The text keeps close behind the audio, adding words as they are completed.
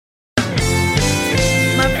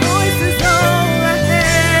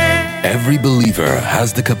Every believer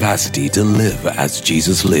has the capacity to live as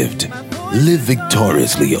Jesus lived. Live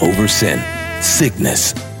victoriously over sin,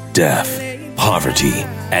 sickness, death, poverty,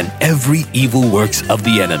 and every evil works of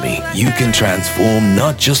the enemy. You can transform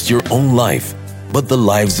not just your own life, but the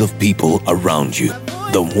lives of people around you.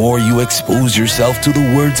 The more you expose yourself to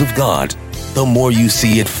the words of God, the more you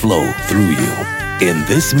see it flow through you. In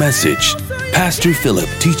this message, Pastor Philip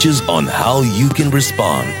teaches on how you can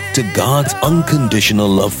respond to God's unconditional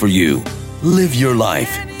love for you. Live your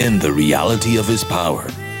life in the reality of His power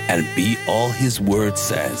and be all His word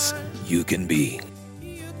says you can be.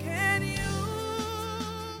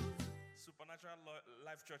 Supernatural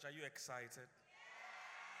Life Church, are you excited?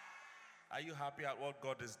 Are you happy at what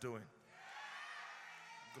God is doing?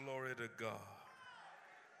 Glory to God.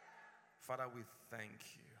 Father, we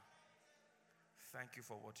thank you. Thank you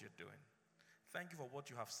for what you're doing. Thank you for what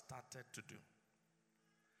you have started to do.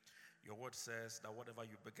 Your word says that whatever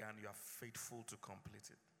you began, you are faithful to complete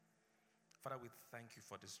it. Father, we thank you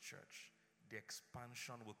for this church. The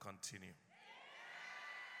expansion will continue.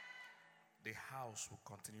 The house will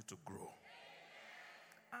continue to grow.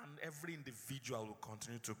 And every individual will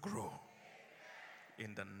continue to grow.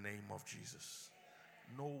 In the name of Jesus.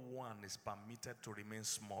 No one is permitted to remain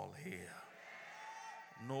small here.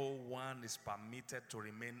 No one is permitted to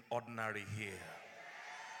remain ordinary here.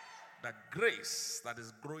 The grace that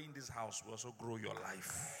is growing this house will also grow your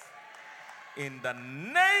life. In the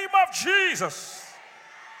name of Jesus.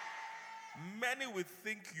 Many will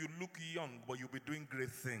think you look young, but you'll be doing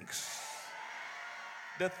great things.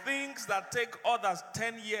 The things that take others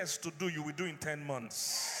 10 years to do, you will do in 10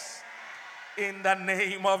 months. In the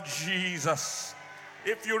name of Jesus.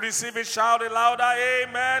 If you receive it, shout it louder.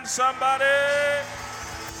 Amen, somebody.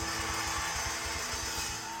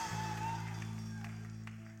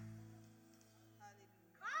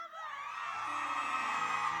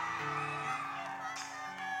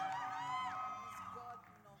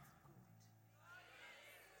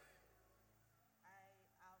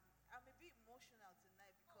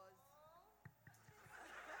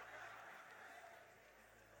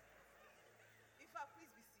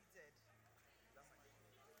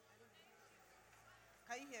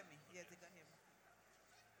 Can you hear me? Yes, they can hear me.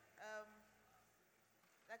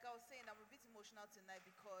 Like I was saying, I'm a bit emotional tonight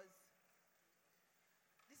because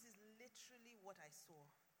this is literally what I saw.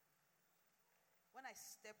 When I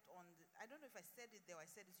stepped on I don't know if I said it there or I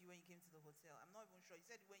said it to you when you came to the hotel. I'm not even sure. You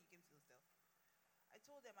said it when you came to the hotel. I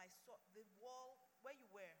told them I saw the wall where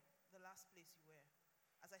you were, the last place you were.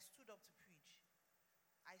 As I stood up to preach,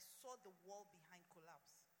 I saw the wall behind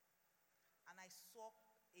collapse. And I saw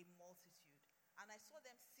a multitude. And I saw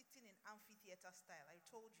them sitting in amphitheater style. I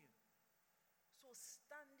told you. So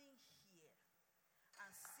standing here and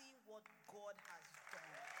seeing what God has done.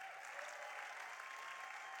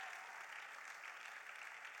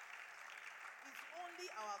 It's only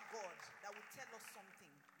our God that will tell us something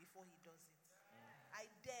before He does it. I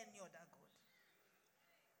dare any other God.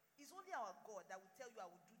 It's only our God that will tell you I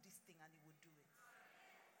will do this thing and He will do it.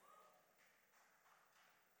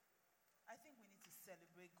 I think we need to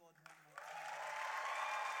celebrate God one more time.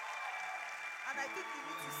 And I think you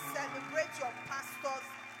need to celebrate your pastors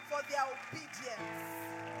for their obedience.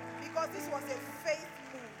 Because this was a faith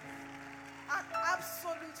move. An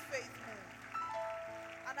absolute faith move.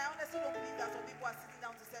 And I honestly don't believe that some people are sitting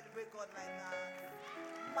down to celebrate God like that.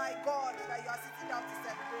 My God, that you are sitting down to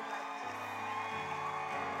celebrate like this.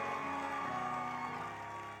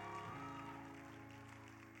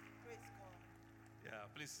 Praise God. Yeah,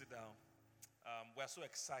 please sit down. We're so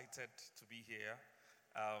excited to be here.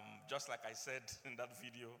 Just like I said in that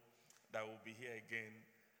video, that we'll be here again,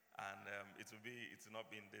 and it will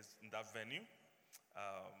not be in that venue.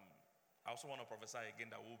 I also want to prophesy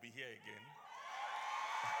again that we'll be here again.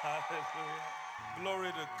 Hallelujah.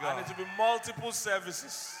 Glory to God. And it will be multiple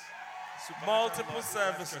services. Multiple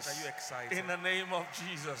services. Are you excited? In the name of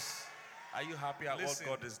Jesus. Are you happy at what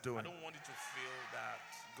God is doing? I don't want you to feel that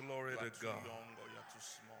glory to God. Too young or you're too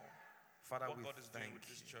small. Father, what God is doing with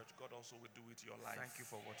this church, God also will do with your life. Thank you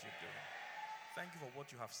for what you're doing. Thank you for what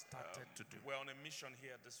you have started to do. We're on a mission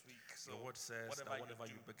here this week. So the word says whatever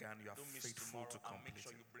you began, you are faithful to complete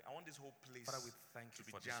it. I want this whole place Father, we thank you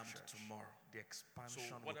for jammed tomorrow. The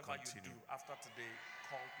expansion will continue. You do after today,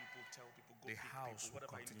 call people, tell people, go the house will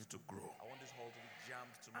continue to grow. I want this whole to be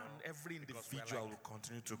jammed tomorrow. And every individual will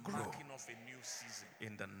continue to grow. Marking off a new season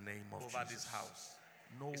in the name of over Jesus. This house.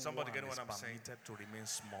 No one is permitted to remain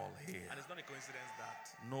small here. And it's not a coincidence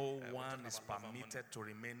that no one is permitted to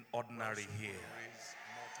remain ordinary here.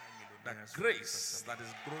 The grace that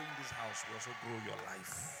is growing this house will also grow your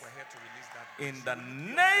life. We're here to release that in the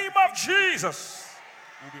name of Jesus.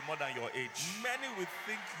 will be more than your age. Many will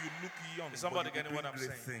think you look young. Is somebody but getting what I'm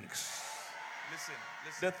saying? Things. Listen.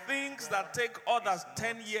 The things that take others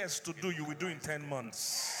 10 years to do, you will do in 10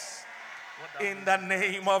 months. In the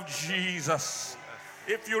name of Jesus.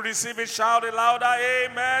 If you receive it, shout it louder.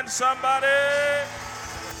 Amen, somebody.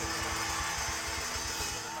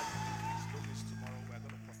 Tomorrow, we're going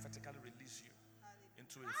to prophetically release you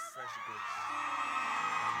into a fresh grace.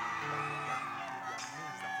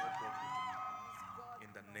 In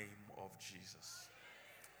the name of Jesus.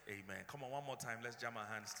 Amen. Come on, one more time. Let's jam our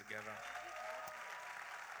hands together.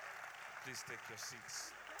 Please take your seats.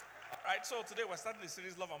 All right, so today we're starting the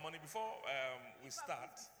series Love and Money. Before we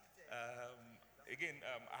start, again,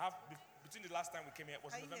 I have, between the last time we came here,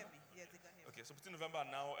 was it November? Yes, they can hear me. Okay, so between November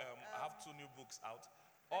and now, I have 2 new books out.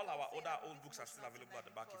 All our other old books are still available at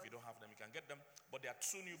the back. If you don't have them, you can get them. But there are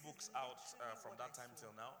 2 new books out from that time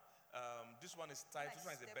till now. This one is titled, this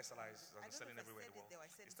one is the bestseller, it's selling everywhere in the world.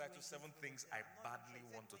 It's titled 7 Things I Badly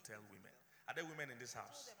Want to Tell Women. Are there women in this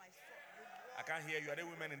house? I can't hear you. Are there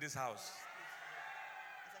women in this house?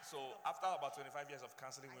 So after about 25 years of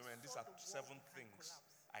counseling women, these are 7 things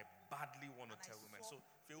I badly want to tell women. So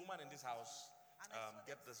if you're a woman in this house,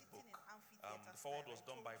 get this book. The forward was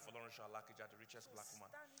done by Florentia Lakija, the richest black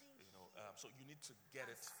woman. So you need to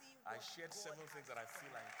get it. I shared 7 things that I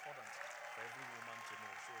feel are important for every woman to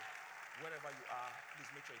know. So wherever you are, please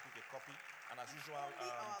make sure you pick a copy. And as usual,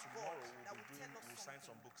 tomorrow we'll sign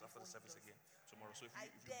some books after the service again tomorrow. So if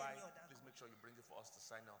you buy, please make sure you bring it for us to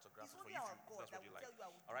sign an autograph for you if that's what you like.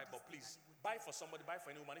 All right, but please buy for somebody, buy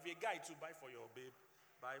for any woman. If you're a guy too, buy for your babe,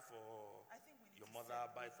 buy for your mother,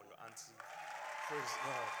 buy for your auntie. Praise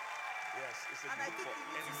God. Yes, it's a And I good think for you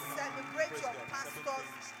need to anyone. celebrate Praise your God.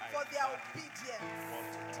 pastors for their obedience.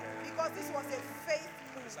 Want to tell. Because this was a faith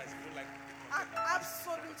move. Besides, if you like An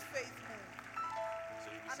absolute faith move.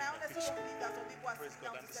 And I honestly don't believe that some people are Praise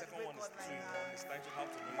sitting God. down And to the second celebrate one is God like 2 in 1. that. It's titled How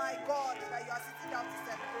to Know My If You God, Are that you are sitting down to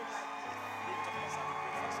celebrate like this. We talk about Sabbath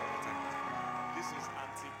breakfast all the time. This is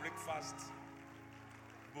anti-breakfast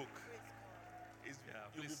book.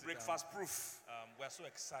 You'll be breakfast proof. We're so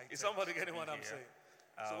excited. Is somebody getting what I'm saying?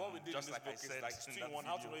 So what we did in this book is like 2 in 1.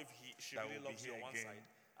 How to know if she really loves you on one side,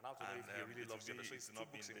 and how to know if he really loves you. So it's 2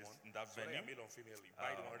 books in 1. In that So venue. male or female. You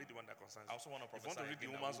buy the one, read the one that concerns you. I also want to If you want to read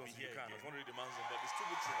the prophesy woman's again ones, that you we'll be can. here If you want to read the man's one, but it's 2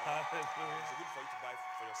 books in 1. It's good for you to buy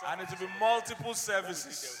for yourself. And it will be multiple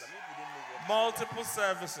services. Multiple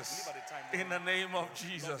services. In the name of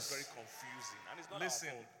Jesus. Very confusing. And it's not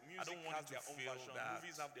Listen, our fault. I don't want you to feel that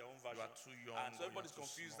movies have their own version. you are too young And so or everybody's you're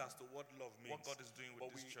too confused small. as to what love means. What God is doing with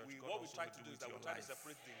But this church, God what we also try will to do do is with that we your try to life.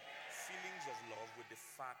 separate the feelings of love with the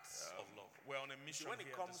facts of love. We're on a mission So when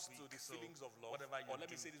it here comes this to week, the so feelings of love, whatever you or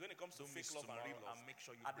let me do, say this, when it comes to don't fake miss love and real tomorrow love, and make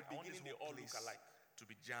sure you at the I want this beginning they whole all look place alike. to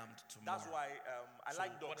be jammed tomorrow. That's why I So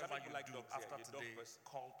like dogs. whatever Some people you like do dogs. after Yeah, today, dog person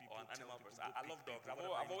call people, or an tell animal people, person. go I love pick dogs. people, I've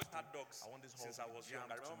whatever always you had do. dogs I want this since whole I was thing young.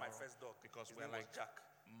 I jammed remember my tomorrow first dog because His we're name was like Jack.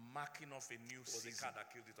 marking off a new It was a season cat that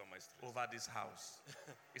killed it on my street. over this house.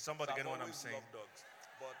 Is So somebody I've getting what I'm always saying? loved dogs.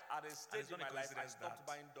 But at a stage it's in not a my life, I coincidence stopped that,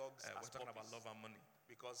 buying dogs we're as talking about puppies. love and money.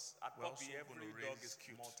 Because at We're puppy, also going every to dog raise is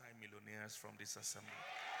cute. multi-millionaires from this assembly.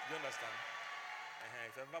 You understand?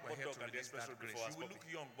 If you ever We're bought here dog to at the release express that road grace. before, You will look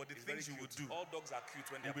young, but the it's very things you will cute. do All dogs are cute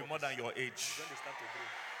when will they're be more than puppies. your age. When they start to grow.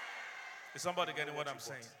 Is somebody getting what what I'm you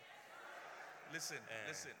bought. saying? Listen.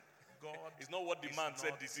 God It's not what the is man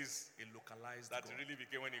said not this is. a localized That God. it really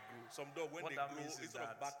became when he grew. Some dog, when What they that grow, means is instead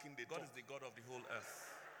of that backing, they God talk. is the God of the whole earth.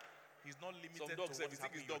 He's not limited Some to dogs say, what's if you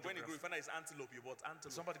think happening it's in your dog, when he grow, geography. you find out it's antelope, you bought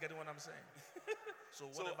antelope. Somebody getting what I'm saying? So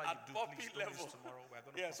So whatever at you do, puppy please don't level, miss tomorrow. We're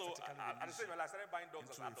going to yeah, so prophetically at the release same you time, I started buying dogs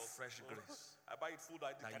into as a adults. fresh So grace. I buy it food,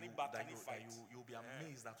 can he back, can he fight? You'll be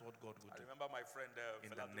amazed at what God will I do remember my friend in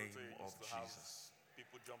Fela the name Durotoye of used to have Jesus.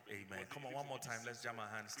 people jumping. Amen. Come on, one more time. Let's jam our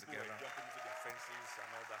hands People together. were jumping into their fences and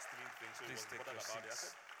all that, stealing things. So Please he take was bothered your about it. I seats.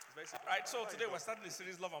 said, it's very simple. All right, so Buy a today dog. we're starting the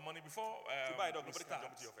series Love and Money. Before To buy a dog, we nobody start,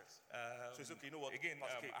 can jump into your fence. So it's okay, you know what? Again,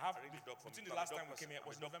 Pastor K, I have arrange a dog for me. between the I'm a last dog time we person. came here,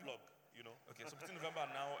 I'm was a dog November. plug, you know. Okay, so between November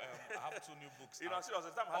and now, I have 2 new books You know, out.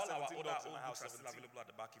 seriously, time I All have our 17 other dogs in old my house. books are still 17. available at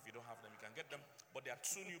the back. If you don't have them, you can get them. But there are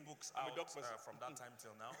 2 new books I'm a out dog person. from that time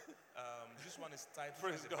till now. This one is titled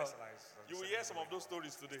Praise the God. bestseller is You will hear some of those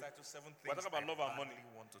stories today. It's titled 7 Things We're talking about I love and money.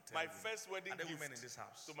 badly want to tell My you. first wedding Are there gift women in this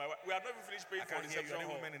house? to my wife. We have not even finished paying I for can't hear you. reception Are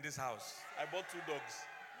there hall. women in this house? I bought 2 dogs.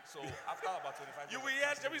 So after about 25 You years will of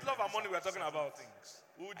hear counseling James love and money women, we're talking these are about. 7 things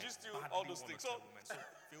We will I gist you badly all those want to things. tell So, women. So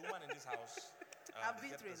if you're a woman in this house, I've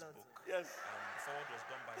been get through a this lot. book. yes. The forward was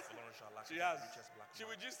done by Florentia Lakija, She the has. richest black She woman.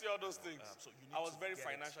 will gist you all those things. So you need I was to very get it.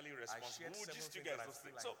 financially I responsible. shared We will 7 gist you things guys that I those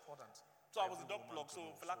feel things. are So, important so I for was a every dog woman plug. to So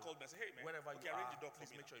know. Fela So called me and said, hey man, wherever okay, you arrange are, the dog for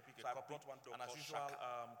please me. make sure you pick So a I copy. brought one dog And as called usual,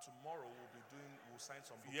 Shaka. tomorrow we'll sign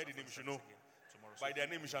some books. you hear the after name, you should service know. again.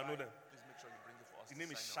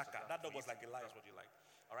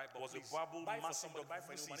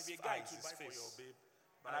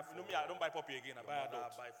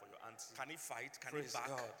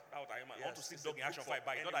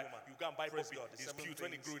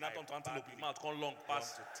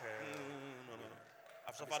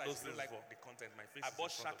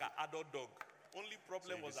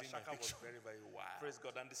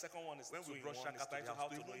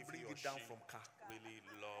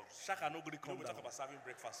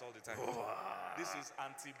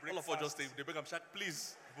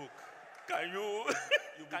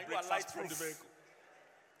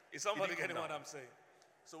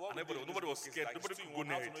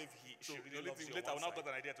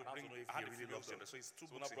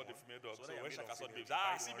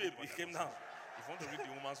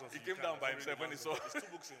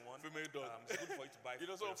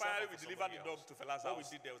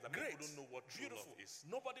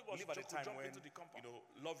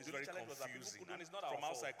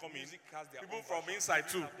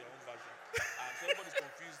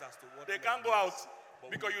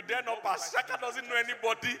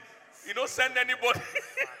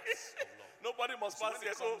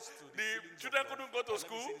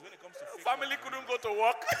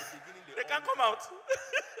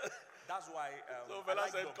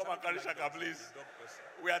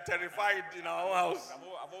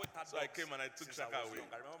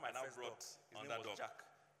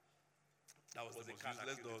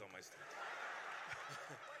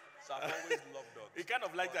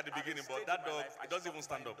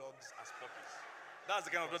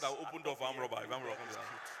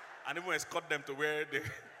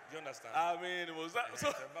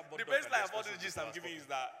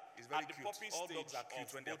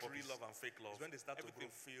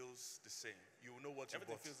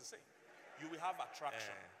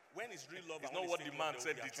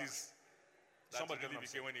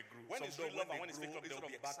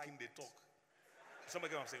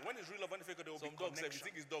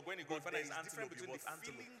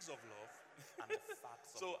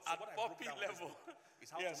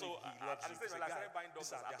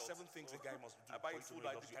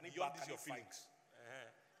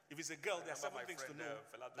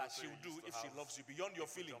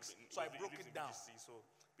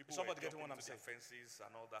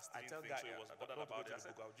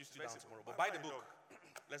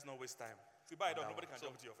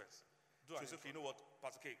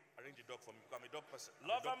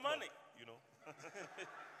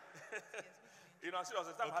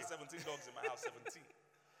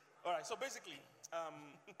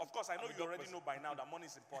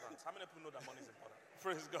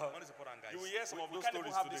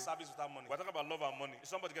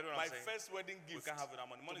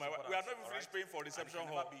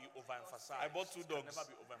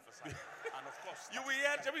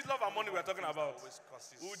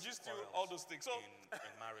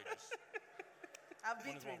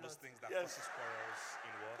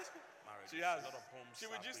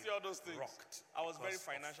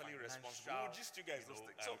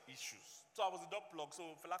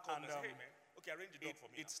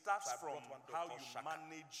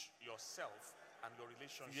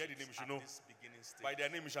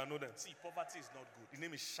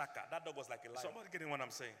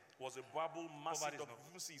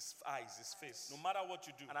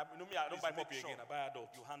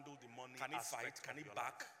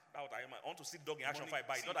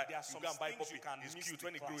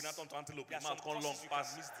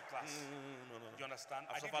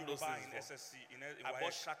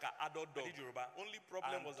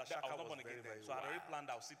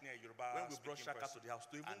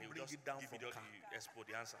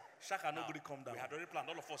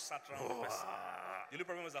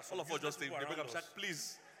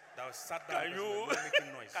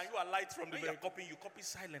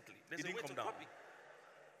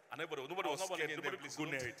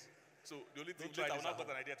 So the only thing Don't try later, this I at got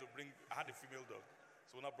home. an idea to bring. I had a female dog,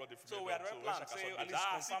 so when I brought the So female we had dog, a when plan. Shaka Say, saw at me,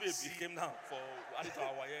 least see baby, he came down for add it to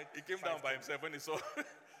our year. he came down by himself when he saw.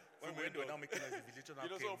 When we were now making noise, the villager now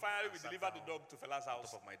You know, came so finally and we sat delivered the down dog to Fela's on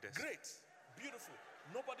house. top of my desk. Great, beautiful.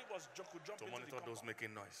 Nobody was jumping to into the monitor those compound.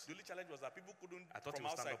 making noise. The only challenge was that people couldn't I thought he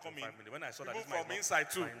from would stand outside up in come in. 5 minutes. When I saw that People this man from is inside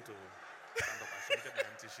not too. trying to stand up, I submitted my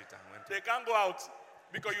empty sheet and went. They can't go out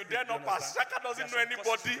because you dare not pass. understand? Shaka doesn't know There are some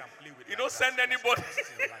courses anybody. you can play with You like don't that. send There are some anybody. courses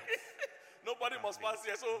in life. Nobody You must can't pass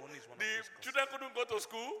play. here. So Money is one of the those courses. children couldn't go to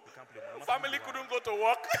school. You can't play. No matter Family who you couldn't are, go to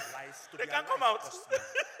work. lies to They be can't alive come out. costs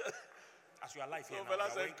money. As you are alive So here now, Fela you are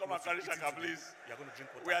said, wearing "Come and clothes, carry you eat Shaka, today, please. You are going to drink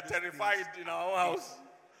water. We are Those terrified things in our own house."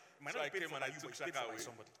 might So not I be paid came for and by I you, took but it's paid Shaka for by away.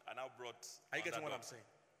 somebody. And I brought. Are you getting what another I'm dog. saying?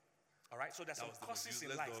 All right, so there's some courses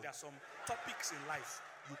in useless life. dog. There are some topics in life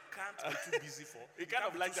you can't be too busy for. He kind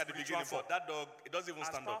of liked at the beginning, for. but that dog, it doesn't even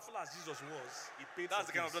As stand up. powerful as Jesus was, he paid That's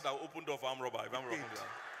for the kind of things. dog that will open door for arm robber. If I'm paid.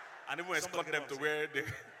 wrong. And even escort Somebody them get to what I'm where they.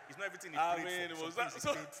 It's not everything he I prayed mean, it for. was Some that. things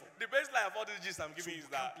So he paid for. the best life of all these gist I'm So giving you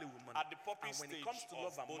is can't that play with money. at the poppy And when stage it comes to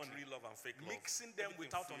love and both money, real love and fake love, mixing them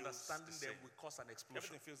everything without feels understanding the them same. will cause an explosion.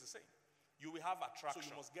 Everything feels the same. You will have attraction. So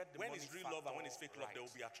you must get the when money it's real love and when it's factor fake love, right. there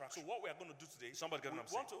will be attraction. So what we are going to do today, Somebody get we what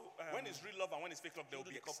I'm want saying. to, When it's real love and when it's fake love, there will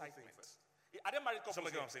do be the a couple excitement things. first. Are there married couples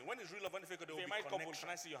Somebody get here? what I'm saying. When it's real love, when it's fake love, there If will you're a be married couple, connection.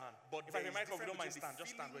 can I see your hand? But If I'm a there married is couple, don't mind difference stand.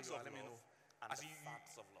 Just stand where you are. Let me know. and As the you,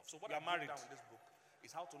 facts of love. So what you I are married married down in this book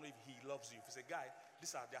is how to know if he loves you. If he's a guy,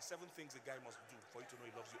 there are 7 things a guy must do for you to know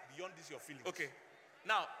he loves you. Beyond this, your feelings. Okay.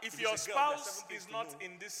 Now, if If your it's a girl, there are spouse 7 things is to not know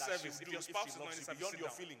in this that service, she'll if do your if spouse she is not loves in you, this service, beyond sit your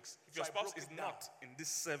down. feelings. If So your I spouse broke is it down. not in this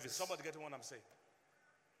service, Somebody getting what I'm saying?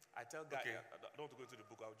 I tell guys, Okay. I don't want to go into the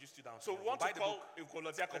book. I'll just sit down. so we tomorrow. want to Buy the call book. a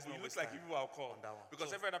volunteer Let's couple. not It looks waste like time people I'll call on that one. because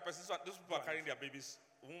So- every other person. Those people are Go on. carrying their babies.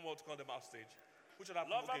 We won't want to call them out stage. Which other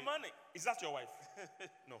Love people? and money. Is that your wife?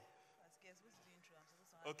 No. As guest, who's the intro? I'm supposed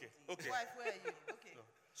to hand Okay, it to you. okay. Wife, where are you? Okay.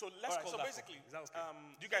 So let's Alright, call so that basically, couple. Is that okay?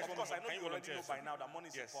 do you guys of want course, to- I know can you you already know volunteer? by now that money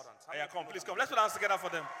is Yes. important. How Yeah, many come, people please know come. that Let's put our hands together for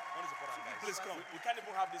them. money is important, guys? Please come. We can't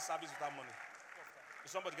even have this service without money.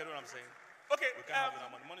 Does somebody get what I'm saying? Okay. We can't have it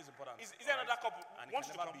without money. Money is important. Is there alright? another couple? And it Want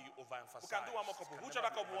can you to never come? be overemphasized. We can do one more couple. It can Which never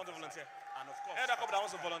other be couple want to overemphasized. volunteer? And of course, Any other couple that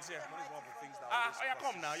wants to volunteer? money is one of the things that Ah, always oh yeah,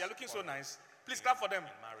 come causes now. You're looking so quarrels nice. Please clap for them.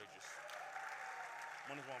 in marriages.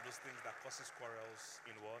 Money is one of those things that causes quarrels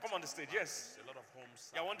in what? Come on the stage, yes. A lot of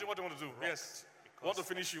homes. Yeah, have wondering what they want to do. rocked Yes. because Want to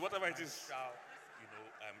finish you, whatever it is. financial,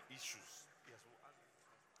 issues. Yes.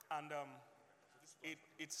 And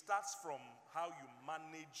it starts from how you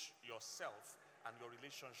manage yourself and your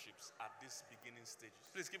relationships at these beginning stages.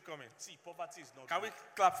 Please keep coming. See, poverty is not Can good.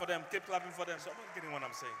 we clap for them? Keep clapping for them. Someone getting what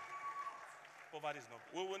I'm saying? Poverty is not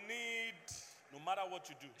good. We will need No matter what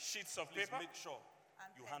you do, sheets of please paper. make sure And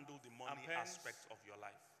you pen. handle the money pens. aspect of your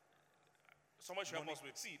life. Somebody should help Money- us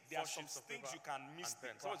with. See, there are 4 some sheets of things paper you can miss and the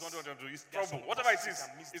pen. Somebody's class. wondering what to do. It's There are trouble. some Whatever it classes is, you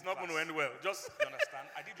can miss it's the not going to class. end well. Just You understand?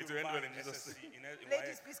 I did It will end Yoruba well in in Jesus' SSC, in Ladies,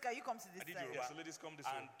 WAEC. please, can you come to I this did side? Yoruba. so ladies come this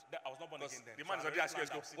way. And I was not born Because again then. the So man I is already already asking,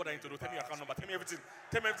 planned let's out go. What I need to do? Tell me your account number. Tell me everything.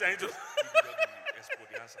 Tell me everything I need to do. the expo,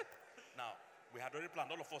 the answer. Now, we had already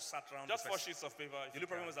planned. All of us sat around. Just the 4 person. sheets of paper. if The you only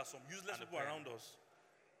problem can. is that some useless And a people pen. around us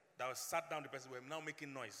that was sat down, the person were now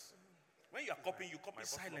making noise. When you are copying, you copy my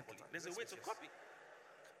bottle of silently. water. There's a Yes, way yes, to yes. copy.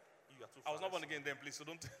 You are too I was not far, born let's again then, please. So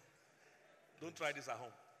don't try this at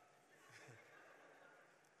home.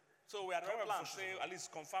 So we had Come already on, planned. for Say sure. at least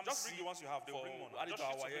confirm. Just bring C the ones you have. They will for bring more. add it Just to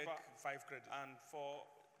sheets our of paper. 5 credit. And for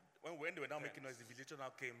when they were now making noise, the villager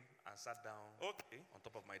now came and sat down Okay. on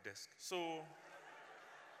top of my desk. So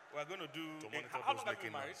we're going to do. To monitor how those long have you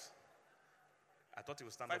making been married? noise. I thought he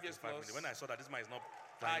would stand 5 up years in 5 plus. minutes. When I saw that this man is not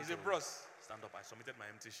Ah, trying he's a to bros. stand up, I submitted my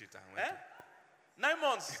empty sheet and went. Eh? 9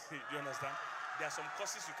 months. Do you understand? There are some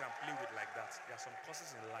courses you can play with like that. There are some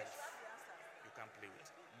courses in life you can play with.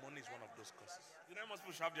 Money is one of those courses. The 9 months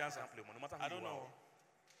people should have the You answer. can't play money, no matter who I don't you know.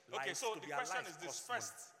 are. Okay, Life, so to the be question alive is this costs money.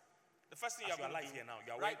 first. The first thing As you're you are going alive to do. here now,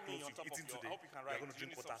 you are Write wearing me on clothes, top you're of eating your. today, I hope you can you are write. going to Do you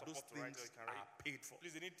drink need water. some Those support to write things or you can write? are paid for.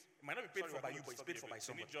 Please, they need. It might not be paid for by you, but it's paid for by They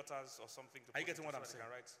somebody. need jotters or something to Are you put getting it what so I'm that they can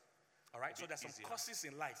saying? write. All right, so Bit there's some easier. courses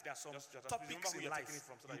in life. There are some Just remember topics who in you're life taking it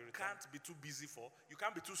from so that you you return. can't be too busy for. You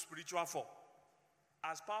can't be too spiritual for.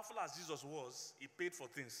 As powerful as Jesus was, he paid for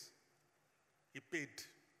things. He paid.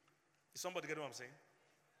 Is somebody getting what I'm saying?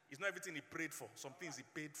 It's not everything he prayed for. Some things he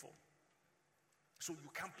paid for. So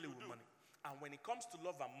you can't play with money. And when it comes to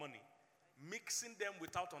love and money, mixing them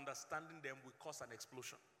without understanding them will cause an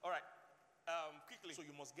explosion. All right. Quickly. So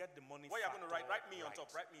you must get the money. What you're going to write? factor Write me on right. top.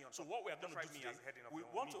 Write me on So top. what we are Just going to write do me today, as heading of we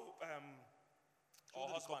your want me. to Or do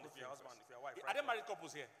the husband, couple if you're thing husband, first. if you're wife. Are write there me. married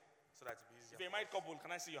couples here? So that it'll be easier. If you're a married couple,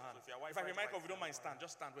 can I see your hand? So if you're wife, if I'm a write married wife, couple, you don't mind husband. stand.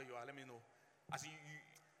 Just stand where you are. Let me know. As you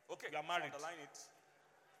Okay. You are married. So underline it.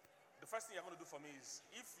 The first thing you're going to do for me is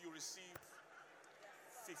if you receive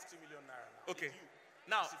 50 million naira. now, Okay. if you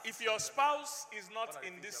Now, receive if 50 your million, spouse is not What are the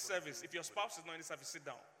in things this you're gonna service, do if your with spouse is not in this service, sit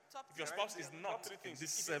down. Top If your three. spouse is top not 3 in things.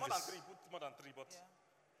 this If it's more than service, 3, put more than 3. But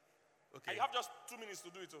Yeah. okay. and you have just 2 minutes to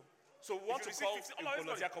do it. Oh. So we want you to receive call 50 a everybody,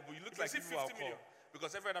 volunteer couple. You look if you like receive people I'll 50 call. million,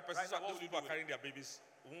 Because every other person, Right now, what those will you people do are with carrying their babies.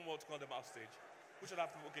 We won't want to call them out stage. Which other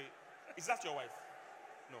people? Okay. Is that your wife?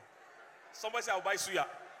 No. Somebody say, I'll buy suya.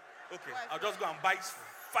 Okay. Wife, I'll just go and buy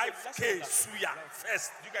 5K suya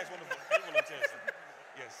first. you guys want to volunteer?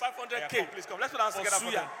 Yes. Yeah, 500K. come, please come. Let's put our hands For together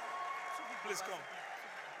for suya. them. Please come.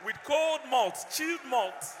 With cold malt, chilled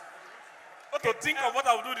malt. Okay. To think of what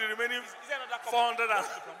I will do the remaining Is there another couple?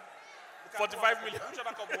 445 million. Which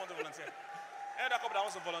other couple want to volunteer? Any other couple that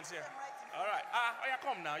wants to volunteer? All right. Oh yeah,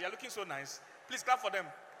 come now. You're looking so nice. Please clap for them.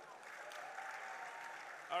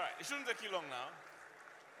 All right. It shouldn't take you long now.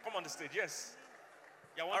 Come on the stage. Yes.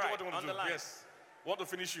 Yeah, what do you want to do? Yes. Want to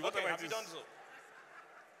finish you. Okay, Whatever have it you is. done so?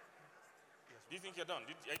 Do you think you're done?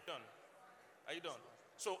 Are you done? Are you done?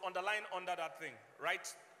 So underline under that thing. Right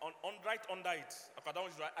under it. Okay, I don't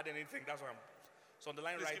want you to add anything. That's what I'm. So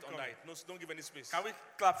underline Please right keep under coming. it. No, don't give any space. Can we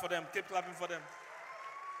clap for them? Keep clapping for them.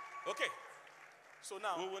 Okay. So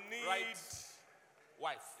now We will need write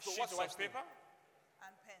wife. So what's sheets your of wife's name? paper.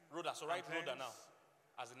 And pen. Rhoda. So write Rhoda pens. now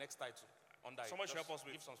as the next title. Under Someone it. should Just help us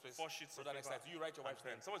with give some space. 4 sheets of Rhoda next paper. title. You write your wife's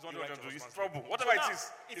name. Someone's You wondering write what to do. your It's husband's trouble. name. Whatever So it now, is,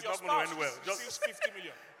 if it's your not going to spouse end well. receives 50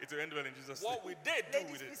 million, It will end well in Jesus' what name. will they do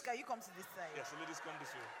Ladies, with please, it? can you come to this side? Yes, so ladies, come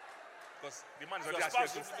this way. Because the man is Your already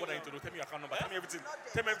spouse asking is what I need saying, to do. Tell me your account number. Eh? Tell me everything. Not dead.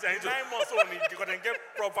 Tell me everything. I need to 9 months only because then get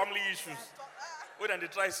family issues. Wait, and they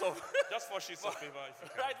try solve. Just 4 sheets of paper. If you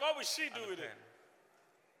can. Right, what will she do And a with it? pen.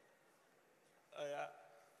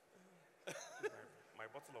 My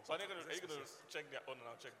bottle of So are water. you going to Yes. check their own and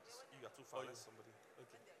I'll check this? You are too far. Let somebody.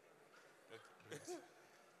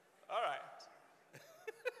 All right.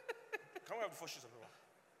 Can we have the 4 sheets of paper?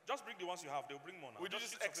 Just bring the ones you have. They'll bring more now. We do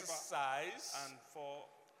Just this sheets of paper exercise and 4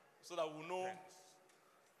 so that we'll know. pens.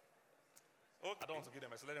 Okay. I don't want to give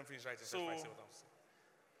them, so let them finish writing. So- So, I say what I'm saying.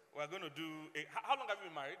 We're going to do How long have you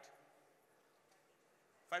been married?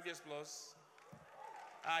 5 years plus.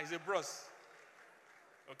 He's a bros.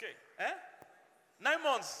 Okay. 9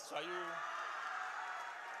 months. So are you?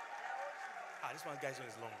 This one guy's one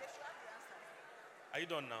is long. Are you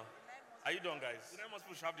done now? Are you done, guys? The 9 months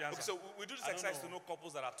people should have the answer. Okay, so we do this I don't exercise to know. know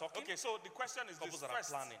couples that are talking. Okay, so the question is Couples this that are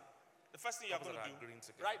first. planning. The first thing you're Couples going that to are do, agreeing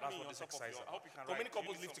together. write That's me what on this top of exercise your, is I hope you can about. write. Many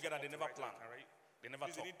couples You need live some together, support they to never write, plan. you can write. They never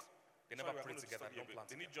Please, you talk. need- They never sorry, we're pray going to together. disturb They you a don't bit. plan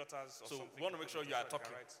They need together. jotters or So something. we want to make sure you are so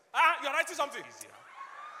talking. can write. You're writing something. Easier.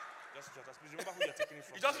 Just jotters. Please remember who you're taking it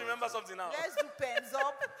from. You just remember something now. Let's do pens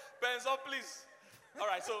up. Pens up, please. All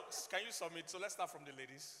right, so can you submit? So let's start from the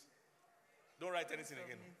ladies. Don't write anything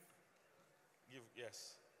again.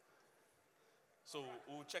 Yes. So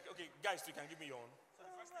we'll check. Okay, guys, you can give me your own. So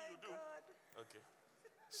the first thing you do. Okay.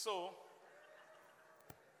 So.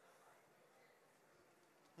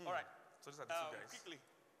 All right. So these are the two guys. Quickly.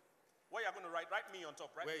 What you're going to write me on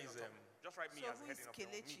top. Write Where me is on top. Just write me So as who the is heading of your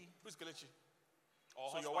me. Kelechi? Who's Kelechi? Or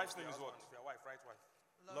So your husband, wife's if name your is what? husband. If your wife, write wife.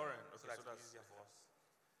 Lauren. Okay, Okay, so so that's that's easier for us.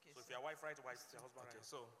 Okay, So if your wife write wife, your husband okay. write.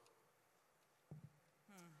 So.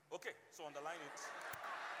 Okay, so underline it.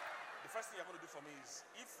 The first thing you're going to do for me is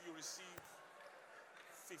if you receive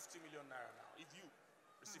 50 million naira now, if you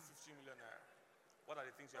receive 50 million naira, what are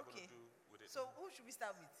the things you're going Okay. to do with it? So who should we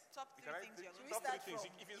start with? Top you 3 can write things you're top going three to start things.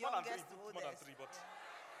 from If it's more than 3, youngest to put more than oldest. 3, but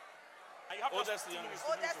and you have Oldest just to 2 youngest. minutes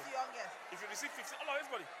to Oldest do to so. youngest. If you receive 50,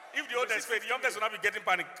 everybody. If the oldest fail, the youngest will not be getting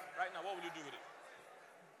panic. Right now, what will you do with it?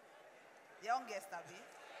 Youngest, Abi.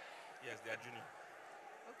 Yes, they are junior.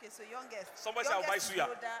 Okay, so youngest. Somebody say, I'll buy Youngest is suya.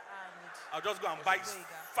 Rhoda and I'll just go and buy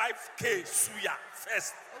Goiga. 5K suya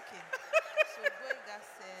first. okay. So Goiga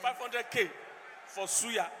says 500K for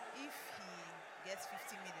suya if he gets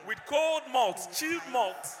 50 million. with cold malt, chilled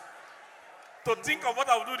malt. To think of what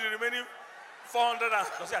I will do the remaining 400 and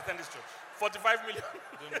Does he attend this church? 45 million.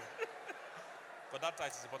 Don't know. But that tithe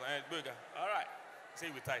is important. Goiga. All right. Say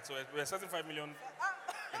we tight. So we're setting 5 million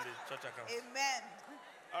in the church account. Amen.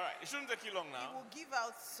 All right, it shouldn't take you long He now. will give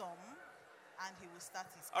out some and he will start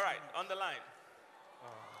his All right, clinic. on the line.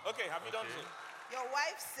 Okay, have you done okay. so? Your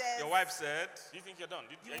wife says Your wife said, Do you think you're done?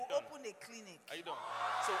 you Are you will done? open a clinic. Are you done?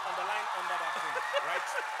 So underline under that thing.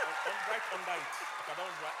 Right under it. Okay, I don't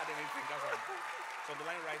want to add anything. That's right. So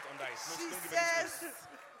underline right under it. No, She don't give any space. says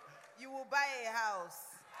you will buy a house.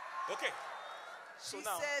 Okay. So She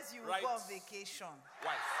now, says you will write go on vacation.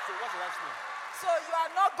 wife. So what's the wife's name? So you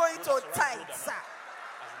are not going Rhoda, to so write tithe, Rhoda sir.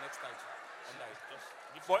 As the next title. Under it. Just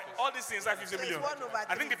give but some space. all these things are 50 So it's million.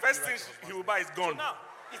 1/3. I think the first thing he will buy is So gone now,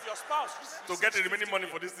 if your spouse to get the remaining money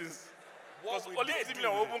for these things. what Because will only they 50 do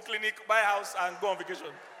million will with open clinic, buy house, and go on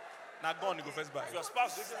vacation. Now gone, you go first buy. it? If your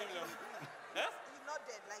spouse is 50 million, He's not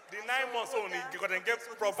dead. Like The I 9 saw months only, Rhoda. because they get So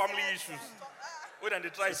he pro family says, issues. ah, Wait, and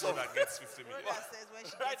they try so so. that gets 50 million. Rhoda says when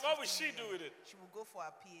she Right, gets what will 50 she do million, with it? She will go for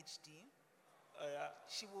a PhD. Yeah.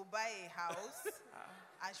 She will buy a house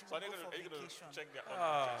and she So will are go you for going to vacation. check their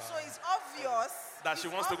So it's obvious That she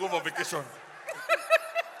it's wants to go for obvious vacation.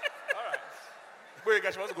 All right. Wait,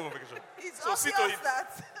 guys, she wants to go for vacation. It's So see obvious to it. that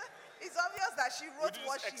it's obvious that she We wrote do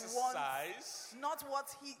what this she wants, exercise. not what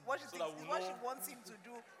she So thinks, that we what she know- wants him to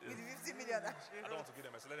do with the 50 million that she I don't wrote. want to give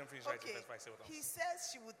them, so let them finish writing Okay, first before I say what I'm he says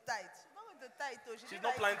she would tithe. She's not going to tithe, though. She's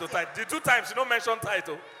not planning to tithe. The 2 times she don't mention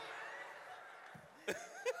title.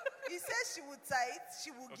 He says she would tithe,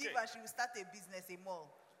 she will give, Okay. and she will start a business, a mall.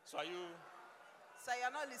 So are you? So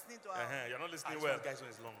you're not listening to her. You're not listening This well. one, guys, one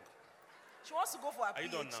is long. She wants to go for a Are you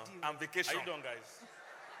done PhD. now? I'm vacation. Are you done, guys?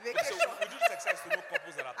 Vacation. So we do this exercise to know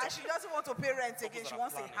couples that are And she doesn't want to pay rent again. She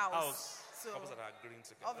wants a house. So couples that are agreeing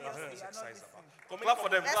together. Obviously, That's you're what not this exercise about. listening. Clap for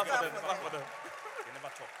them. Let's Clap for clap them. for Clap them. for them. They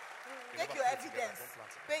never talk. They Take never your pray together, evidence. don't plant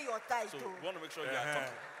it. Pay your So title. we want to make sure you are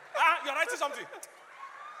talking. You're writing something.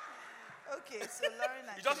 Okay, so Lauren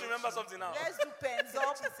and You just Kelechi, remember something now. Let's do pens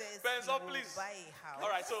up. She says Pens he up, will please. buy a house. All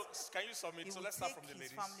right, so can you submit? He So will let's start take from the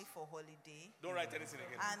his ladies. family for holiday. Don't write anything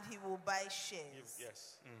again. And he will buy shares.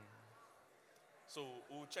 Yes. So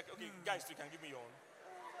we'll check. Okay, guys, you can give me your own.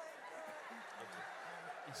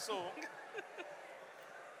 Okay. So.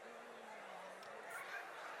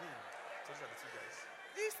 So these are the two guys.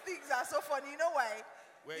 These things are so funny. You know why?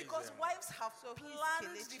 Where is Because them? wives have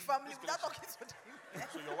planned the family without talking to them.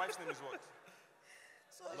 So your wife's name is what?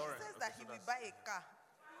 So Lauren. she says Okay, that so he will that's- buy a car.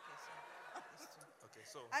 Okay,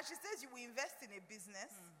 so And she says you will invest in a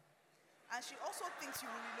business. And she also thinks you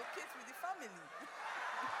will relocate with the family.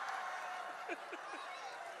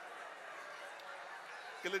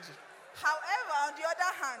 Kelechi. However, on the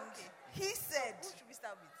other hand, he said, Who should we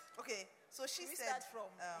start with? okay, so she We said start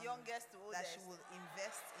from youngest to that oldest. she will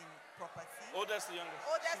invest in property. Oldest to youngest.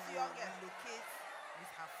 Oldest to she will youngest. relocate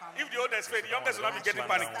with her family. If the oldest fail, the youngest will not be and getting she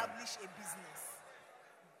will panic. establish a business.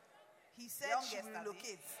 He said she Youngest, will Abi?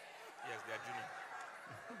 relocate. Yes, they are junior.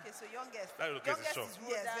 Okay, so youngest. That relocate is youngest sure. is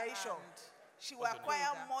yes, Rhoda very sure. and She will What's her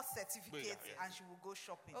acquire name? more certificates Yes. and she will go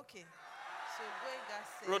shopping. Okay. So Boyga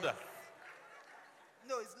says Rhoda.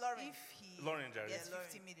 No, it's Lauren. if he Lauren Jare. Yes, Lauren.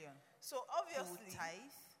 50 million. So he will obviously,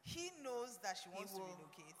 tithe, he knows that she wants to will-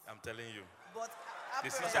 relocate, I'm telling you. but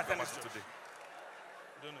This is apparently, property today.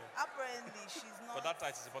 Don't know. apparently she's not. But that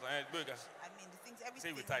tight is important. Hey, go guys. I mean, the things, Say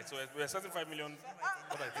everything. we tight. So we're setting 5 million.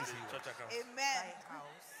 What I think is church account. Amen. buy a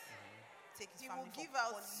house, Take his he family will for give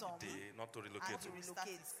out holiday some They not to and relocate. to To.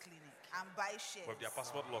 relocate his clinic and buy shares. But if their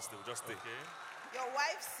passport lost, they will just stay. Okay. Your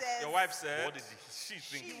wife says Your wife said. What did she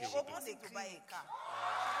think she he will would open do? a to buy a car. She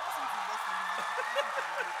wants him to invest in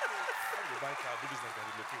business. How you buy car, do business, and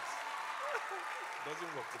relocate?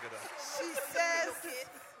 Doesn't work together. She says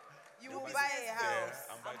you will buy a there house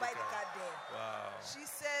and and buy buy the the car. car there. Wow. She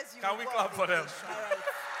says you Can will we go clap on for them? vacation. All right.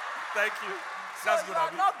 Thank you. That's you good. are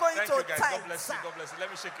Abi. not going Thank to you guys. tithe, God bless you. sir. God bless you. Let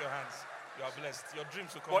me shake your hands. You are blessed. Your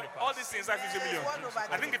dreams will come But to pass. all these things are 50 million. One over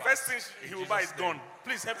I think the three. first thing he will buy is Jesus' gone. name.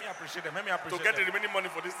 Please help me appreciate them. Help me to appreciate get the them. remaining money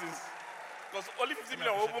for these things. Because only 50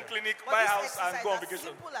 million appreciate open them. clinic, But buy this house and exercise, go on as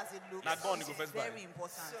vacation. simple as it looks, Now go on, you go is first buy. very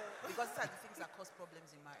important because these are the things that cause problems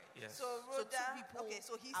in marriage. Yes. So So Rhoda, two people okay,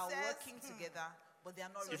 so he are says, working together, but they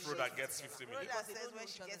are not. So If really Rhoda working gets together. 50 million. Rhoda Because they says don't when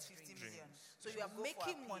know she each gets other's 50 dreams. million, So she you are will go for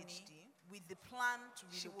making a money PhD, with the plan to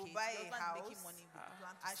relocate. She will buy Your a husband is making house, money with the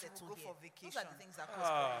plan to and she settle will go here. for Those are vacation. the things that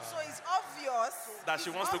cause problems. So it's obvious That she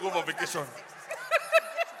wants to go for vacation. Exercise.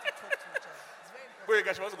 Get you to talk to each other. It's very important. Go ahead,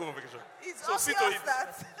 guys. She wants to go for vacation. It's So see to obvious it.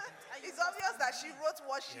 that it's obvious that she wrote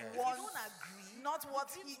what she Yes. wants, If you don't agree, not what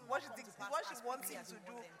dreams he will what not she come thinks, to pass what she as wants quickly him as to you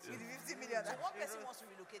do want them to. with the 50 million. So that one she person wrote. wants to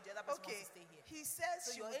relocate, the other person Okay, wants to stay here. he says So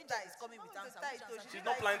she your will angel tithe. is coming with Not answer. the Which title, answer? she She's didn't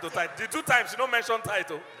not like planning to it. tithe. The 2 times she don't mention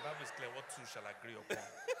title. The Bible is clear what two shall agree upon.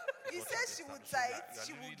 He What says shall she be will established. tithe, You are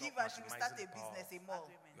she will literally give, not and she will start a maximizing the power business, a of mall.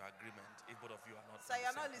 Your agreement, if both of you are not. So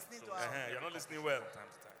you're not listening to her. You're not listening well. From time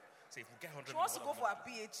to time. So if we get 100 She wants to million, go what for a I'm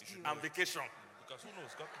PhD And vacation. because who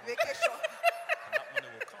knows, God can vacation, and that money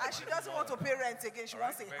will come. and she doesn't want to pay rent again. She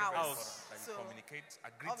wants a Very, very house. important that you So communicate,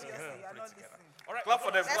 agree obviously together, you're pray not together. listening. All right, Clap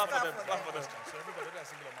for them. Let's Clap for clap them. for Clap them. for them. So everybody that is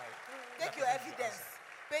single or married. Take your evidence,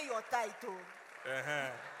 pay your title.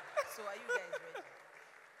 So are you guys ready?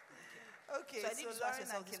 Okay, So I need so to ask Lauren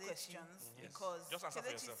yourself and these Kelechi, questions Yes. because Just answer for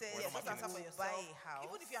Kelechi yourself. says We're yes, not just marking answer it. for will buy yourself. a house.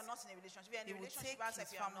 Even if you are not in a relationship, if you're in He a will relationship, take answer his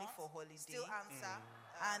if you are family not. for holiday, Still answer.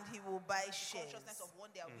 and he will buy shares. Consciousness of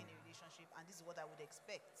one day I'll be in a relationship, and this is what I would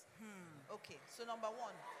expect. Okay, so number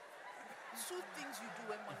one, 2 things you do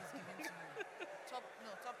when money is given to you. Top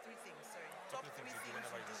 3 things. Sorry, top 3 things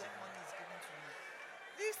you do when money is given to you.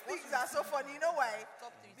 These things are so funny. You know why?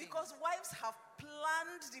 Top 3 Because wives have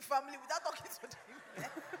planned the family without talking to them.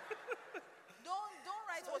 don't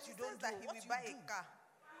write So what she you don't says that do. he What will you buy do. a car.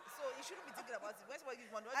 So you shouldn't be thinking about it. When somebody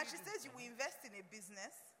gives money, what And do she you do? says you will invest in a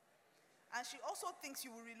business. And she also thinks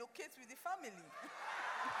you will relocate with the family.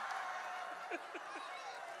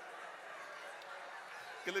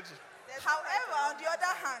 Kelechi. However, on the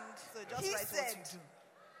other hand, So just he write said, what you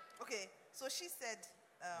do. okay, so she said,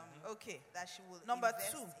 Okay. that she will Number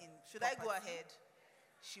invest 2. in Should I go property. ahead?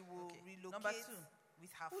 She will Okay. relocate Number 2.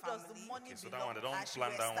 with her Who family. does the money Okay, so that belong one, they don't and she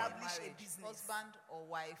plan will that one. establish a Marriage, business. husband or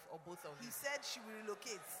wife or both of He you? said she will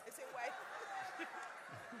relocate. It's a wife.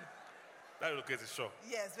 That relocate is sure.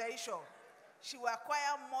 Yes, very sure. She will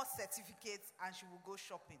acquire more certificates and she will go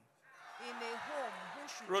shopping. In a home, who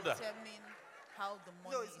should Rhoda. determine how the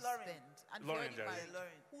money is Lauren. spent? And Lauren, if you're already Jerry. married,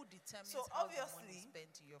 Lauren. who determines So how the money is obviously,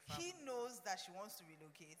 spent in your family? He knows that she wants to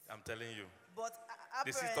relocate, I'm telling you. but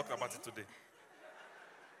This is talk about it today.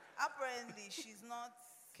 apparently she's not.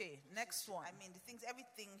 Okay, next one. I mean,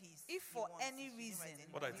 everything If for any reason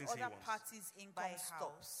What are the the things he other wants? party's income Buy a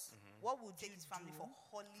stops, Mm-hmm. what would take you his family do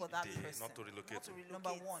for for that They- person? not to relocate. not to relocate,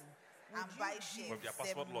 Number one, and would buy you shares. But if their give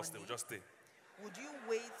passport them lost, they money? will just stay. Would you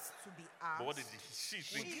wait to be asked? But what did she Would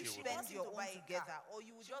think you he would? spend wants him your to own buy a together, car. or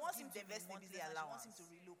you would She just wants give him to them a invest in monthly business and she wants allowance? him to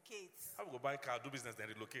relocate. How we go buy a car, do business, then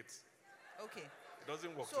relocate? Okay. It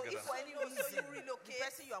doesn't work So together. if for any No, so reason you relocate, the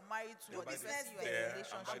person you are married to or the business person you are in there a and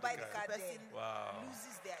relationship buy the with, car. the person Wow.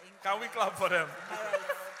 loses their income. Can we clap for them?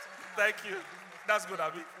 Marriage. Thank you. That's good,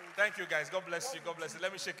 Abby. Thank you, guys. God bless you. God bless you.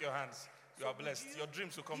 Let me shake your hands. You are blessed. Your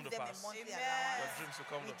dreams will come to Give them a pass. monthly Amen. allowance. Your dreams will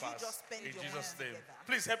come to Would you pass. just spend In your Jesus' money name. together?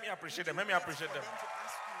 Please help me appreciate them. Help me appreciate them. For them to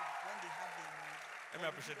ask you when they have the need. Let me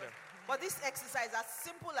appreciate them. But this exercise, as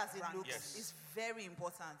simple as it looks, Yes. is very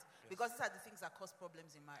important because these are the things that cause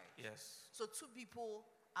problems in marriage. Yes. So two people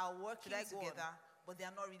are working Should I go on? together, but they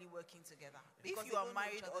are not really working together. Because If they you are don't know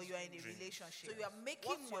married each or other's you are in a dreams. relationship, So you are making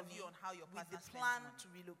what's your money view on how your with partner the spends plan money? to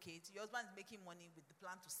relocate. Your husband is making money with the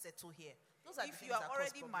plan to settle here. Those are the If things you are that cause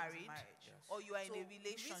already problems in married, marriage, Yes. or you are in So a the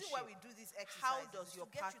relationship, reason why we do this exercise how is does to your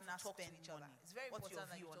get you to partner talk to spend each money? other. It's very What's your important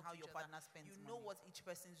that view you on talk how to your each other. partner spends You money? know what each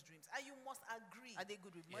person's dreams, and you must agree. Are they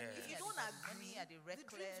good with money? Yes. If you If you don't don't agree, agree, are they the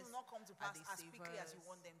reckless? dreams will not come to Are pass they as quickly as you savers?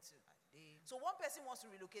 want them to. They- So one person wants to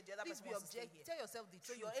relocate, the other Please person be wants to stay objective. here. Tell yourself the So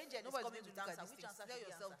truth. your agent is Nobody's coming going to to look at answer. these Which things. answer Tell should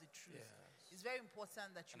he yourself answer? the truth. Yes. It's very important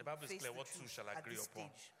that you And the Bible is face clear, the what two truth shall at agree this upon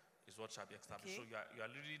stage. is what shall be established. Okay. So you are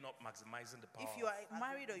really not maximizing the power If you are of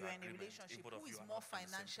married or your you are in a agreement. relationship, If both who of is you are more not on the same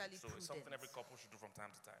page. financially So it's something every prudent? couple should do from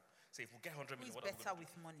time to time. Say, if we get 100 Who million, is what are we better gonna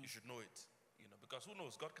with do? money? You should know it. Because who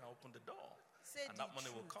knows? God can open the door. Say and the that money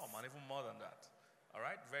will truth. come, and even more than that. All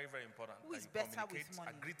right? Very, very important. Who that is you better with communicate,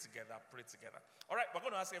 money? agree together, pray together. All right, we're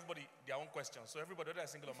going to ask everybody their own questions. So everybody, whether they're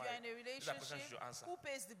single or If you are married, in a these are questions you relationship, should answer. who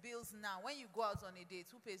pays the bills now? When you go out on a date,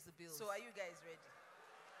 who pays the bills? So are you guys ready?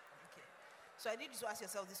 Okay. So I need you to ask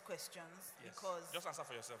yourself these questions Yes. because Just answer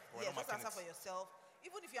for yourself. We're yeah, not just marking answer it. for yourself.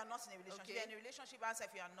 Even if you are not in a relationship, Okay. if you're in a relationship, answer.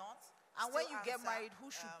 If you are not, And when still you get answer, married,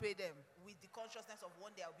 who should pay them? With the consciousness of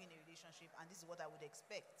one day I'll be in a relationship, and this is what I would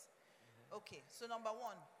expect. Okay. So number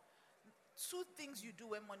one, two things you do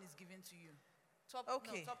when money is given to you. Top,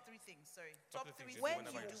 Okay. no, top three things. Sorry. Top Top three three things when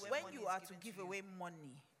whenever you you do receive when money. you are to give away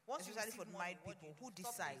money, Once you especially receive for money, married what do people, you who do?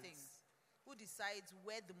 Top three decides? things. Who decides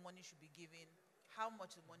where the money should be given, how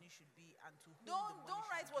much the money should be, and to whom the Don't money don't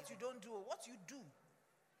should wite be what you given? don't do, what you do.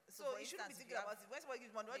 So for you shouldn't be instance, if thinking you have about it. When somebody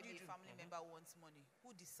gives money, what do Maybe you do? a family member wants money.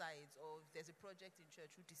 Who decides? Or if there's a project in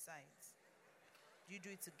church, who decides? Do you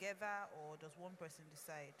do it together or does one person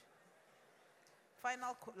decide?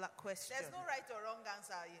 Final question. There's no right or wrong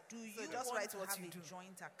answer. Do So you just want write to what have you a do.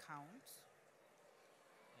 joint account?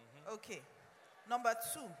 Okay. Number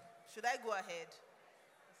two. Should I go ahead?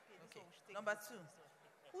 Okay. Number two.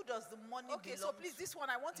 Who does the money Okay, so belong please, to this one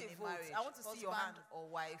I want in a a vote. marriage? I want to see your hand Husband or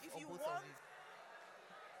wife If or you both want, of you.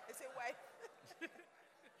 it's a wife.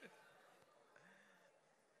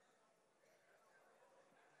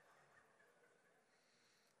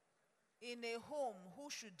 In a home, who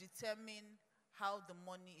should determine how the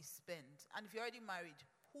money is spent? And if you're already married,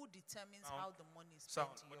 who determines Sound. how the money is spent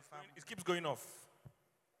Sound. in your family? It keeps going off.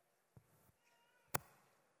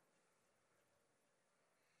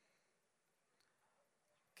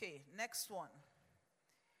 Okay, next one.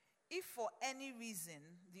 If for any reason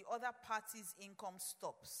the other party's income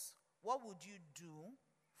stops, what would you do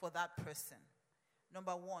for that person?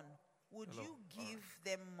 Number one, would Hello. you give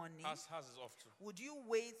them money? How's is off too? Would you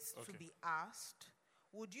wait to Okay. be asked?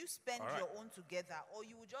 Would you spend All right. your own together, or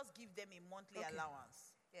you would just give them a monthly Okay.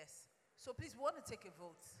 allowance? Yes. So please, we want to take a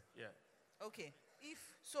vote. Yeah. Okay. If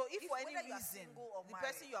for any whether you are reason single or the married,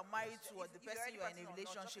 person you are married to or if the you're person already you are in a partner or not,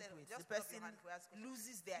 relationship just with, just the put up your person hand if we ask questions.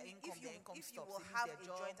 loses their income, their income if you stops, will they lose have their a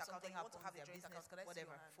job, joint account, something you want to happens, have a their joint business, account, can I see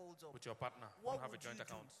whatever, your hand? folds up. With your partner. What Don't have a would joint you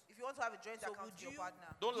do? account. If you want to have a joint So account would with your you- partner,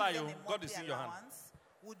 Don't give lie, them oh. a God is monthly in your hand. allowance,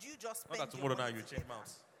 would you just Not spend that tomorrow your now money you change together?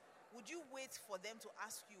 mouths. Would you wait for them to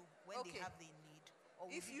ask you when Okay. they have the need? Or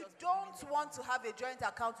would If you you just be giving don't them want to have a joint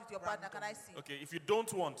account with your partner, can I see? Okay, if you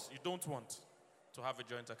don't want to have a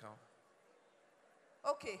joint account.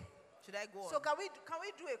 Okay. Should I go on? So can we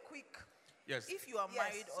do a quick? Yes. If you are Yes,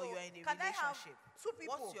 married or so you are in a can I have relationship, two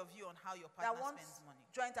people what's your view on how your that partner want spends money?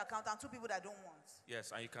 joint account and two people that don't want? Yes,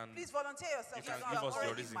 and you can. Please volunteer yourself. You If can you give are us your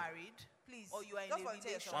already reason. married, Please. or you are in Just a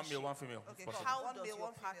volunteer yourself. One male, one female. Okay, if possible. how One does male, your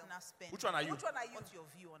one female. partner spend? Which one are you? Which one are you? What's your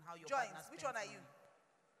view on how your Joints. partner Which spends one are money?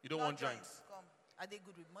 you? You don't Not want joints. Come. Are they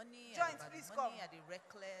good with money? Joints, Are they bad please with money? come. Are they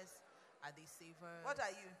reckless? Are they savers? What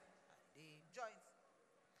are you? They Joints.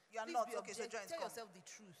 You are Please not. be Okay, so joints tell come. yourself the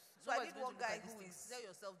truth. So I Nobody's need going one to look guy at these who things. is- Tell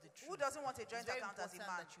yourself the truth. Who doesn't want a joint It's very account as a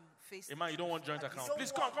important man? that you face Iman, you don't want joint at account. don't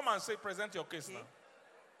Please want. come and say, present your case Okay. now.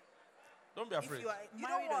 Don't be If afraid. you are You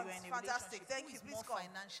married don't or want. you're in a Fantastic. relationship, Thank who you. is Please more come.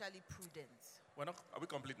 financially prudent? Are we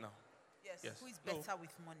complete now? Yes. Yes. Who is No. better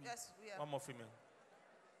with money? Yes, we are. One more female.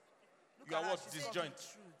 Look You are at her, what? she's Disjoint. The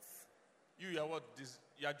truth. You are what?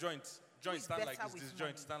 You are joint. Joint is stand like better this. with This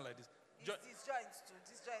joint money? stand like this. These joints too.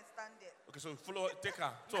 These joints stand there. Okay, so follow. Take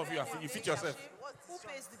her. Two of you are you fit Relationship, yourself. what's Who these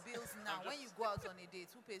pays joints? the bills now? When you go out on a date,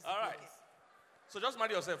 who pays the All right. bills? So just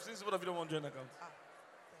marry yourself. Since both of you don't want joint account.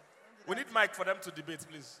 Don't do We that. need Mike for them to debate,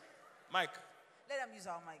 please. Mike. Let them use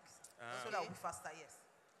our mics so that we'll be faster. Yes.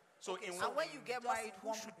 So Okay, in so And when you get just married, who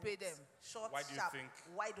 1 should minute. pay them? Short, Why do you sharp. think-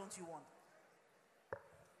 Why don't you want?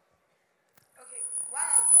 Okay, why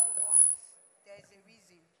I don't want, there is a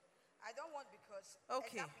reason. I don't want because,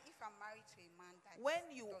 Okay. example, if I'm married to a man that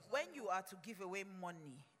When you does not when you know, are to give away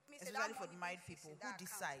money, me say that especially for money the being married fixed people, in who that account is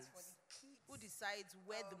decides? for the kids, Who decides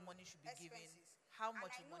where the money should be given, expenses. how And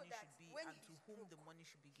much I the know money that should be, when and he's to whom the broke, money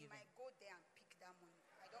should be he given? might go there and pick that money.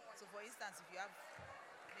 I don't want So, to. for instance, if you have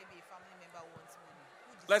maybe a family member who wants money,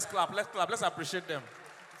 who decides? Let's clap. Let's clap. Let's appreciate them.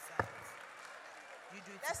 Who decides? You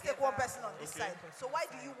do it Let's take together, one person on or this Okay. side. So why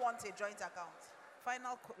do you want a joint account?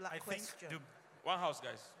 Final I think question. One house,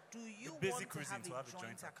 guys. Do you the basic want reason to have a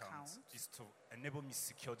joint account account? is to enable me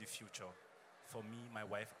secure the future for me, my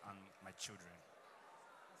wife, and my children.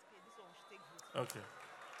 Okay, this one we should take vote. Okay.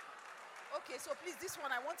 Okay, so please, this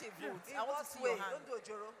one I want a vote. In I want what to see way? your hand. Don't do a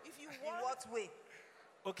joro. If you In want, what way?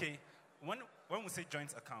 Okay, when we say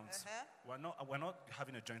joint account, Uh-huh. we're not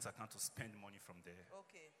having a joint account to spend money from there.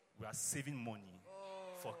 Okay. We are saving money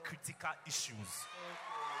for critical issues.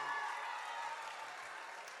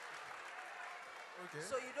 Okay.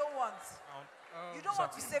 So you don't want. You don't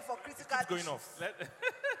want to save for critical It's going issues. off.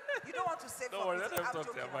 You don't want to save Don't for worry. Let them critical.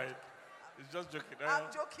 talk their mind. It's just joking. I'm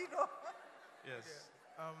joking. Oh. Yes.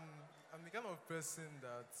 I'm the kind of person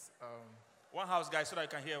that One house, guys, so that you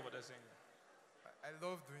can hear what they're saying. I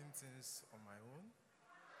love doing things on my own.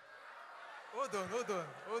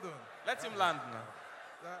 Hold on. Let him land now.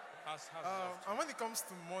 That, House and when it comes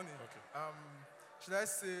to money, Okay. should I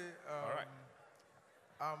say, All right.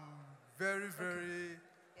 I'm very,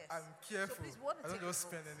 Yes. I'm careful. please, we want to I don't take just a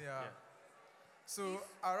spend vote. anyhow. Yeah. So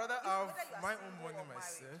I rather have whether you are my single own money or married,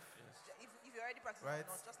 myself If you're already practicing Right.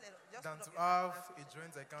 or not, just than put to up your hand. have a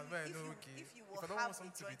joint account where I If know, you- okay, if you if will I don't have want a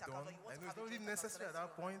something to be joint account done, or you want I to know have it's a not really joint account, necessary at let's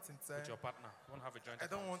that go. point in time. With your partner. Won't have a joint I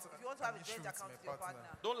don't account. want If you want to have a an joint issue with account my with your partner.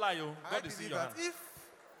 partner, Don't lie, yo. I God is in believe your that hand. if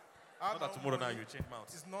Not that tomorrow now you change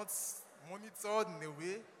mouths. it's not monitored in a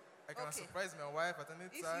way, I can Okay. surprise my wife at any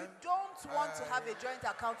if you time. don't want to have a joint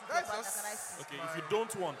account with your That's partner, just can I see? Okay, my if you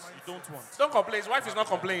don't want, you mindset. don't want. Don't complain. His wife is not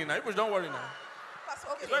complaining now. You people don't worry now. Pastor,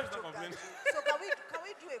 okay, His wife is joke not that complaining. way. So can we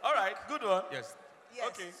do a All right, good one. Yes. Yes.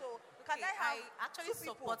 Okay. So can okay, I have I actually two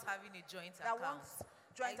people support having a joint that account. want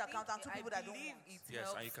joint I account and two think- people that don't I believe want? it Yes,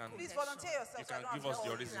 helps and you can- Please cohesion. volunteer yourself. You so I can don't give have us to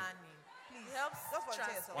your hold reason. Planning. Please. It helps Just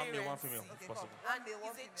volunteer yourself. One male, one female, transparency. if possible. One And male, one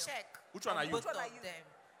it's a female. check. Which one on are you? both Which one are of you? them.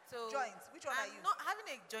 So Joint. Which one are and you? not having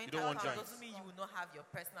a joint You don't want account joint. doesn't mean you will not have your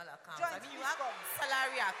personal account. Joint, I mean, you please have come.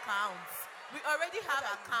 salary accounts. We already have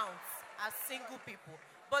are you? accounts as single people.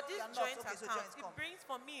 But this You are not. joint Okay, so account, joints come. it brings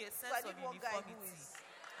for me a So sense I of need one guy uniformity. who is.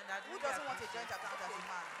 And I Who really doesn't want a appreciate joint account as a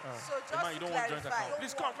man? So just man, you don't want joint clarify. account.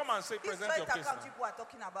 Please come and say, This present joint your case account now. people are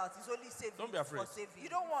talking about is only saving. Don't be afraid. For saving. You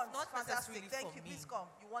don't want. Not Fantastic. necessarily Thank for you. me. Please come.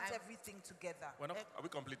 You want I'm- everything together. We're not, are we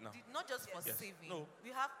complete now? Not just for Yes. saving. No. We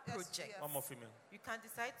have Yes, projects. yes. One more female. You can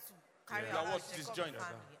decide to carry Yeah. You out are what? projects Disjoint. with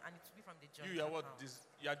family, and it will be from the joint You are what? account. This,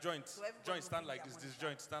 you are joint. So everybody Joint will stand bring like their this. money This down.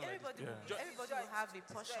 joint stand like Everybody, this. will, Jo- everybody will have a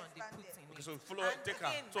portion they put in Okay, it. so follow. And Take her.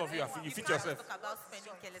 again, Two of you, again, you fit can't yourself. talk about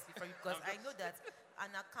spending carelessly for you because I know that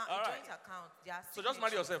an account, All a right. joint account, there are So just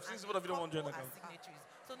marry yourself, signatures since and both of you don't want the joint couple account. are signatories.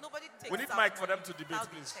 So nobody takes We need out Mike for them money to debate, without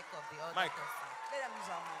the please. check of the other Mike. person. Let them use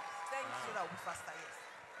our mics. Thank you so that we'll be faster. Yes.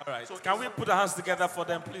 All right. So can we put our hands together for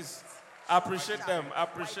them, please? I appreciate them. I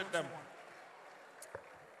appreciate Why don't them. you want?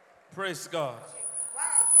 Praise God. Why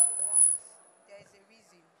I don't want, there is a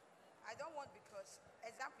reason. I don't want because,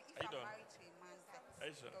 example, if How you I'm doing? married to a man that How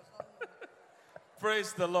you sure? does not know,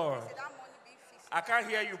 Praise the Lord. say that money being fixed. I can't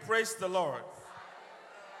hear you. Praise the Lord.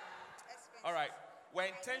 Expenses. All right. We're I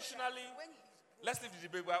know that intentionally. when he's broke, Let's leave the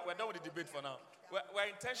debate. We're done with the debate for now. We're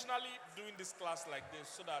intentionally doing this class like this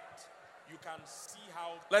so that you can see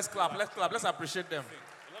how. Let's clap. Let's clap. Let's appreciate them.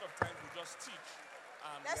 A lot of times we just teach.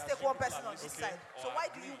 And Let's we take assume one people person are on this listening side. or So why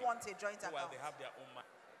do you agree want a joint while account? they have their own mind.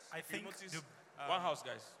 I think notice, the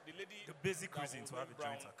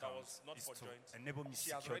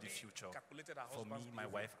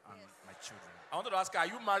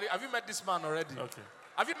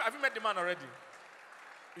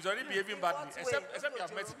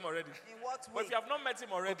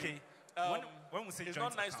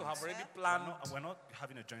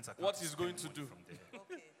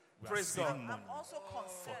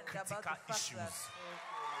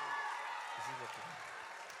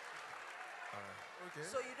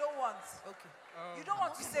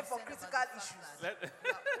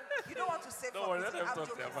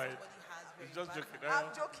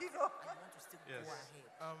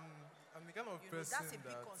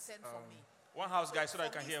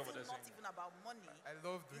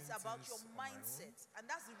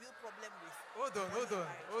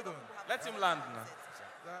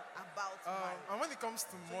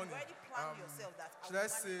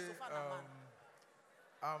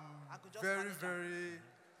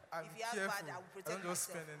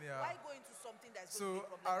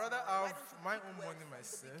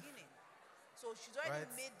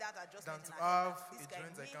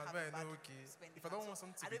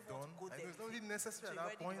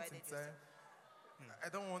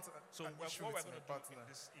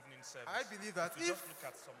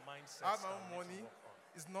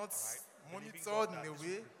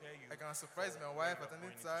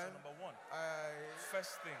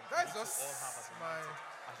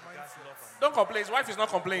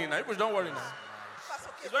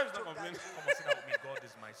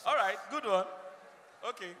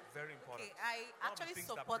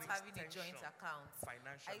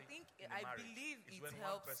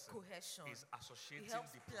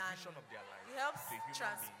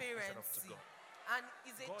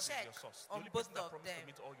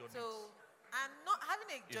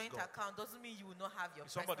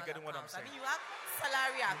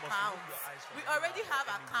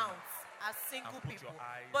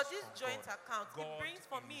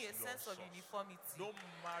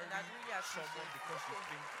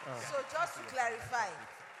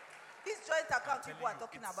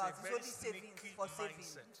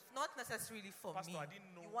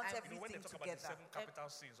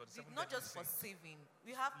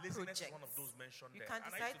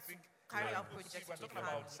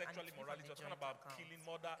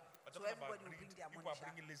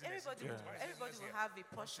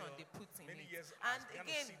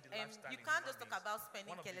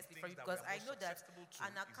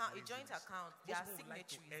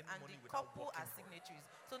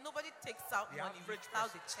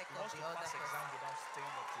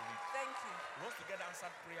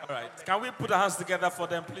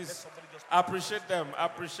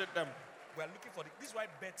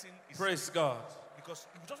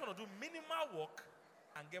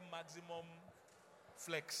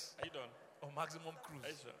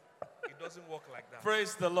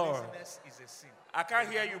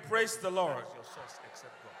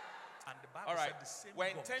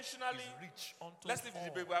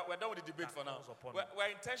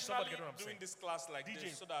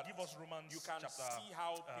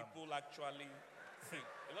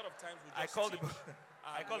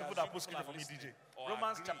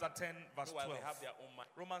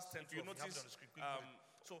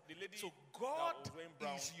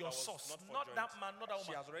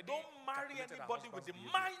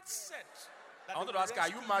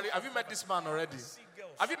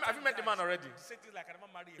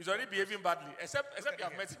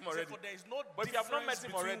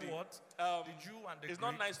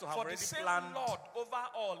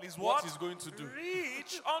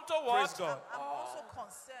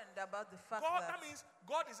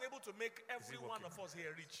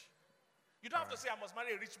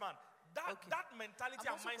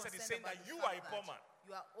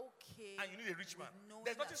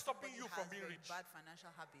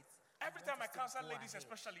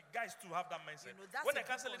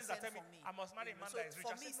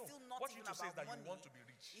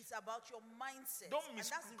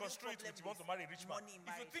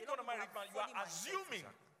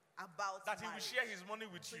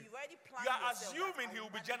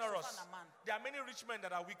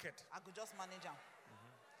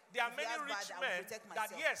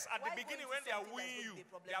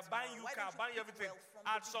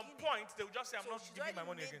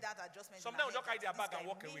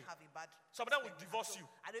walk may away. have a bad Some of them will experience, divorce so you.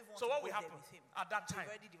 I don't even So want what to will go there happen with him. at that They've time?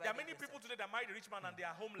 already There are divided many people themselves. today that marry the rich man and they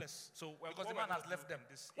are homeless. So because the what man we're has going to left do them. in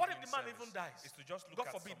this What if the evening man service even dies? is to just look God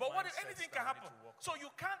at forbid. some But what if mindsets anything that can we happen? need to work So on. you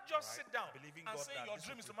can't just Alright? sit down Believing and God say that your this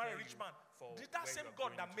dream will is to marry a prepare rich you man. for Did that where same you're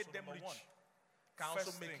God going that to. made So them number rich one,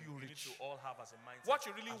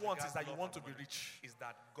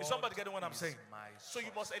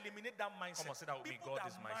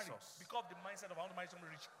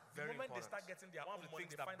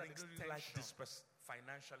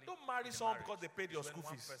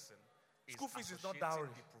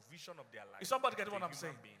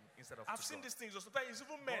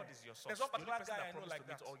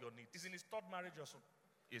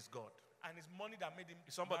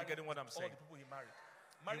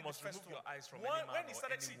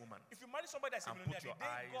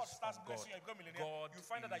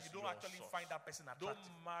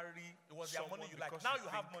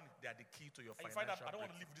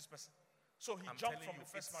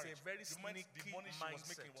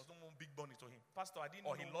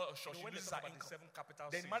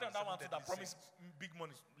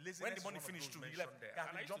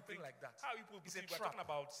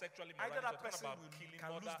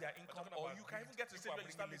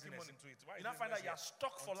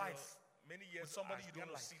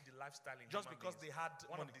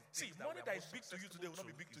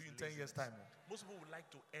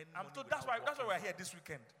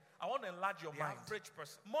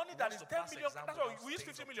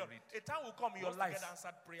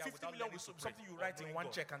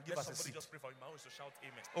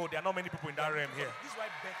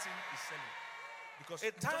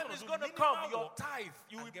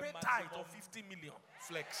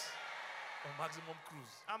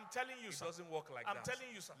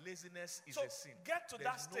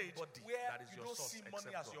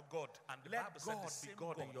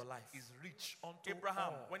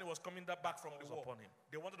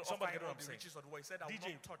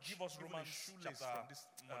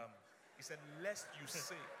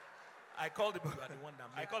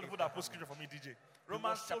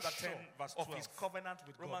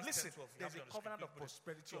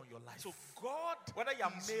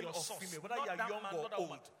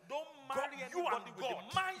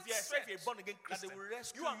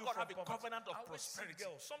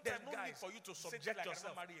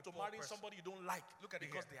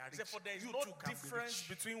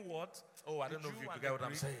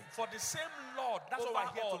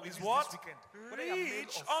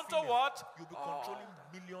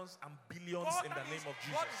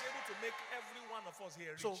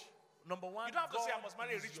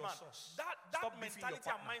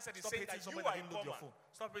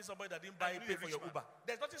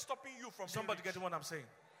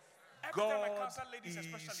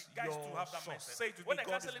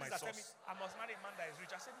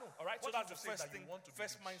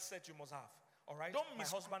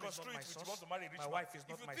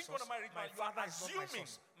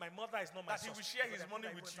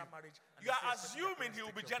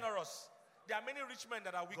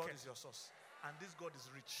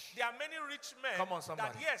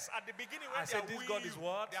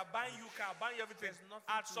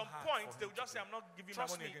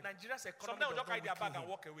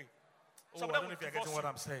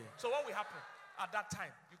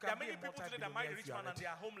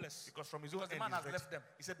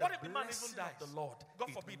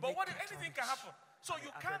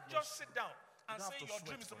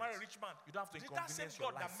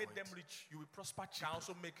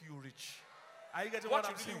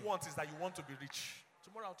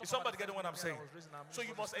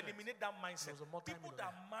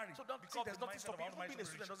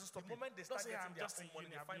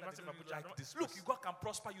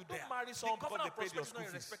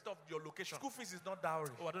 education. School fees is not dowry.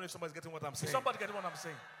 Oh, I don't know if somebody's getting what I'm Is saying. somebody getting what I'm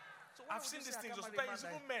saying? So I've seen these things. It's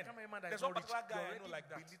even men. There's one particular guy I know like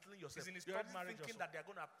that. belittling yourself. He's in his You're third already marriage thinking also. that they're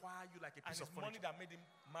going to acquire you like a And piece it's of money furniture. that made him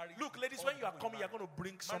marry. Look, ladies, all when the you are people he coming, you're married. going to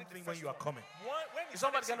bring Married something the when first you are one. coming. When Is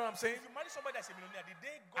somebody getting what I'm saying? If you marry somebody that's a millionaire, the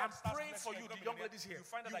day I'm God starts praying for blessing you, the become young millionaire, ladies here. you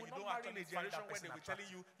find out You that will you not don't marry in a actually find that generation where person they will tell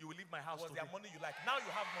attractive. you will leave my house Was today. their money you like? Now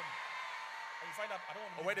you have money. And you find out, I don't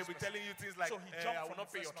want to Or where they will be telling you things like, so he jumped I will from not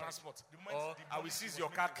the pay your first marriage. transport. The moment Or the I will money seize she your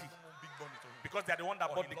was car making key. was no big money to him. Because they're the one that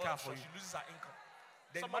Or bought he the car lost, for so you. she loses her income.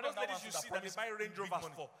 Then Some of those now ladies wants you to see that they promise buy Range big Rovers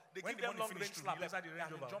money. for, they When give the them money long finish range to slap he left inside the and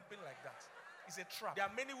Range been Rover. jumping like that. It's a trap. There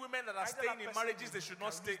are many women that are Either staying that in person marriages they should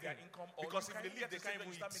not can stay lose their in. income, or Because you if can they get leave, they the can't same even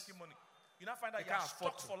way you start eat. making money. You now find that They you're can't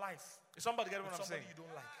afford stuck to. for life. Is somebody getting With what I'm somebody saying? you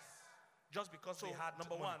don't like. Just because So, they had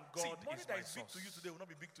number money. one, God See, money is that my is big to source. you today will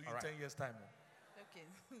not be big to you All in right. 10 years' time. Okay.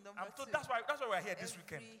 Number two. That's why we're here this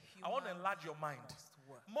weekend. Every I want to human enlarge your mind. must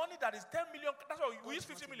work. Money that is 10 million, that's why we God use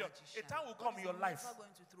is 50 not a million. A magician. time will God come is in your never life.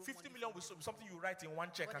 going to throw 50 money million from will be heaven. something you write in one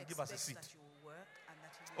check God and give us a expects seat. that you will work and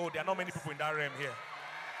that you Oh, will there are not many bless. people in that realm here.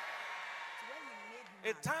 So when he made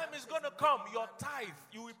A man, time God is says going to he made come, your man tithe,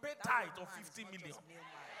 hand. you will pay That tithe word of man is 50 not million. just male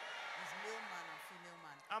man. It's male man and female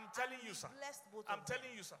man. I'm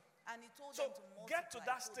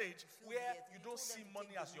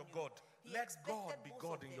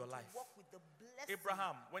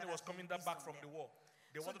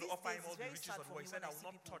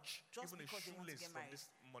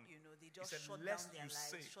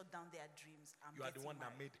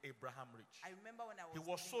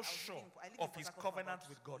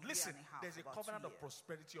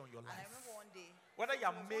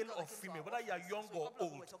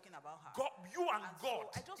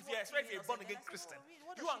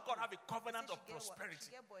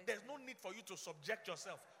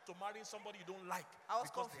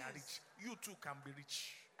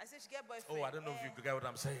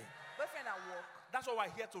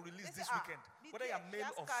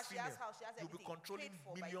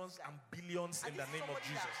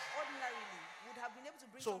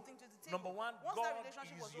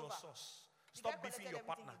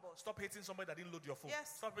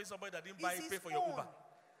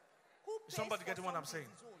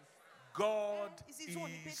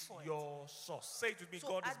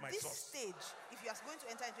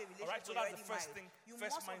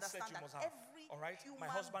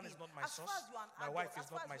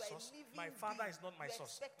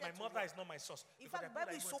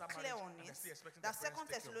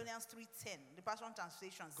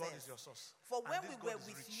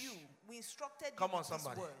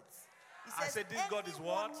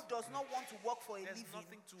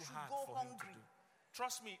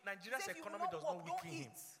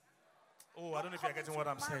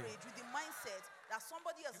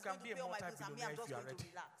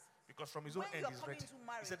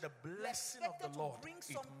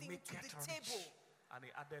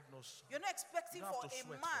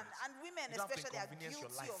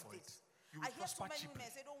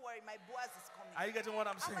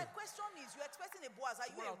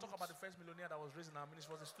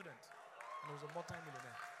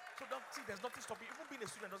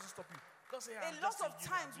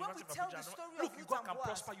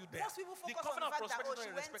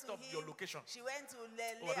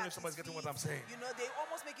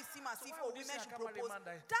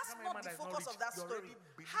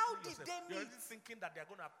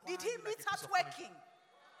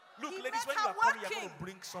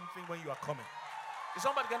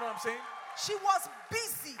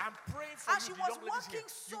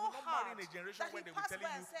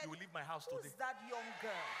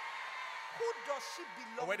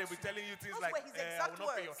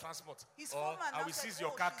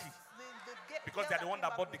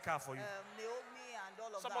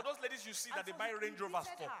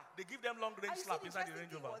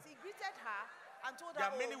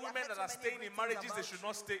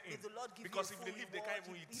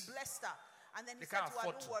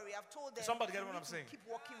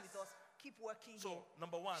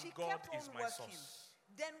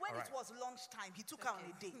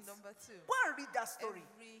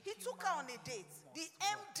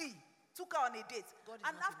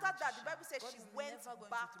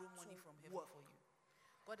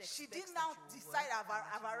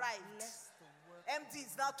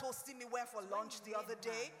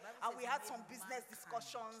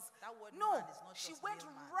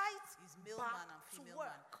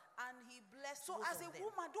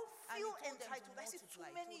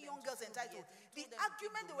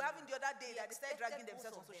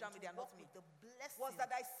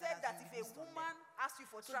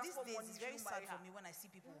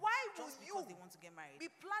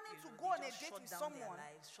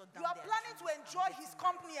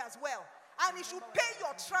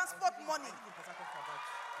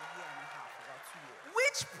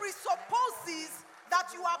which presupposes that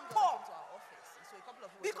you are poor.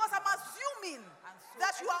 Because I'm assuming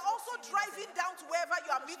that you are also driving down to wherever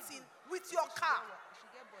you are meeting with your car.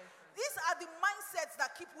 These are the mindsets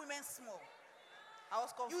that keep women small.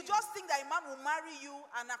 You just think that a man will marry you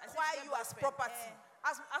and acquire you as property.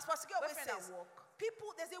 As Pastor always says,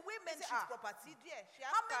 people, there's a way men treat property.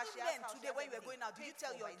 How many men today when you were going out, did you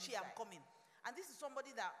tell your chi I'm coming? And this is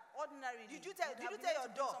somebody that ordinarily, did you tell your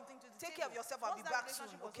door, take care of yourself, I'll be back soon,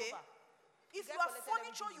 okay? If you are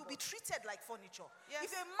furniture, you'll be treated like furniture. Yes.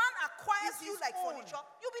 If a man acquires you like furniture,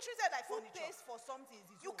 you'll be treated like furniture. Who pays for something is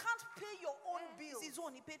his own. You can't pay your own bills. It's his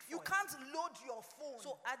own, he paid for it. You can't load your phone.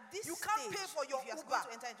 So at this you can't pay for your Uber.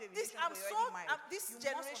 This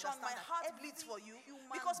generation, my heart bleeds for you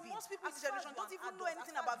because most people in this generation don't even know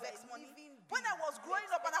anything about vex money. When I was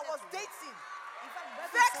growing up and I was dating,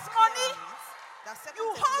 vex money, you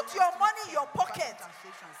hold your money in your pocket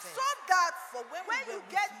so that when you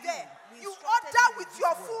get there, you order with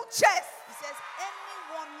your full chest. He says,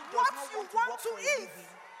 anyone who does not want to eat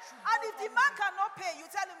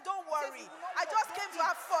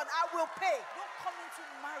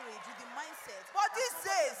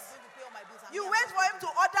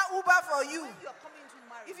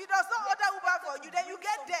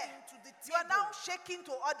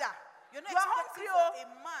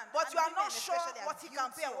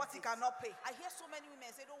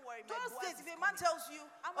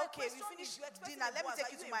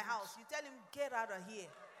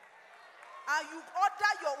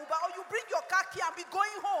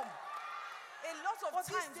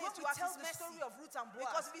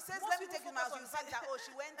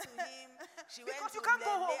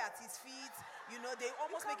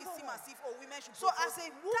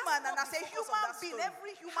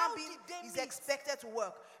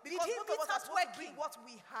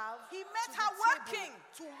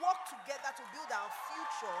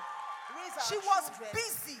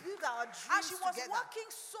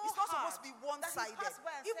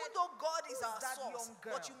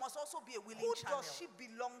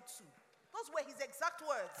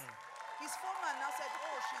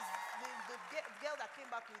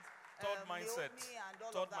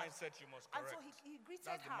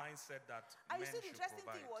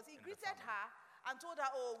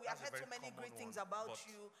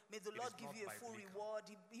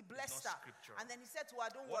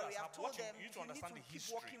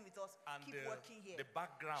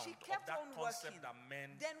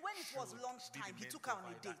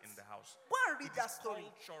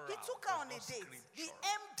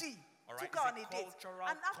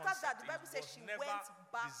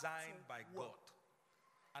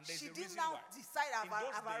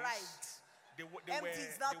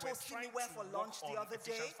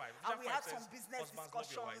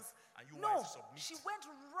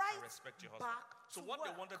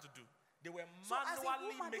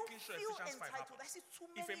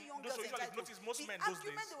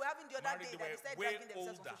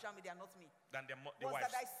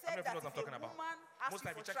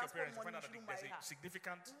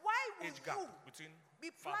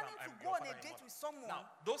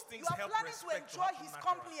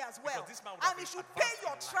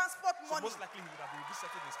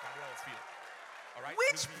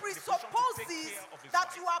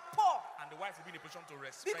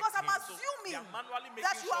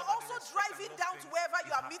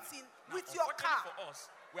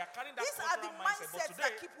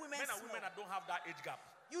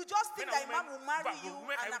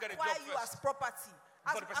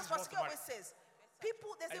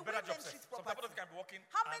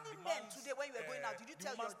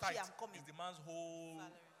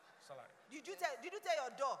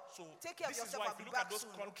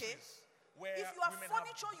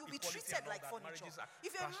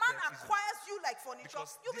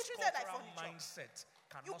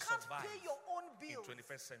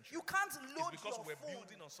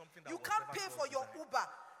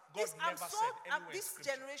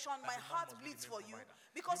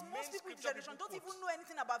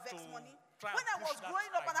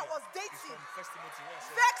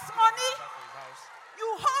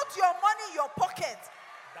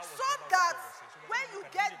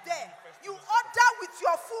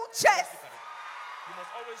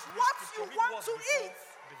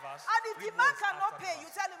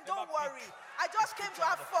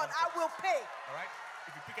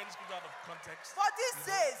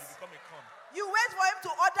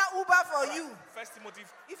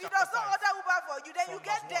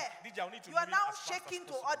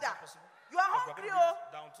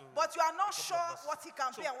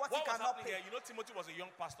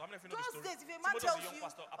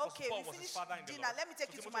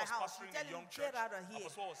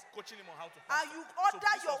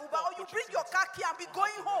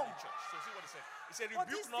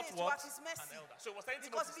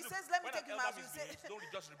Because if he says, let me when take an him elder out, you say, misbehaves, don't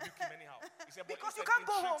just rebuke him anyhow. He said, but Because you instead can't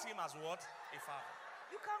go entreat home. him as what? A father.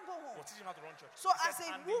 you can't go home. Or teach him how to run church. So He as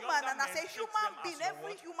said, a "And the woman younger and as men a treat human them as being, your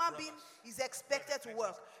every what? human being Brothers." is expected to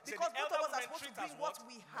work. He said, Because "The both of elder us are men supposed to treat bring as what what?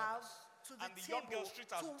 we have to the And the young table, girls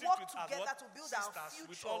treat us- to treat work with as together what? to build our Sisters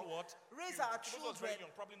with future, all what? raise Purity. our Because children, very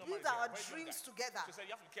young, probably not build married our yet, very young dreams guy. together. So he said,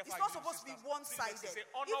 you have to be careful It's how not you deal with supposed to be sisters. one-sided. They say,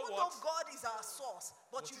 honor Even though what? God is our source,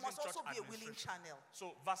 but you Autism must also church be a willing administration. channel. So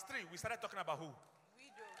verse 3, we started talking about who?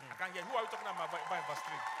 Widows. I can't hear. Who are we talking about in verse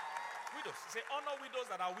 3? Widows. Say, honor widows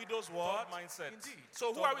that are widows what? God mindset. Indeed.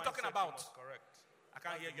 So who God are we talking mindset about? you must correct. I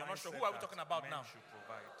can't hear you. I'm not sure. Mindset Who are we that talking about men now? should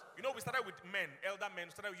provide. You know, we started with men, elder men,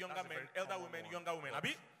 we started with younger That's a men, very elder common women, one. younger women. But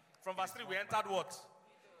Abi? From verse 3, we not entered what?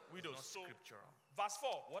 Not Widows. So, scriptural. verse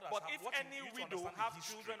 4. What has But hap- if what you any need to widow understand the have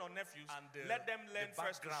history children or nephews, and the- let them learn the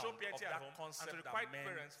first to show background piety of at that home and concept to that requite men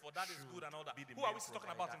parents, for that is should good and all that. be the Who are main we still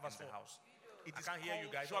talking about in provider verse 4? the house?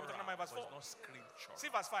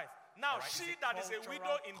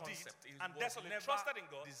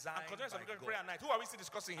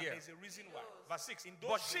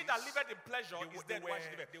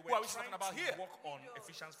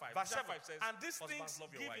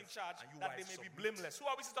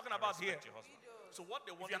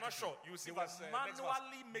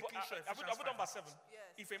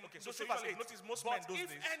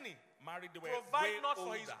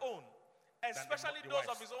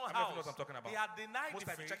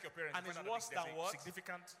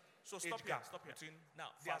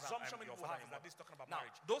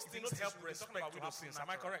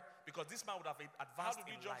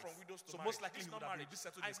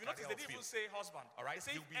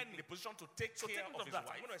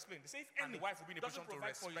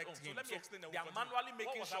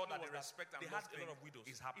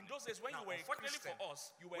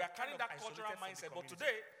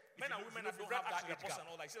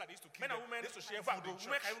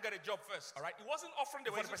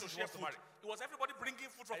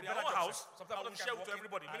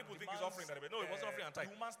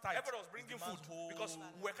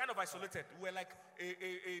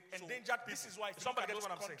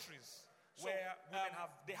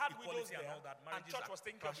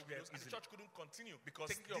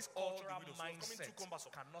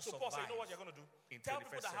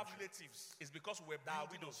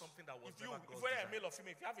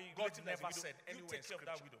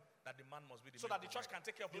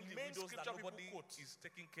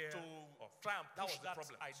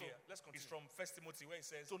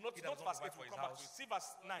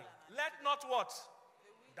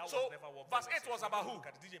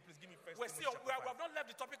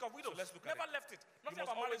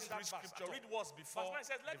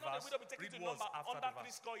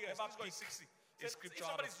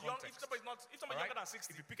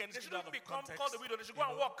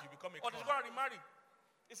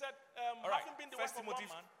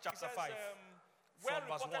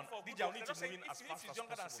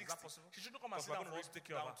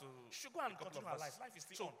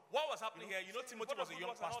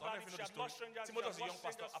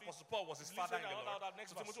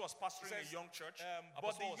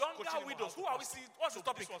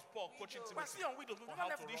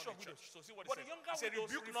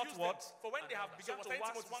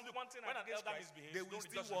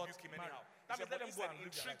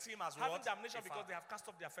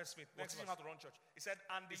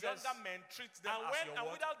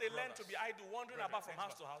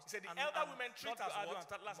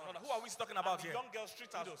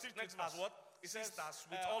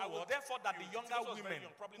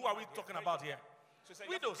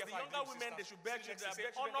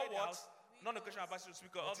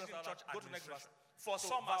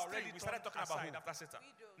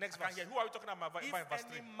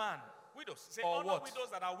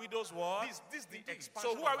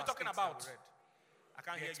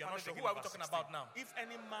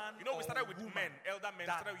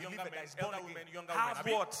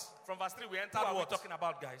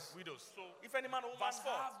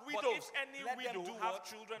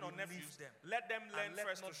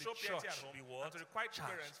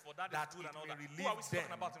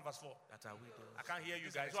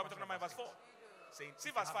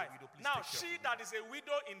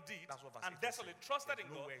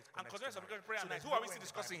 was doing supplication prayer So and night. there's Who are we nowhere still in the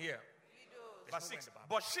discussing Bible. here? Widows. Verse nowhere 6. in the Bible.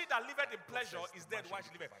 But she that liveth in pleasure says is the dead. man Why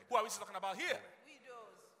should she be liveth? divided. Who are we still talking about here?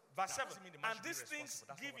 Widows. Verse That 7. doesn't mean the man And should be these things responsible.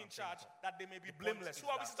 That's give not what in I'm saying, charge sir. that they may be The point blameless. is Who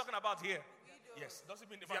are we that- still talking about here? Widows. Yes. Doesn't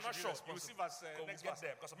mean if Man you're not should be sure, you will see responsible. verse Go, next get verse.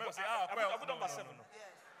 there, because Remember, some have people we say, have we done no, verse no, 7? no, no. Yes.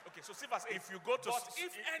 Okay, so see verse 8. If you go to But s-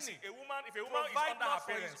 if i- any, see, a woman is provide under her not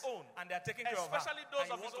for parents' his own, and they are taking care of her, especially those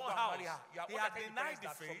and of you his want to own go and house, marry her, you are he going had to tell the denied parents the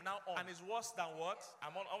that faith from now on, and is worse than what? I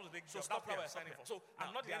want to take So care of stop that prayer here, we're stop signing here. for. So Now,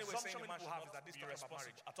 I'm not the the anyway saying assumption the many man people should have is that not this be talks about responsible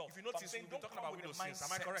marriage at all. If you But I'm notice, saying we've don't been talking come about with a widows mindset. since.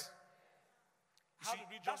 Am I correct? How See, did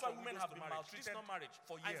we that's jump why from women widows have to been marriage? maltreated This is not marriage.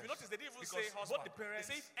 for And if years. you notice, they didn't even Because say husband. both the parents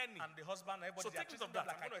They say if any. and the husband, everybody, So they are take note treating of them that.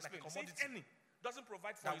 I'm like going to a explain. Say if commodity. any doesn't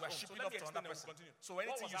provide for That his we are own. So shipping let off me to explain another and we'll person. continue. So What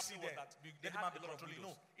anything was you happening see was there, that they they demand had a a lot of control.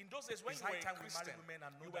 widows. No. In those days, when It's you were high a time we marry Christian, women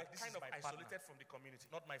and know you that were this kind is of my partner, isolated from the community.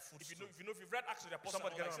 not my food. If you've read Acts of the Apostles,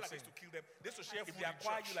 Somebody get what like, I'm they used to saying? kill them. They used to share If food they in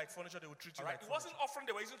acquire church. you like furniture, they will treat you Right? like It wasn't furniture. offering,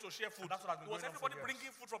 they were using to share food. And that's what has been It was going on for everybody years.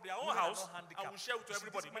 bringing food from their own Women are house not and handicapped. will share it to You see,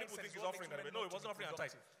 everybody. this Many people mindset think is it's what offering. makes women No, it not wasn't to be offering on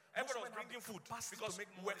tithe. productive. Everybody was Most women have bringing the food capacity because to make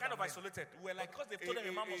we more were kind than of men. isolated. We were like Because they've told them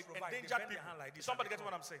a man must provide, they endangered bend their people. hand like this Somebody and get they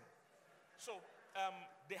what come. I'm saying? So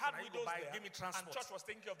they had now you go widows buy, there, give me and transport. church was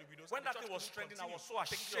taking care of the widows. When and the that thing church was couldn't trending, I continue was so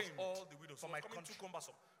taking care ashamed of all the widows for It my was becoming too country.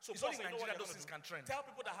 cumbersome. So It's Paul only said, in you know what Nigeria you're those gonna things do? can trend. Tell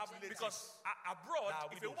people that have relatives. Because abroad, that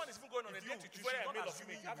are if a widows. woman is even going on a If date you- with if you, you're a not male of you,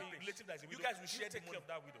 assuming you have a you relative that is a you widow, guys will share the take care money. of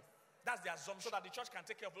that widow. That's the assumption. So that the church can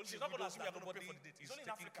take care of it. She's not going to assume you're going to pay for the date. It's only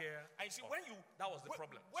in Africa. And you see, when you... That was the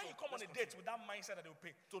problem. When you come on a date with that mindset that they will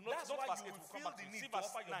pay, that's why you will feel the need to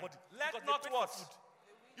offer your body. Let not what?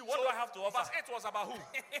 What do I have to offer? Verse 8 was about who?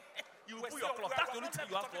 You will put your cloth. That's the only thing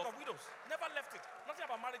you have to offer. Widows. Never left it. Nothing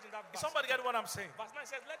about marriage in that verse. Somebody get what I'm saying? Verse 9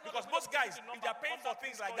 says, because most guys, if they're paying for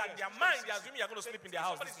things like that, their mind, they're assuming you're going to sleep in their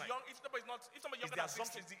house. If somebody's younger than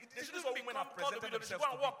 60, this is what women have presented themselves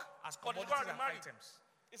to be as commodities and items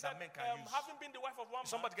that men can use. Having been the wife of one man,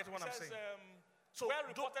 somebody get what I'm saying? So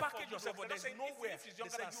don't package yourself, but there's nowhere if she's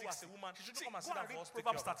younger than 60 as a woman. She shouldn't come and sit down for us.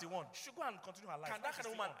 Proverbs 31. She should go and continue her life. Can that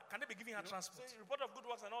kind of woman, can they be giving her transport? So report of good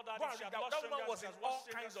works and all that. That woman was in all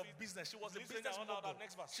kinds of business. She was a business mogul.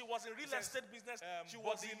 She was in real estate business. She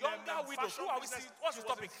was in younger widows. Who are we seeing? What's the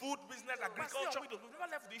topic? Food business, agriculture. We've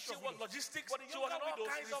never left the issue. She was logistics. She was in all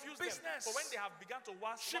kinds of business. But when they have begun to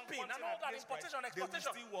wash shipping and all that, importation and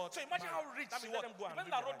exportation. So imagine how rich she was. The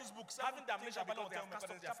person that wrote this book, having damnation because they have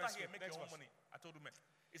cast off their first year, make your own money. I told you, man.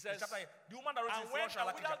 It says, the woman that runs in Florida,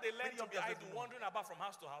 without they learn to be idle, wandering about from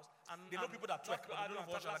house to house, and they know people that twerk, but they don't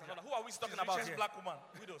know who are we talking about here? Black woman,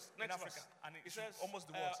 widows, in Africa. And it says, almost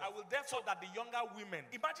the world. I will therefore that the younger women,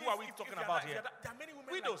 who are we talking about here? There are many women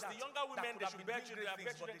widows, the younger women, they should bear children, but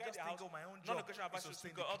they just think, oh, my own job. Non-occasional advice to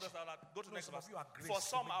go, others are like, go to the next verse. For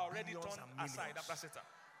some are already turned aside after Satan.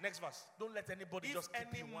 Next verse. Don't let anybody just keep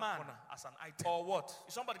you one corner as an item. Or what?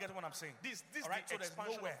 Is somebody getting what I'm saying? This right? So there's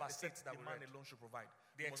nowhere the state that the man alone should provide.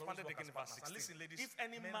 They expanded again in verse 16. And listen, ladies, if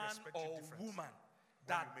any man or woman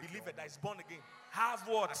that believeth that is born again have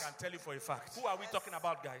what? I can tell you for a fact. Who are we talking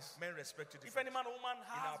about, guys? Men respect you. If any man or woman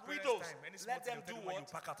have widows, let them do what? You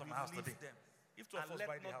pack out of my house today. If two of us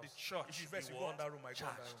buy the house, the church, if you go on that room, I go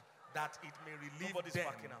on that room, that it may relieve nobody's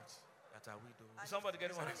backing out. That are widows. Somebody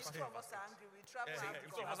getting one. If two of us are angry, we travel.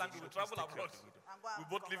 If two of us are angry, we travel abroad. We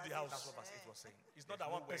both leave the house. That's what verse 8 was saying. It's not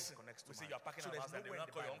that one person connects to. We say you are packing our house and they will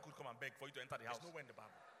not call your uncle come and beg for you to enter the house. There's nowhere in the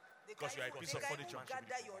Bible. Because you are a piece of furniture.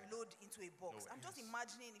 Gather your load into a box. I'm just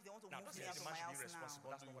imagining if they want to move me out of my house now.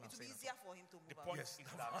 It will be easier for him to move out. The point is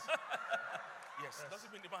that. Yes.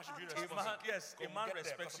 Doesn't mean the man should be responsible. Yes, a man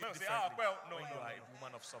respects you differently. No, you are a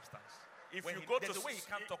woman of substance. If you go to the way he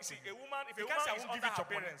can't talk to you. A woman, if a woman is under her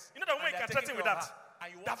parents, you know the woman can threaten with that.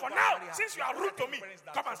 That for now, since you are rude to me,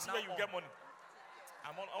 come and see where you get money.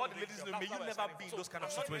 All the ladies know, may you never be in those kind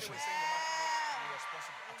of situations.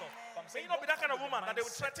 May you not be that kind of woman that they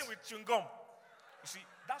will threaten with chewing gum. You see,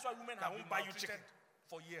 that's why women have been buy you chicken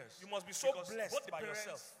for years. You must be so blessed by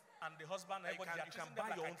yourself and the husband. You can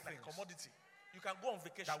buy your own things. Commodity. You can go on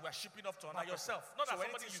vacation that we are shipping off to another yourself. Not that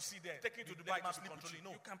somebody you see there taking to Dubai to sleep with you.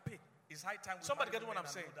 No, you can pay. It's high time. Somebody get what I'm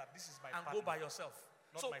saying. That this is my and go by yourself.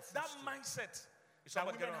 So that mindset that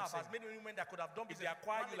women have, as many women that could have done, if they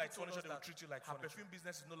acquire you like furniture, they will treat you like furniture. Her perfume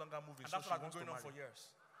business is no longer moving. And that's what has been going on for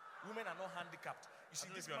years. Women are not handicapped. You see,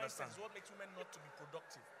 this mindset is what makes women not to be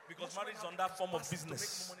productive. Because marriage is on that form of business. To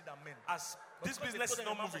make more money than men. As this business is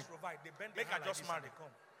not moving, make her just marry.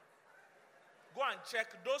 Go and check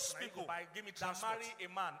those people that marry a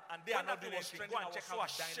man and they are not doing anything. Go and check how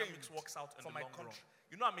dynamics works out for my country.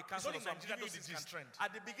 You know, I'm a counselor, so I'm giving you this trend.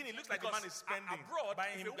 At the beginning, it looks like the man is spending abroad,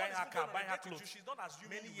 buying her car, buying her clothes. She's not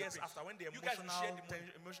assuming many years after when the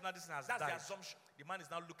emotional distance has died. That's the assumption. The man is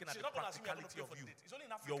now looking at the practicality of you,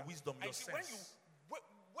 your wisdom, your sense.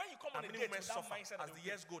 When you come on a date with that mindset, as the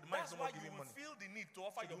years go, the man is not giving money. You feel the need to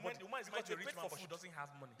offer your woman. The woman is because you're rich man, but she doesn't have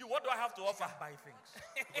money. What do I have to offer? Buy things.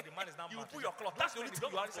 Because the man is now. You put your cloth. That's the only thing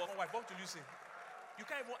you have to offer. What will you say? You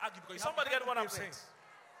can't even argue because somebody get what I'm saying.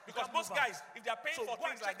 Because most guys, if they are paying for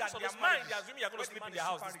things like that, their mind, they assume you're going to sleep in their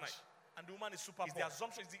house this night. And the woman is super poor. The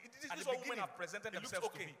assumption is this is what women have presented themselves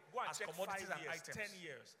to be as commodities and items. 10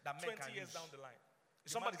 years, that men can 20 years down the line.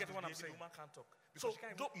 Somebody get what I'm saying? The woman can't talk. So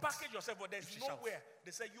don't package yourself, but there's nowhere they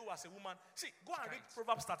say you as a woman. See, go and read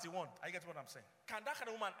Proverbs 31. I get what I'm saying. Can that kind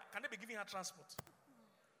of woman, can they be giving her transport?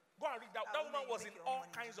 Go and read that. That woman was in all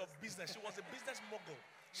kinds of business. She was a business mogul.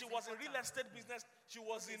 She was in real estate business. She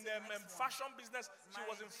was in fashion business. She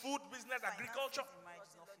was in food business, agriculture.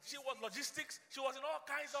 She was logistics. She was in all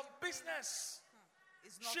kinds of business.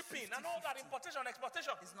 Shipping and all that, importation and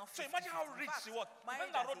exportation. So imagine how rich she was. The man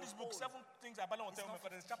that wrote this book, 7 Things I Balance Tell Me,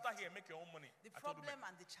 there's a chapter here, make your own money. The problem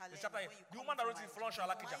and the challenge. The woman that wrote it, Florence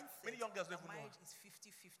Alakija. Many young girls don't even know. Is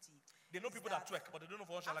 50-50. They know people that twerk, but they don't know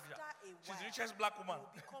Florence Alakija. She's the richest black woman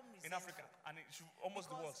in Africa, and she's almost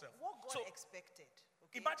the world herself. What God expected,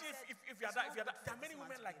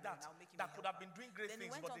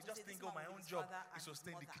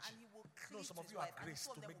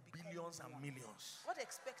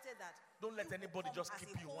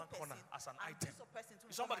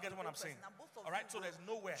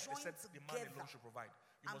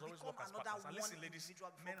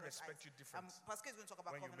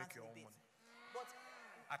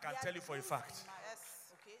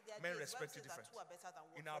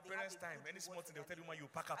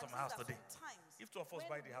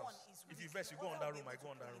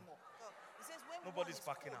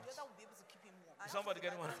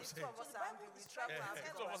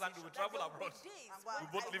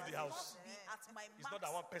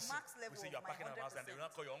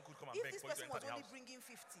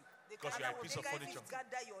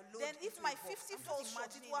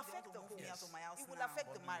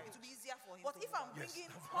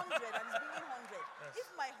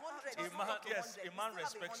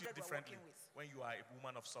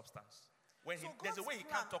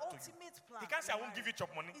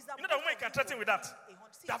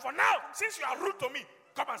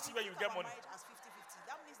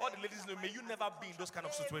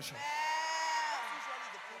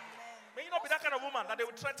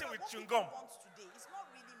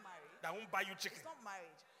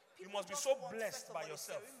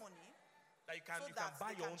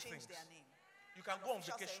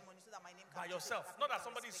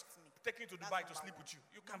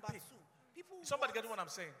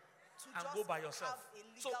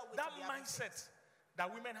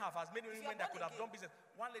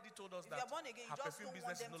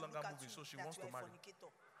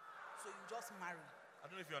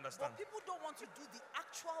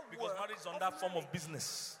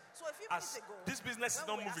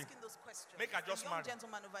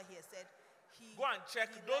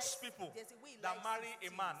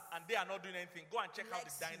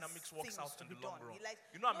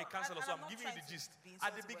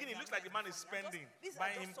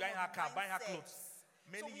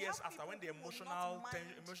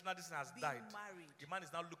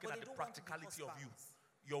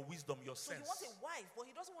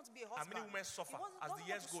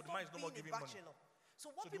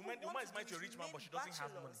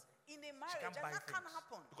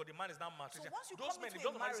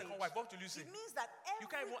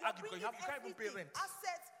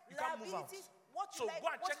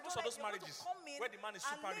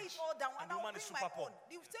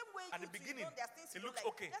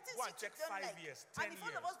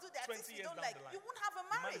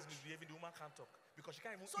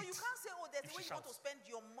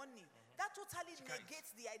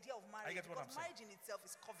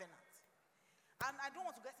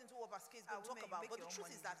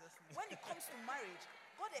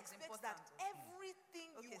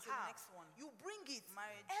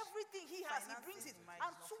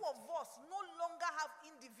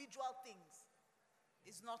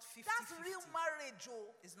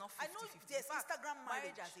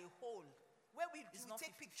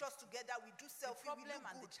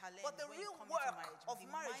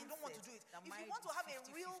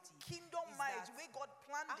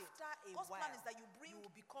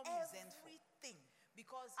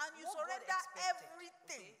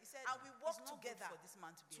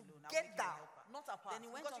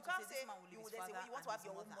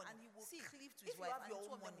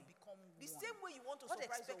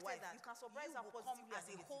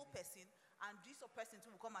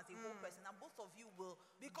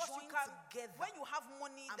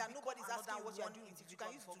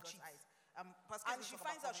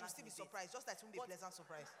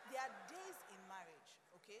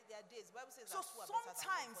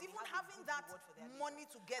 times, but they even have a having good that reward for their labor. money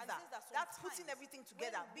together, And it says that that putting sometimes everything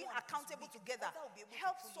together, when being one is accountable weak, together, the other will be able to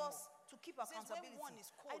helps pull him us up. to keep It says when accountability. one is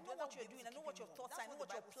cold, I the know other what will you're be doing, able I know to what keep your him thoughts warm. are, I know That's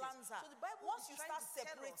what your the Bible plans says. are. So the Bible Once is you trying start to tell us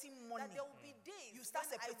separating that money, there will be days you start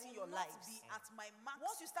when I separating will your not lives. be at my max.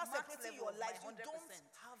 Once you start max separating level your of my lives, you don't 100%.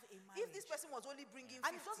 have a marriage. If this person was only bringing 50,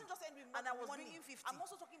 And it doesn't just end with and I was money. bringing 50, I'm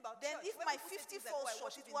also talking about then church. if When my people say 50 things like, falls "Oh, I short,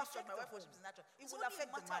 worship it in will this church, affect my the wife home. worships in that church," it It's will only a affect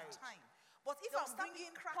the matter of marriage. time. But if There will I'm start bringing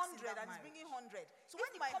being cracks in 100 that and he's marriage. bringing 100, So if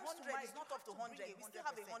when it my comes to 100 marriage, is not you up to have to bring 100, a we still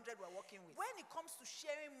have a 100%. 100 we're working with. When it comes to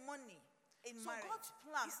sharing money in So marriage, God's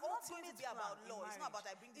plan, it's not going to ultimate be about plan in law. It's not about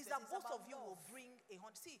marriage I bring this is that person, it's both about of you will love. bring a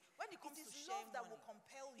 100. See, when it comes It to is sharing love that money, will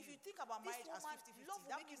compel you. if you think about This marriage as woman, 50-50, love will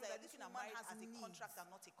that make means you know that that this this woman woman has has a a contract contract and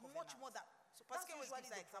not a covenant. much more than. So That's Pastor usually usually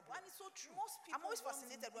the the example, problem. and it's so true. Most people I'm always want-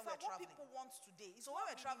 fascinated when in we're fact, what traveling. people want today is So not when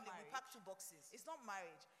we're really traveling, we marriage. pack 2 boxes. It's not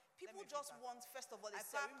marriage. People me repeat just that. want, first of all, a I pack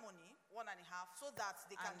ceremony.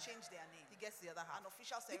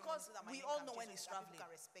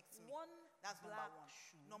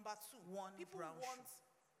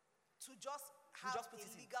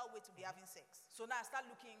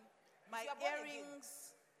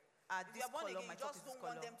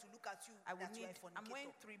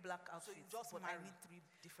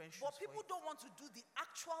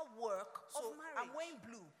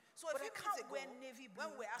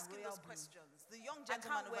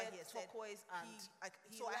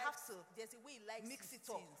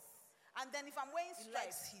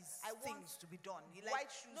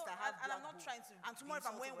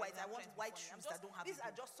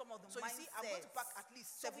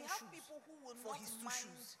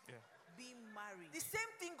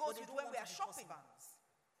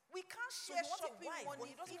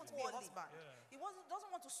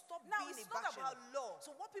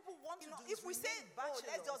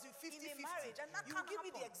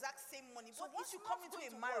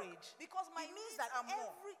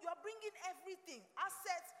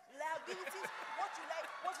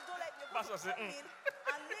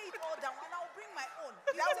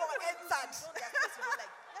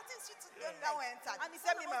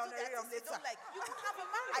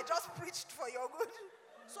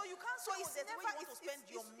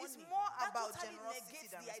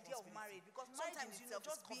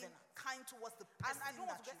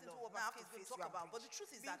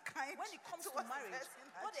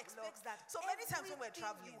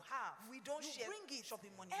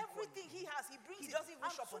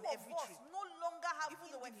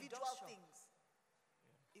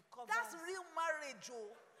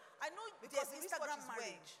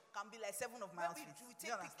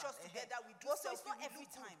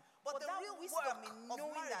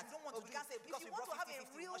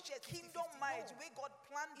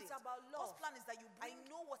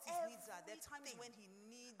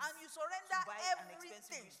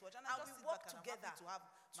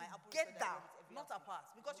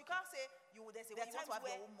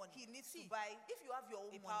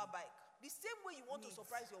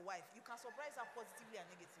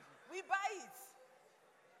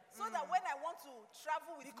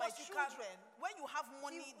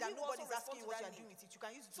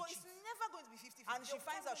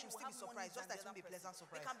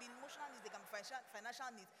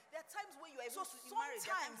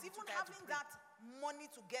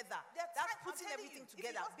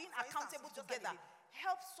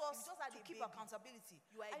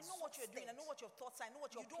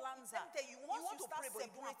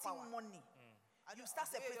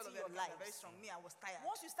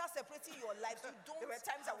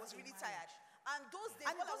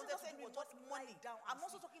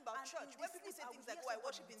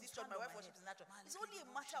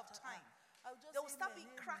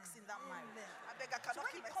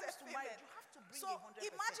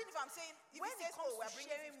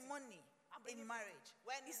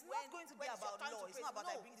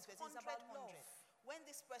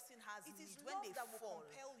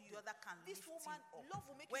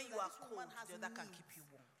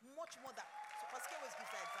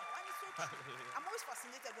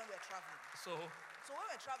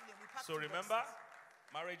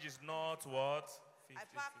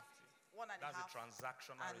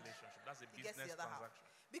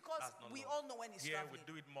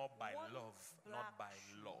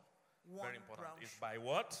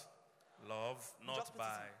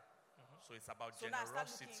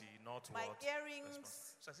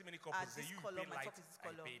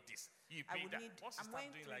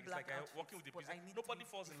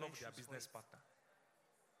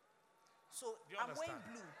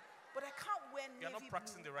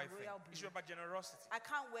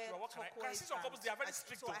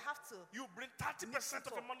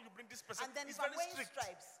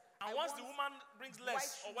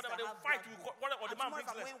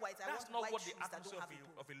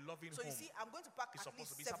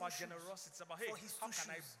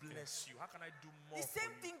 bless you? How can I do more The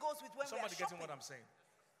same for you? thing goes with when Somebody we are getting shopping. what I'm saying?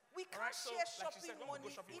 We can't Alright, so, share like she shopping said, when we go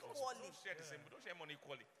money shopping, equally. don't share the same. Don't share money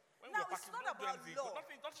equally. When Now, we're it's packing, not don't do about anything. law.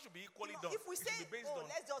 Nothing should be equally You know, done. if we It should say, be based on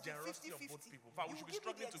let's just do generosity of 50-50, both people. In fact, we you should be give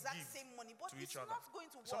me the struggling to exact give same money, but to it's each other. not going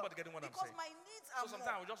to work. Somebody getting what I'm because saying? my needs So are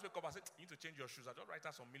sometimes more. we just wake up and say, you need to change your shoes. I just write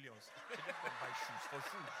out some millions. So just go and buy shoes for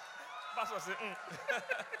shoes. Pastor say,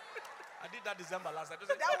 I did that December last. I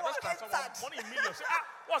just said, That one just transfer entered. money in millions. Say,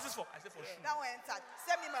 what's this for? I said for shoes. That one entered.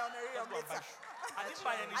 Send me my honorarium Just go and buy later. shoes. I didn't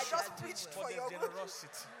buy any I shoes. just preached But for there's your good.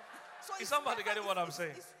 generosity.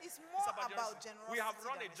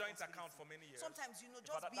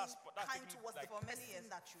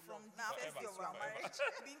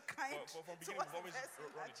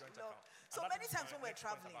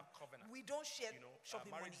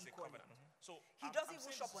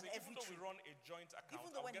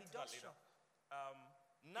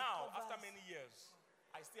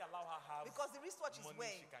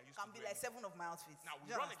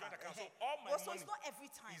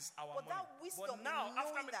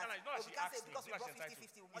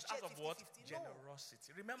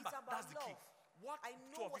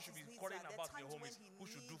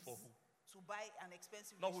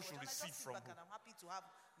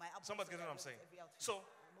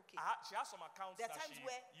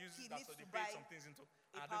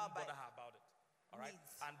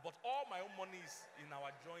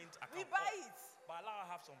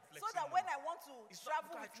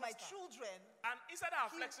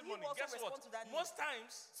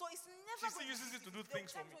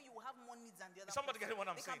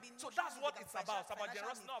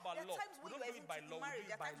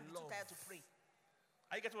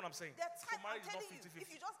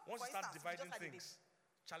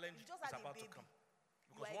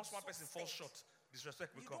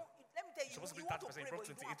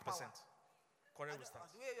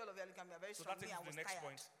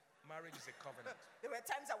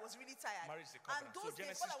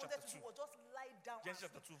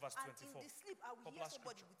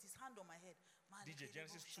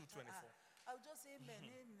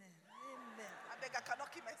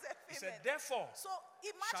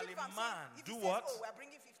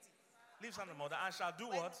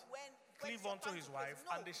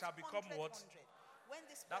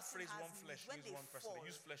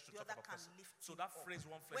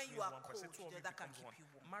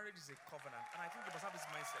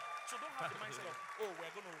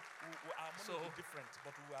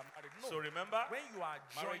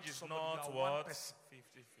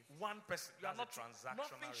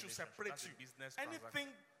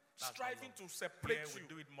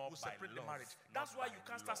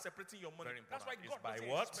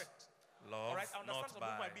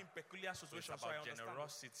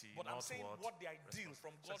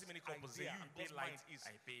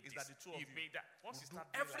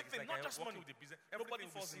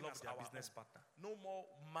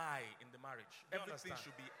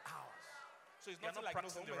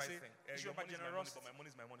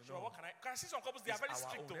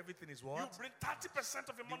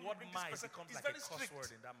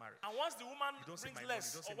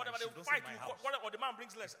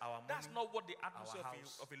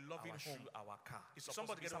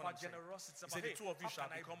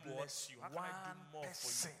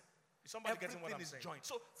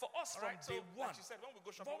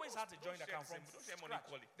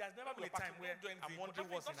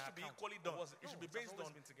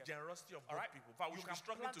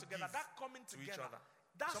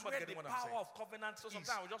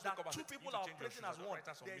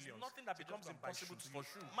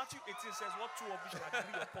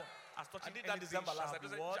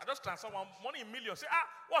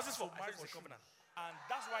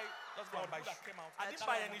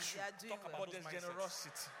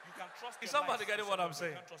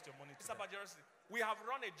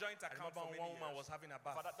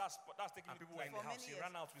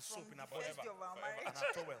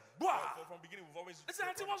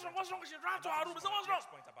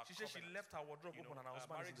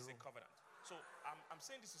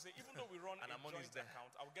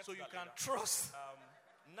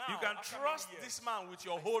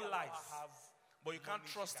 but you can't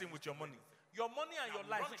trust him with your money. Your money and your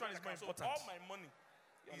life, which one is more important? All my money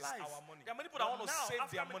is life. our money. There are many people that want to save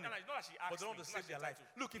their money, It's not that she asked but they don't want to save their life.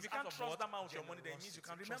 Look, if you can't trust that man with your money, then it means you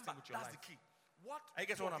can't trust him with your life. That's the key. What I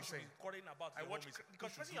get what I'm saying. Worrying about I watch because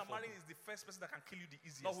because the person you're marrying is the first person that can kill you the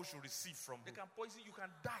easiest. not who should receive from They who. can poison you, can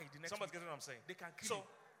die the next Somebody's week. getting what I'm saying. They can kill So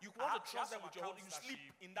you. You want to she trust has them with some your whole. You accounts that sleep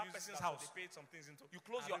she in that uses person's that house. They paid some things into. You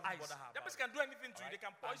close I your don't even eyes. bother her That about person it. can do anything to you. They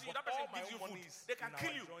can poison you. But That person all my gives you own food. money is They can in kill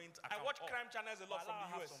our you. joint I account. watch crime channels a lot But from allow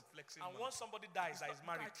the her US. some flexing And money. once somebody dies that is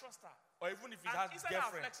married, I trust her. or even if he And has instead of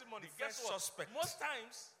girlfriend, flexing money, the guess first what? suspect. Most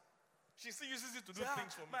times, she still uses it to do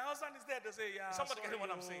things for me. My husband is there. They say, yeah. Somebody Somebody getting get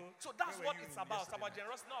what I'm saying. So that's Where what were you it's in about. It's yesterday about night?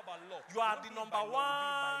 generosity, not about love. You are don't the do it number by love, you do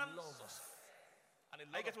it by one. love. And a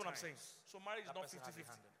lot I get of what I'm times, saying. So marriage is That not person has 50-50. a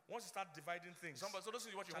hand in Once you start dividing things, So those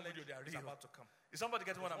who watch your home challenge video, they are is real. about to come. Is somebody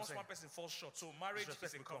getting what I'm Once saying? one person falls short, So marriage is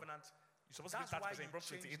disrespect a will come. covenant. You're supposed to be That's why 30%, you brought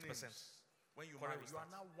change 28%. names. When you Correct. marry, You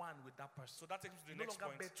are now one with that person. So that takes me to the You no next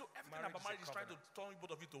longer point. bet. So everything Marriage about is a marriage is trying to covenant. turn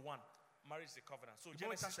both of you to one.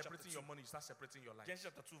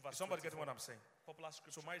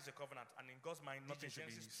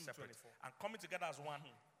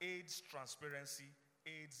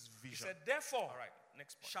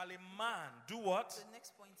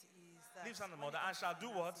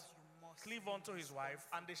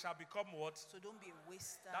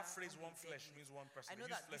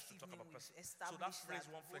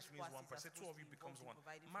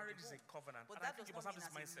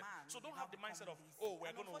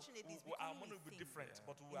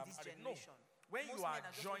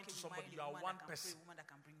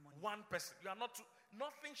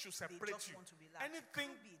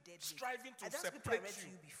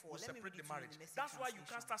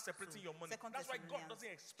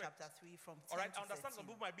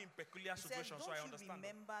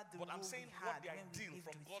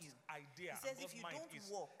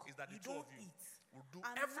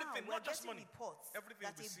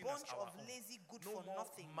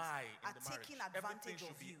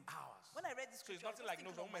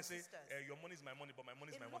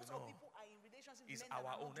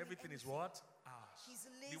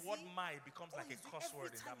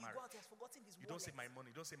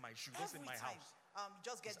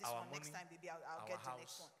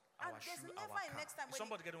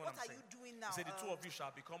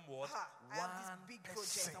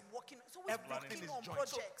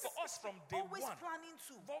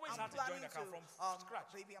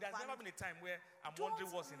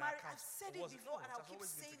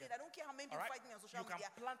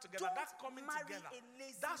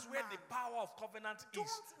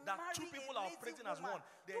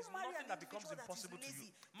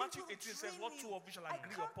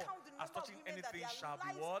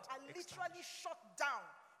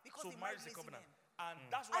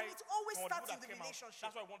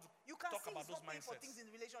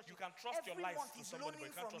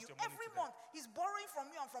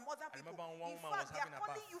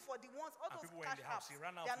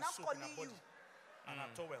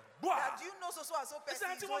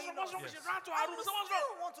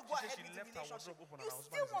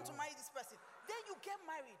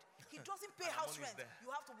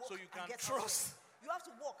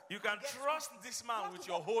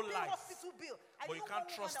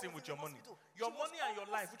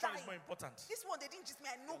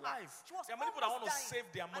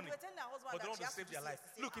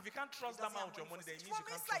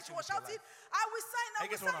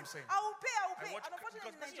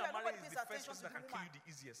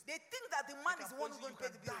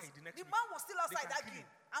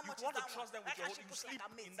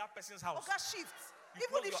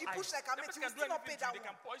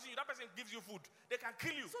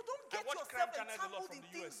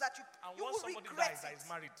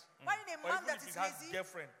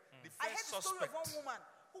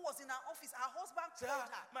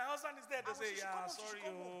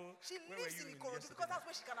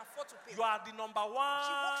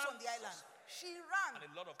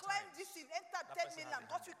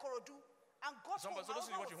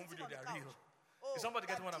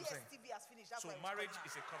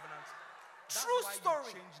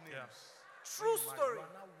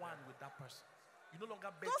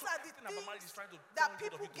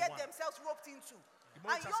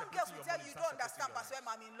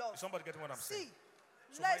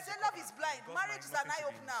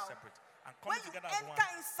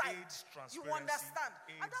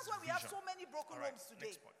 many broken All right, homes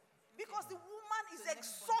today? next point. Because the woman is So the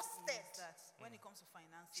next point exhausted. is that when it comes to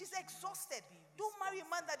finances, She's you must exhausted. be Don't marry a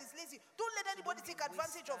man that is lazy. Don't let anybody don't be take a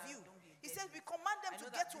advantage of waster, you. don't be a He says we deadbeat. command them I to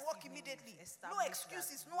know get that to this work evening immediately. we've No established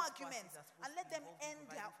excuses, that no both arguments. parties are supposed And to let be them involved in earn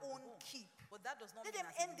their providing for the own home. keep. But that does not Let mean them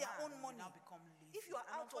as a earn their man, own you money. now become lazy. If you are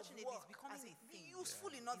And out of unfortunately, work, it's becoming as a be thing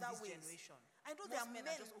useful in in other this ways. generation. I know Most there are men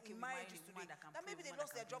men are just, okay, in we married marriages a today woman that can that pray, maybe a they woman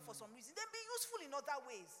lost that their can job for bring some money. reason. Then be useful in other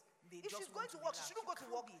ways. They If just she's going want to to work, relax. she shouldn't You go to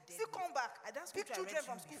can't work. be a Still come deadbeat. back. That Pick scripture I children read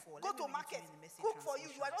to from you school. before. Go Let me to read it market. to you in the Message Cook for you.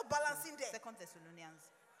 You are translation. not balancing there. 2 Thessalonians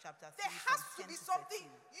chapter 3 There from has to 10 be to something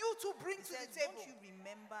 13. you two bring It to the says, table. don't you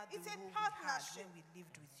remember the It's a role we had partnership. when we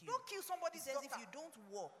lived with you? Don't kill somebody's It says daughter. if you don't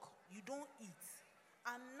work, you don't eat.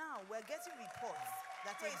 And now we're getting reports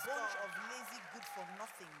that Praise a bunch God. of lazy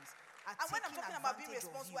good-for-nothings are And when I'm taking talking about being advantage of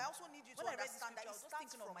responsible, you. I also need you to When I read this understand that scripture, I it was just starts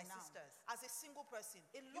thinking of from my now. sisters. As a single person,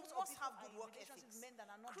 A you lot of must people have are good in work relationships ethics. with men that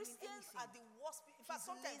are not Christians doing anything. are the worst people. In fact, He's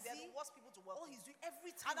sometimes they're lazy. the worst people to work All with. he's doing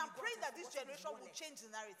every time. And I'm you go praying out, that he's this washing his generation will wallet. change the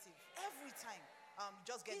narrative. Every time.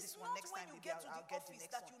 Just get It's this one not next when time. you Maybe get I'll to the get the office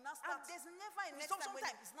next that one. you now start. And there's never a next Some- time when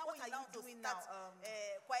sometimes it's not what when are you you now doing start, now?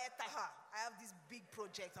 Quiet time. I have this big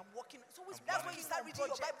project. I'm working. It's always That's when planning you start on reading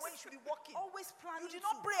your projects. Bible when you should be working. Always planning. You did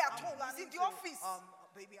not to. pray at I'm home. It's planning in the to, office.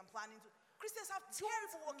 Baby, I'm planning to.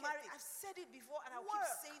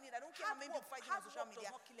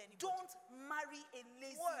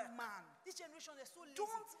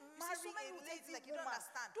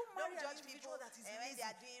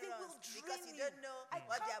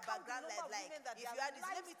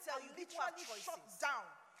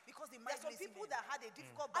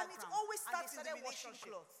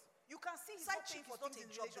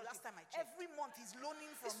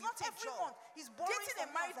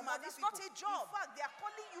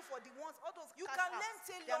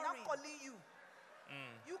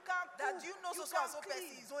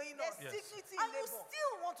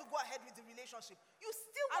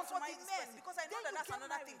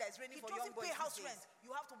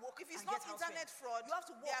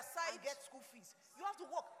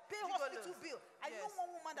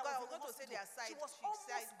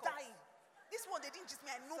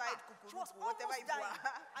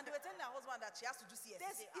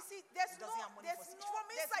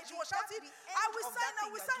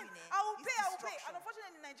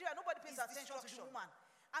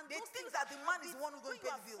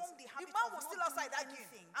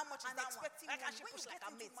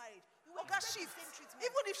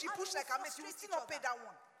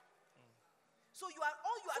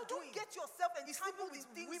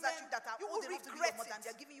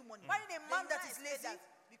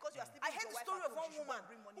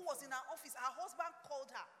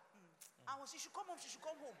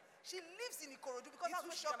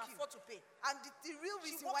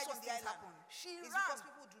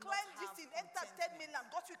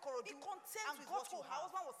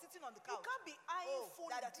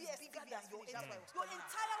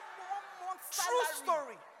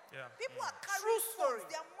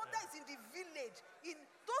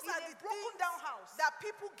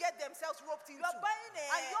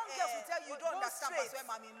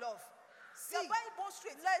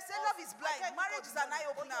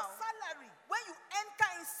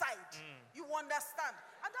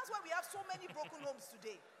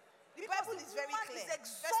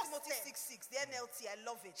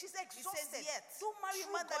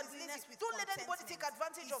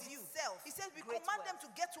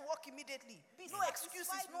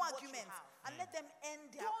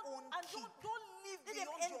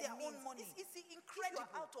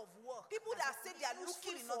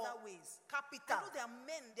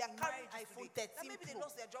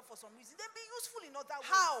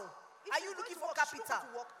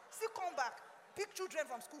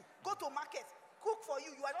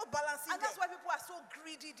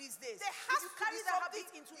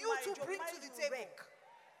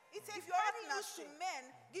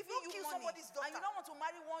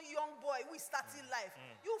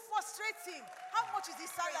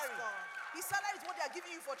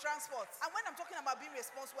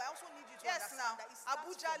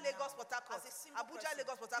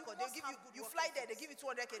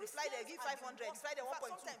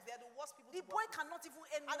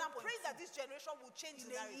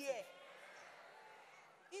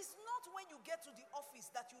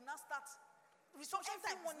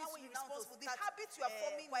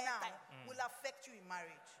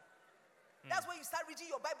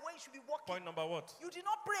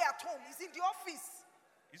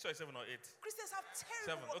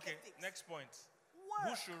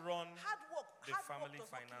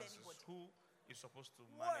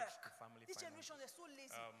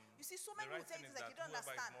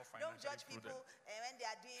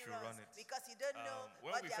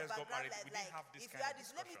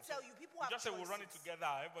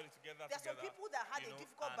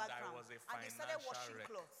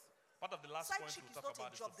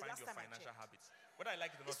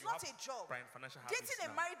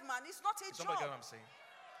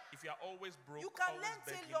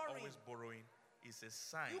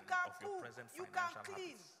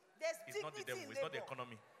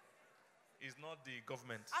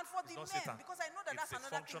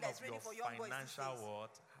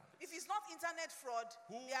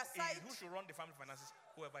 side. who should run the family finances?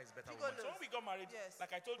 Whoever is better with Gigolos. money. So when we got married, Yes.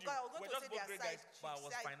 like I told you, Because I was going we're to just say both they are great side guys, but I chicks,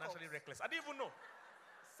 was side financially cops. reckless. I didn't even know.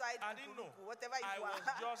 Side I didn't know. kukuruku, whatever you I are. was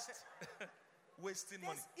just wasting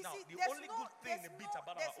money. You Now, see, the there's only no- good thing there's a bit no-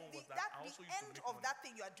 about there's our own was the- that I also the used to end make of money. that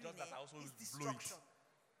thing you are doing Just that I also is used to blow it. destruction.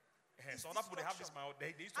 So other people, they have this, they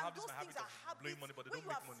used to And have this those habit things of are habits blowing money, but they when don't you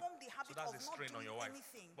make have money. formed the So habit that's of a not strain on doing your wife.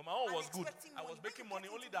 anything But my own and was good. expecting I was money. When making you money,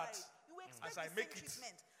 get only into that marriage, you will expect as I the make same it,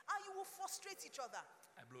 treatment, and you will frustrate each other.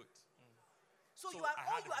 I blow it. So, So you are I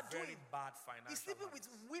all had you are very doing bad financial is sleeping habits.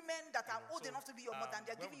 with women that are You know, old so, enough to be your mother, and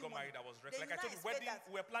they're when giving we you got money. married, I was Then reckless. Like I you told now you, expect wedding, that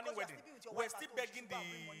we were planning because you are wedding. sleeping with your We're wife still at home, she begging should go and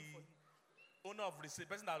bring money for the you. owner of the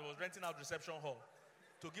person that was renting out reception hall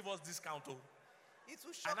to give us discount. Oh.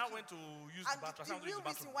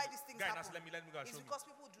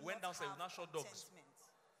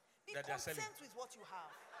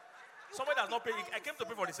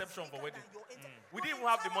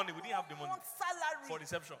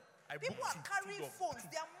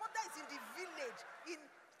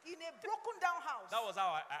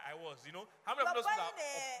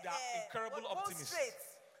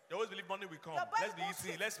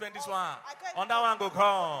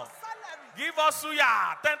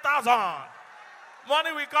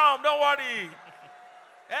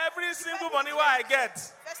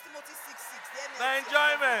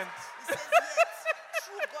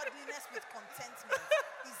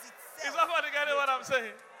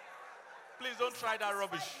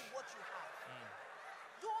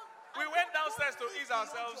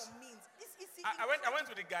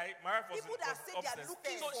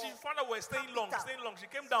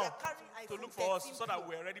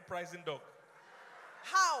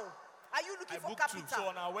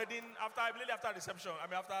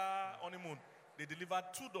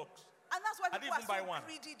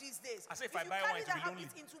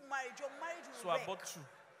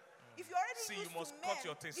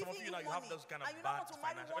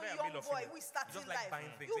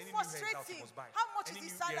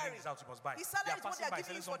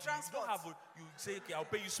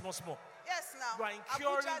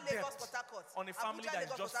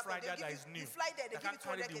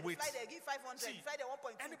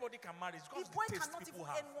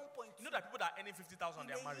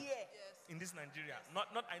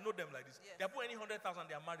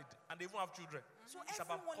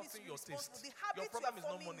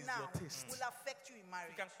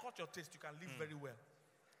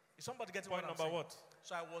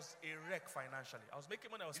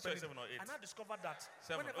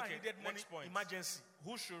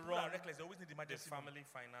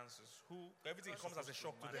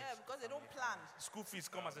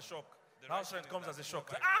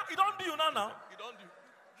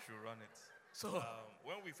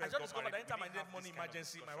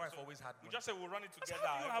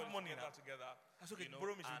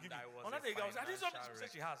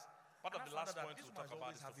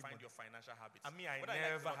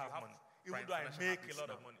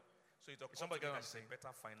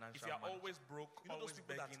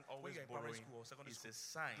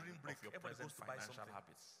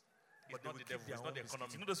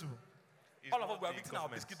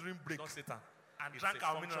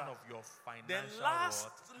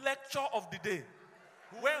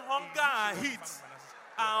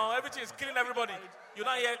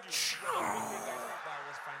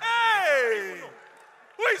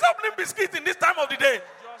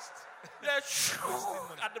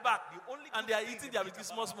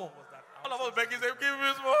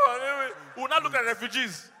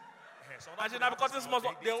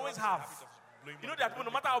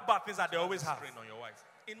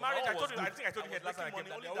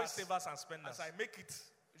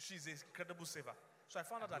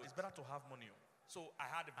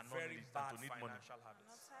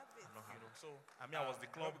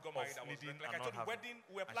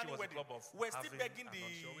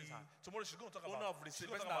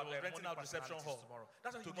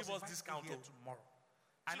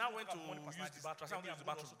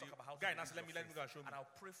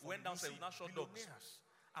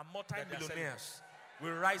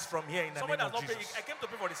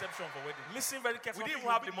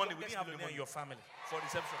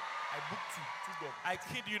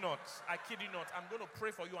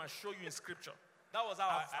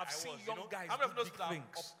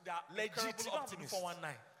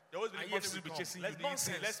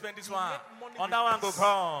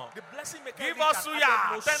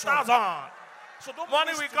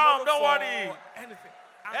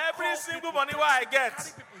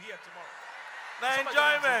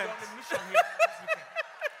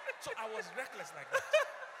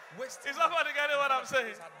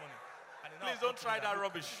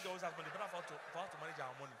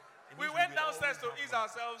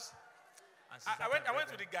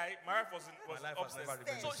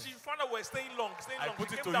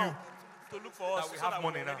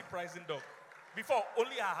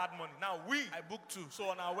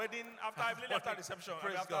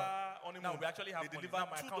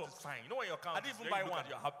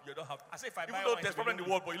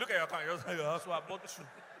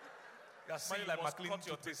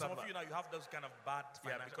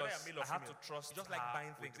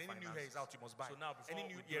 buy. So now before any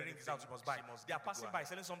new we do earring is out, you must buy. she must They are give the passing go by ahead.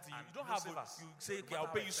 selling something. And You don't no have savers. you say, No okay, matter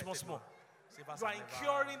I'll pay how you small. expected You Savers are are never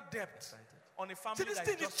incurring debt excited. on a family See, this that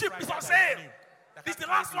thing is is just cheap. priced It's on out as sale. new.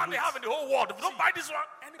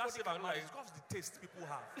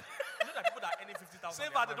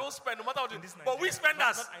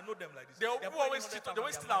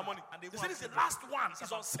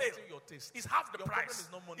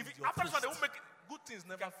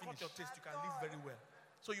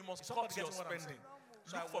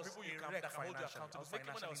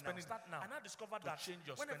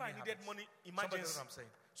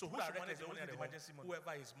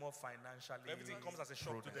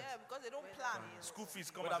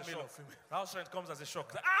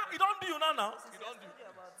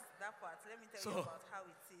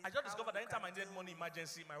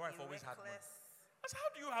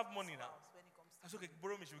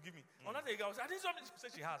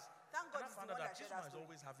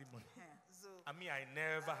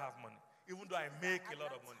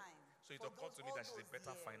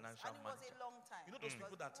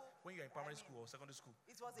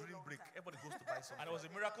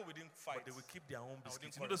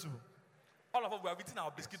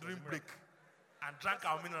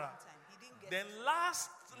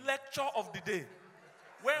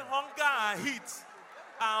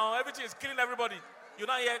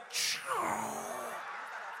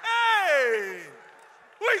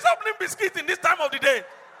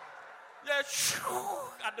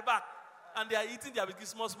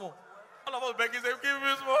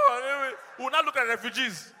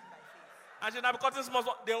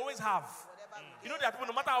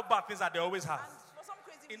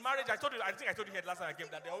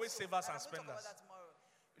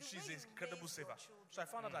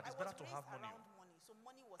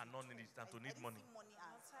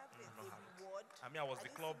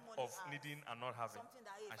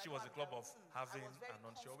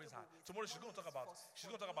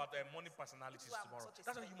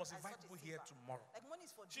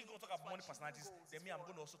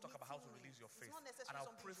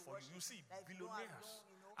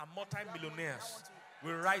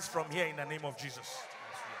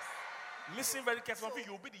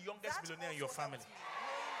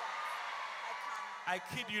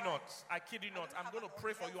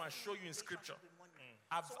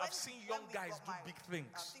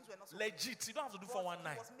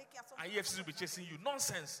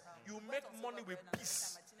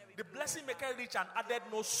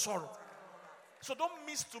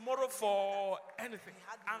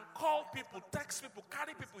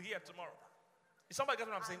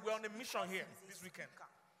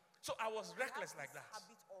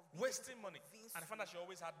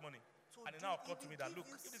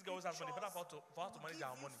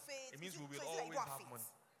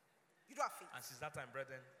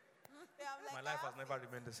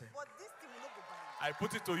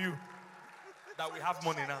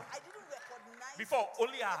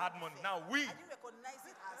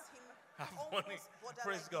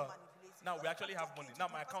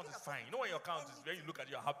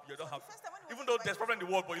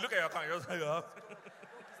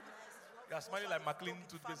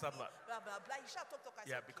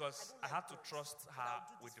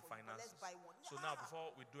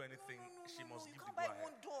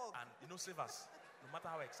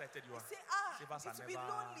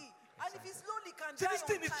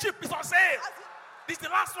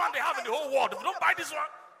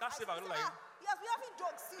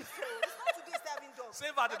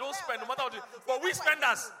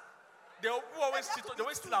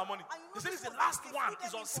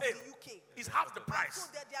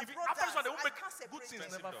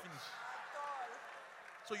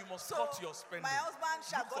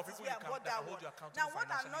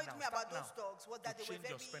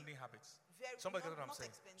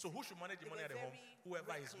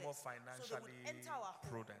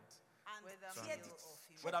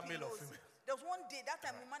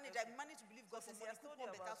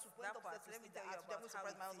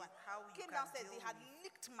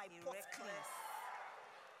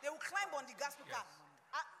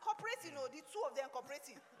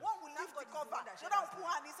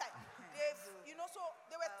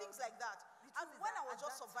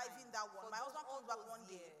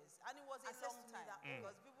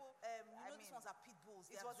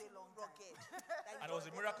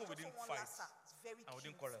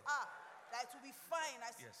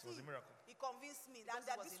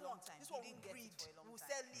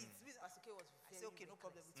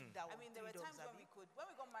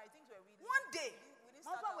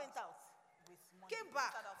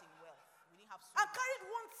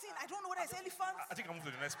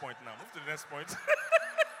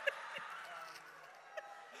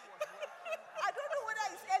 I don't know whether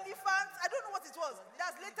it's elephant. I don't know what it was.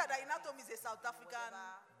 That's later that he now told me it's a South African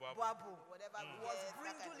Boabo. boabo. Whatever. It was Yes, that kind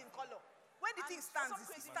brinjal of in thing. color.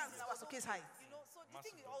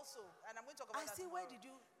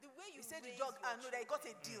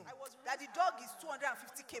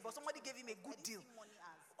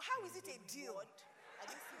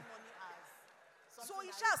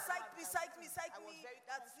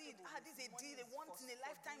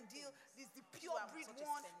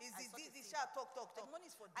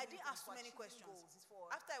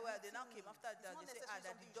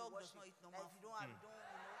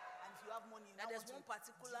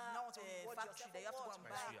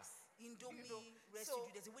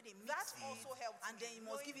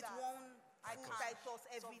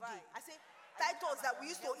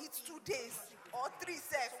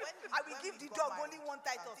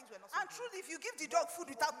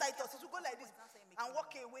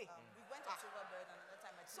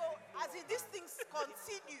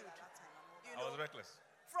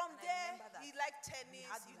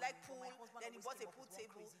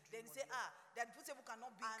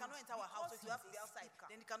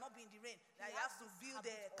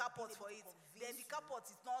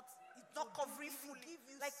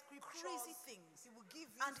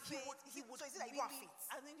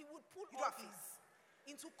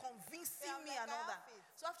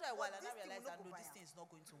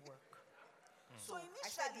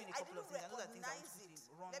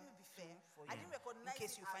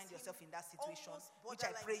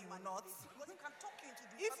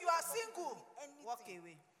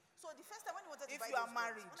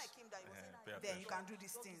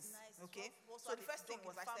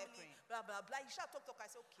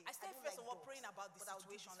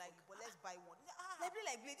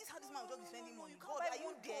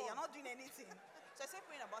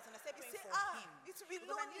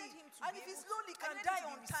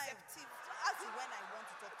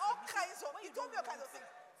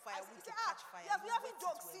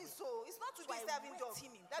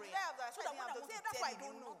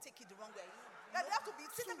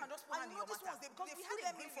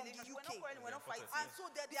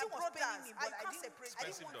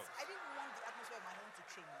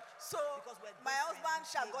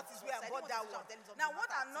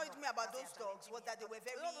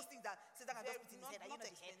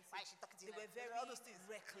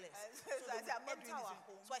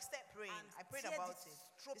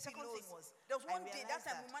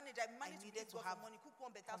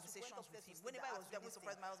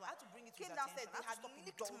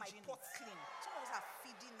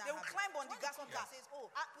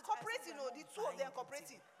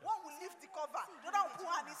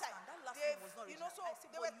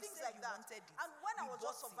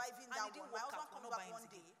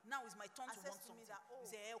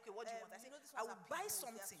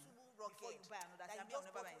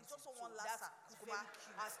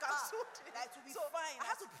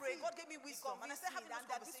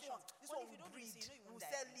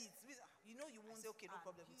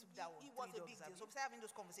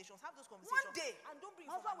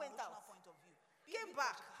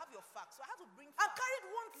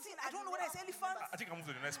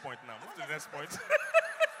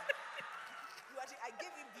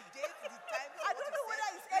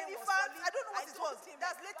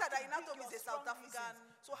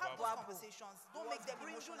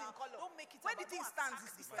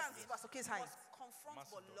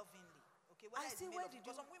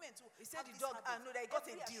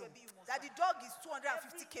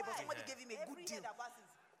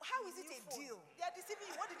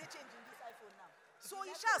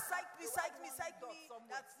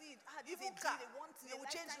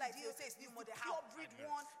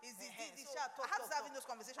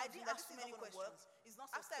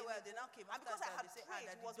 say, afraid.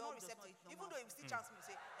 that He the was more dog does not receptive. eat Even normal though he still chance me,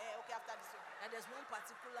 say, okay, after this one. And there's one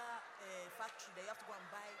particular factory that you have to go and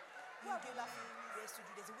buy Who have you Indian laughing?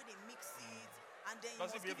 residue. There's a way they mix it, and then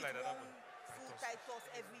Does you it must give behave like it that, one that full Titus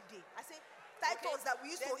every day. I say, Titus that we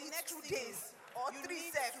used then to the eat next 2 thing days is or you 3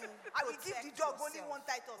 need sef. to I will give the protect dog only yourself. 1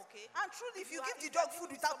 Titus. Okay. And truly, if you are give the dog food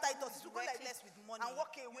investing without someone Titus, who's it will go like reckless this with money and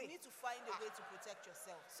walk away. You need to find a way to protect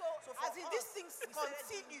yourself. So for as in these us, things we started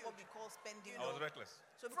doing continued. what we call spending I was money. reckless.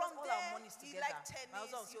 So because From all there, our money is he together, liked tennis, my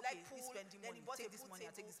husband will say, he okay, liked he's pool, spending then he money, bought a take this pool money,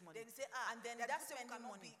 I take table, this money. then he say, and then that that pool table spending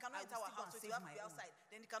cannot money, be- cannot I enter will our still go house, and so it save will have my to be own. outside.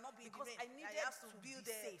 Then it cannot be Because the I rain. needed have to build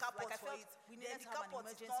be a safe. carport Like I for felt it. we Then needed the to have an carport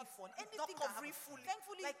is emergency not- fund. it's Anything not can covering happen. fully.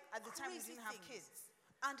 Thankfully, Like at the time we crazy didn't have things. kids.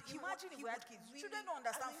 And imagine if we had kids. Children don't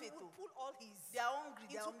understand faith He though. would pull all his They are hungry.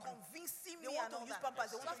 They are into hungry. convincing They me want and to all use that. pampers.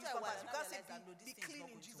 They Yes. want to use After a while, pampers. You I can't say realized that, no, be this thing is clean not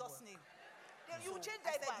in going to Jesus' work. name.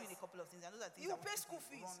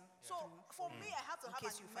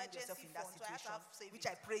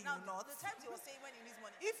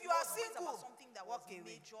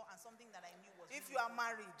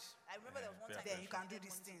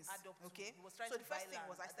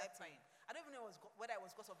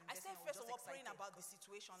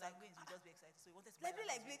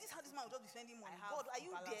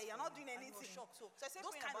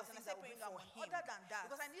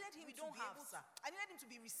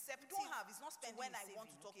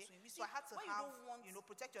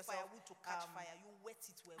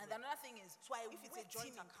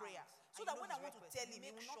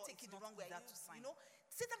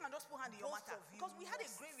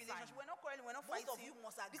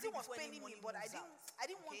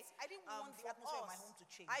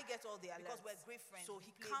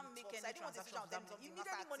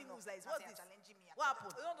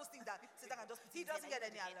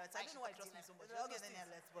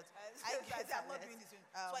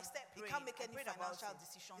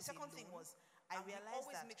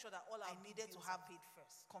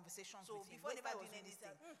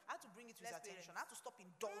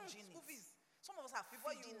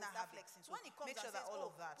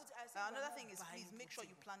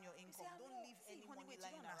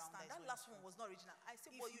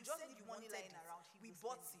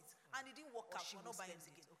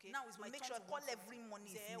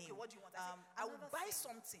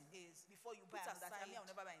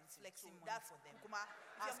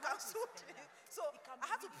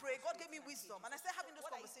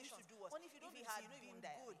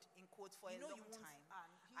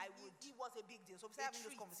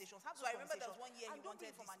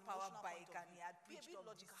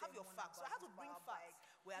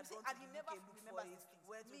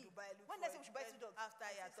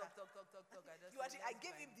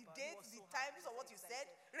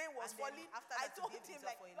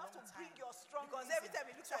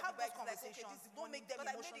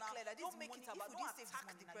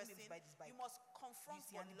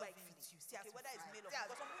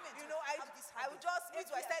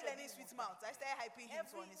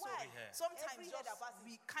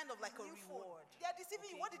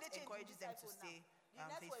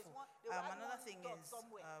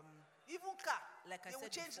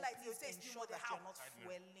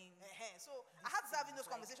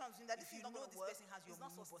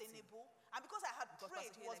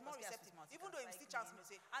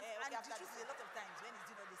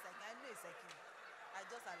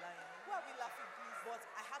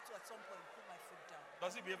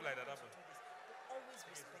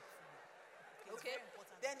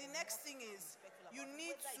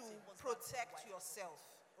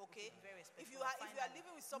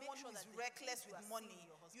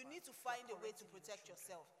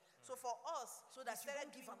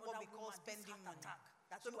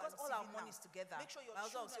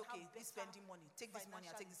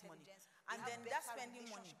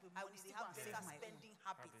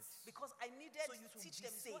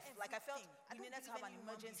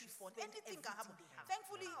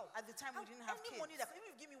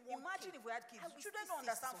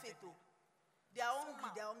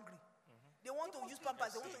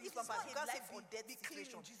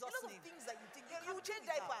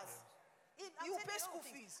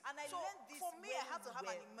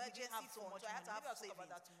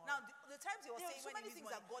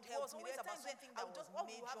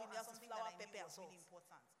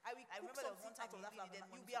 important. I will I cook remember there was one something time out of he that, really needed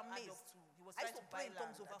money you'll be to add up amazed. to. He was I trying used to to buy play in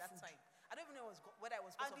tongues land over at that food. time. I don't even know whether I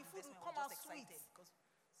was because And of the food will investment or come just out excited sweet. because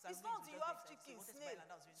It's Saturdays not we you just have excited. So chicken, he wanted to snail. buy land.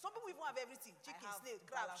 That was really Some people even have everything. I Chicken, have snail,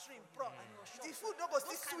 crab, balance shrimp, for prawn. you in your shop. The food no go still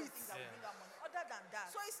Those kind of sweet. things that will bring out money. Other than that,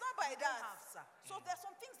 So it's not by you don't that. have, sir. So there's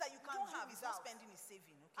some things that you can't Don't do have is not without. spending is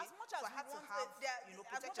saving. Okay. As much So as I we had to want, have, as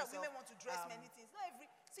protect much as yourself. women want to dress many things, not every.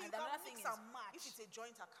 See, you And can another mix thing and is, match. if it's a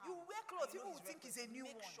joint account, You wear clothes, and people know will it's think it's a new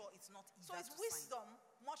make one. sure it's not easier So it's to sign. wisdom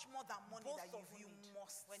much more than money Both that of you need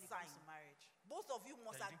must when it sign. comes to marriage. Both of you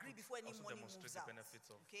must Yeah, you agree didn't before any also money demonstrate moves the out. benefits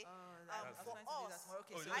of. Okay. I'm For trying to do that us, tomorrow.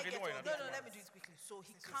 Okay, Oh, so okay, I don't get worry, on I'm no, doing no, it. let me do it quickly. So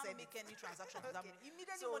he you can't said make it. any transaction without Okay. money.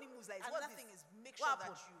 Immediately So money moves like, another what's thing this? is make What sure that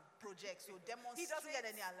happened? you project. So He demonstrate. doesn't get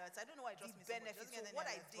any alerts. I don't know why it The just me so much. He benefits. doesn't So get any what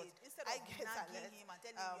I alerts, did, but instead I of get nagging alerts. him and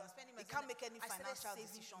telling him you're spending He money, can't make any I started financial saving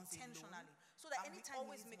decisions intentionally. alone. So that And we anytime he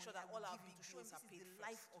always needs make sure money, that I will all our give him to show bills him are this is paid the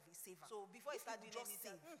life first. of a saver. So before if you start we doing just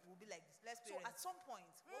anything, save, we'll be like this. let's So pay at rent. some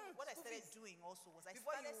point, what I school started fees. doing also was I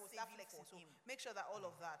Before started you start saving flexing, for so him. make sure that all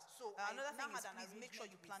of that. So another now thing is had an please make sure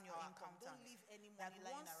you arrangement plan with your our income. accountant Don't leave any that money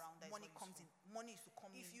lying once around. That is money not comes useful. in, money is to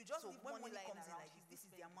come in. If you just so leave when money money lying comes in around, like he's this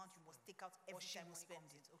is not the spending amount it. you must take out every Or she time must money spend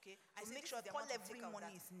comes it. in. Okay. I So say make this sure is the call amount you every take out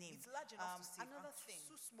money that is named. it's large enough to save. Another And thing,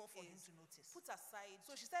 too small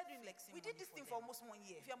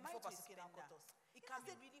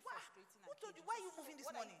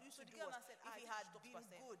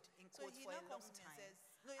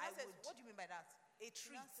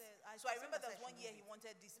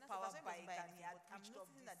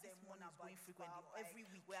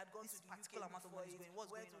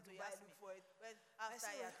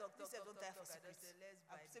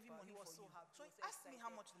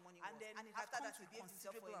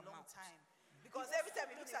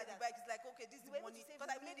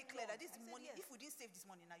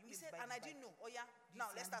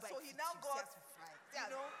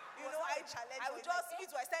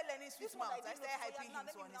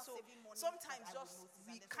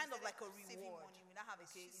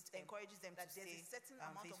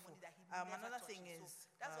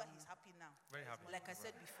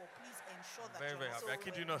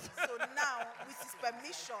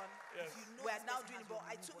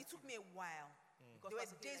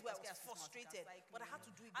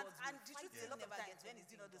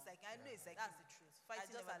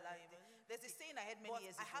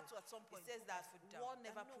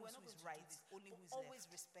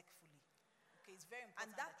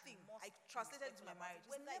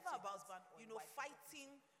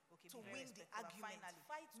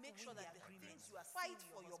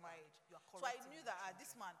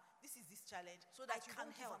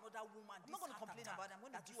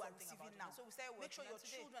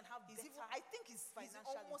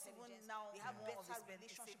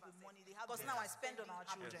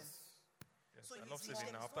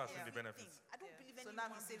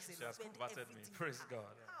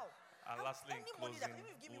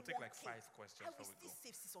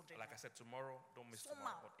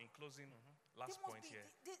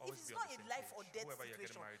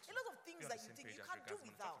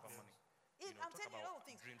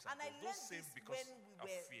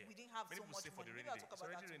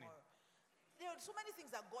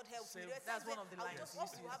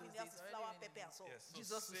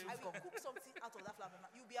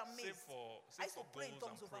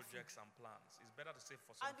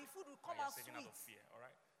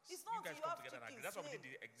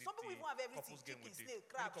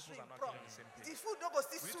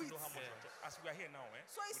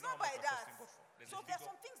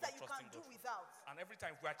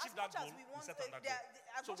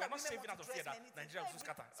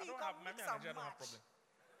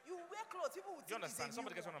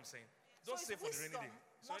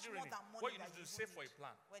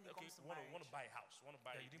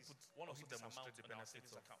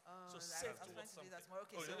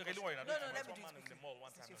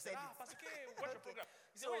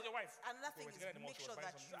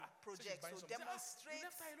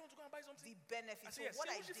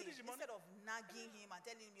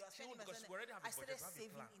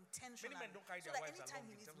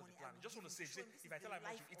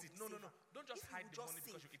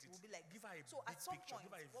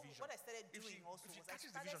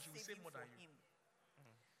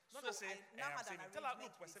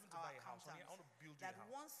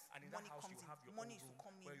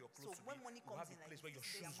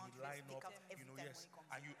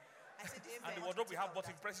but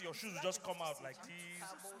in pressing, your shoes will just come out like this.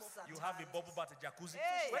 You have a bubble bath, a jacuzzi.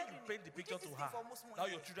 Hey. When you paint the picture to her, now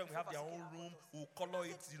your children will have their own room. We'll color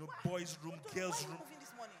it, boys' room, girls' room.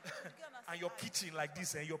 And your kitchen like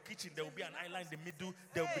this, and your kitchen, there will be an island in the middle.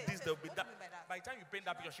 There will be this, there will be that. By the time you paint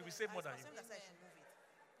that picture, she will save more than you.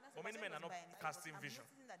 But many men are not casting vision.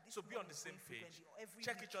 So be on the same page.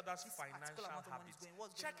 Check each other's financial habits.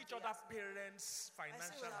 Check each other's parents'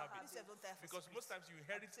 financial habits. Because most times you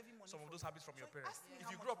inherit some of those habits from your parents.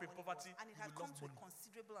 If you grew up in poverty, you will love money.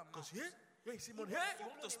 Because hey, you see money, hey, you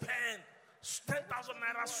want to spend 10,000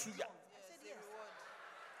 naira suya. I said yes.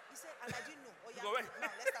 He said, and I didn't know. Oh, yeah, Go away.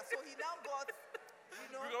 now let's start. So he now got,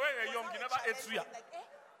 Because when you're young, you never ate suya. Like,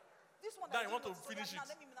 this one Now I you want to didn't know. So finish now it.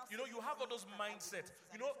 let me now You have all those mindsets.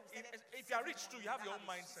 If you are rich too, you have your own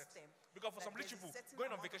mindset. Because for some rich people, going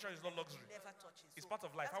on vacation is not luxury. It's part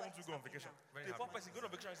of life. How won't you go on vacation? The poor person going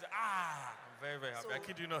on vacation and say, I'm very, very happy. I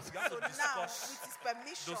kid you not. You have to now, discuss with his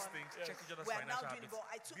permission, those things. Check each other's we are now financial doing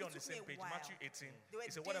habits. it. Be on the same page. Matthew 18.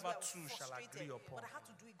 He said, whatever two shall agree upon but I had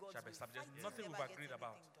to do it God's shall be way. established. There's Fighting nothing never we've gets agreed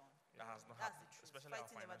about anything done. that has not That's happened, the truth. especially our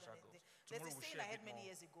Fighting never financial done goals. anything. There's Tomorrow a we'll saying share I a heard bit many more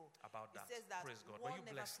years ago. about It that. says that Praise God. Were one you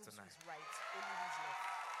never blessed proves tonight? who's right, only who's left.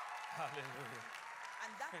 Hallelujah.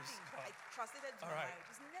 And that Praise thing, God. I translated to All my right. marriage.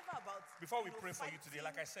 It's never about Before we pray for you today,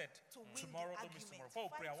 like I said, to win tomorrow, the don't miss tomorrow. argument. Before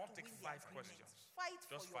we pray, I Fight want to to take win the 5 agreement. questions. Fight for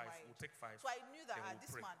Just your 5. marriage. We'll take 5. So I knew that Then we'll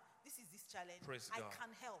this pray. man, this is this challenge. Praise I God.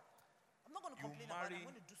 can help. I'm not going to You complain about it. marry I'm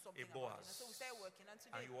going to do something a about it. Boaz. So we started working. And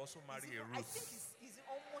today, And you also marry he's a even- I Ruth. think he's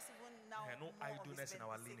almost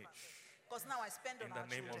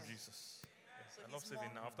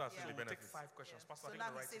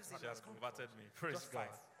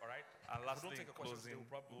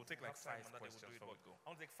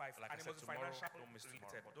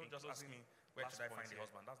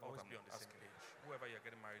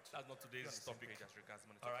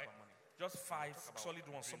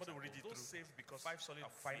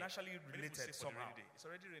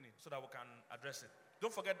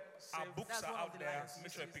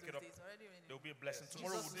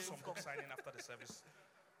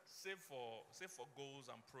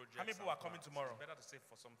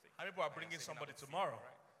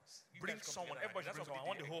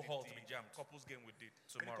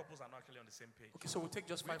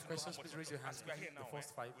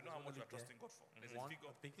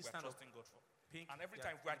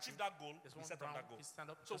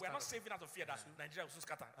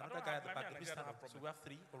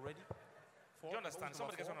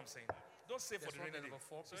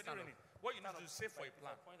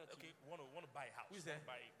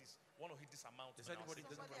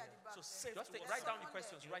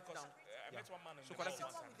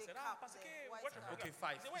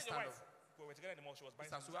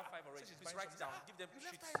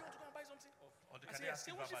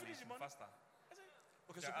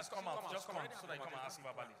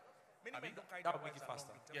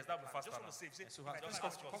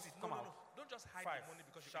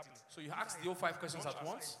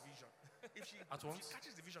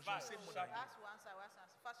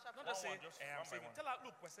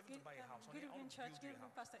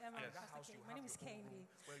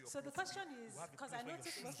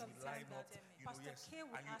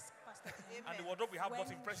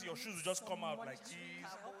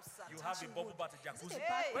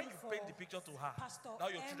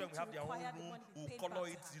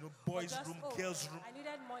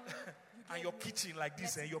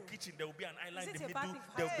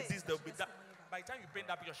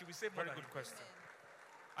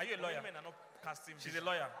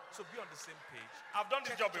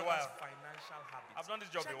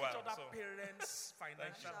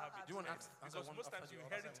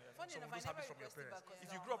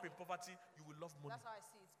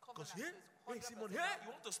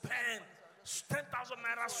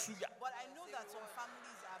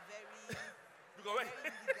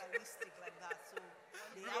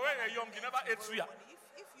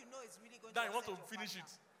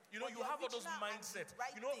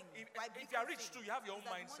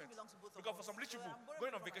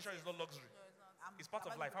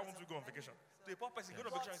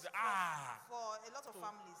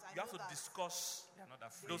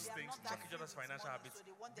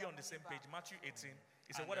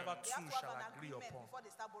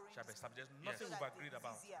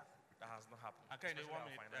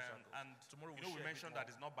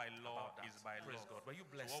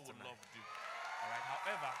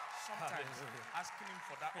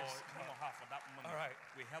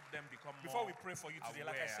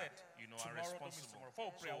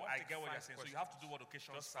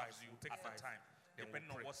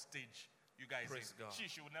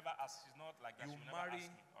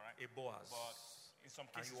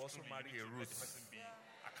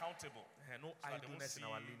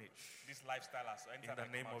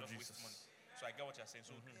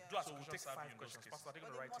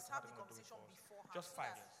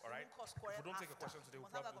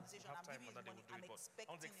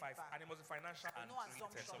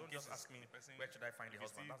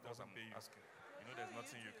I'm asking. You know, there's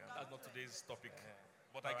nothing you can. That's not today's topic.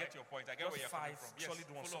 But All I get right. your point. I get where Just you're coming 5 from. Yes, solid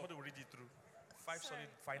ones. follow Somebody up. will read it through. 5 Sorry. solid,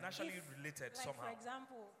 financially If, related like somehow. For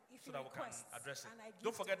example, if So he that we can requests address it. and I give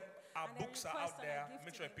Don't to forget, him, our and I books are request out and I there. give Make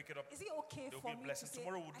to sure you him, pick it up. Is it okay There'll for be me to blessings. say,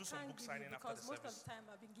 Tomorrow we'll do I some can't book give signing you after the because most of service. the time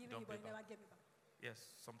I've been giving Don't you, but pay you back. never get me back. Yes,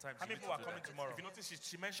 sometimes. How you many need people to are do coming that. tomorrow? If you notice,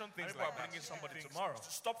 she mentioned things people like are that. bringing somebody Things. tomorrow?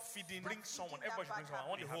 Stop feeding. Bring someone. Everybody should bring someone. I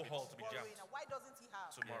want the whole hall to be jammed Why doesn't he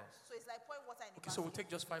have? tomorrow. So it's like pouring water in the Okay, so we'll basket.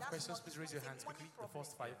 take just 5 That's questions. not- Please raise your it's a hands money quickly. The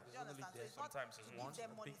first problem. 5. Do you There's only understand? So there. it's not Sometimes to it's give one.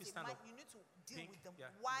 them money. Pinky, Say, stand "Man, up. you need to deal Pink, with them.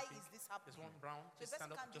 yeah, Why pink. is this There's happening? one brown. So Just the stand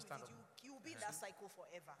person up. can't Just deal stand with up. it. You will be in that cycle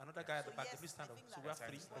forever. Another guy at the So back. yes, Please stand I up. think So that we have at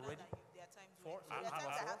 3 times more already. than there are times 4. when- so there are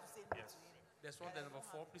times I have to say no Yes. to him. There's one. There's number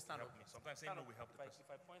 4. Please stand up. Help me. Sometimes saying Stand no up. will help the If I- person.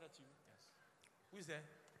 If I point at you, who is there?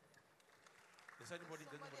 There's anybody?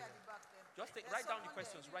 There's Somebody nobody at there. the back there. Just There's write down the someone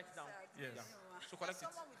questions. there. Write it down. Yes. Yeah. So There's collect it.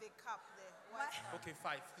 someone with a cap there. My- White cap. Okay,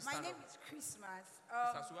 5. Please My stand name up. is Christmas. Please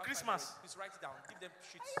stand. So we have 5 Christmas. already. Please write it down. Give them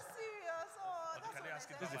sheets. Are you serious? Oh, that's Can what they I ask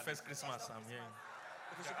you? said. This is the Yes, first yes, Christmas yes, I'm hearing.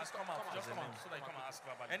 Okay, so Yeah, please come out. Just come out. So that you come and ask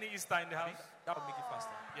verbally. Any Easter in the house? That would make it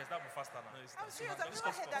faster. Yes, that will be faster now. I'm serious. I've Let's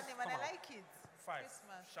never go. heard that name and I Come on. like it. 5.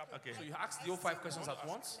 Christmas. Sharp. So you ask the whole 5 questions at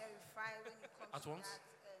once. Clarify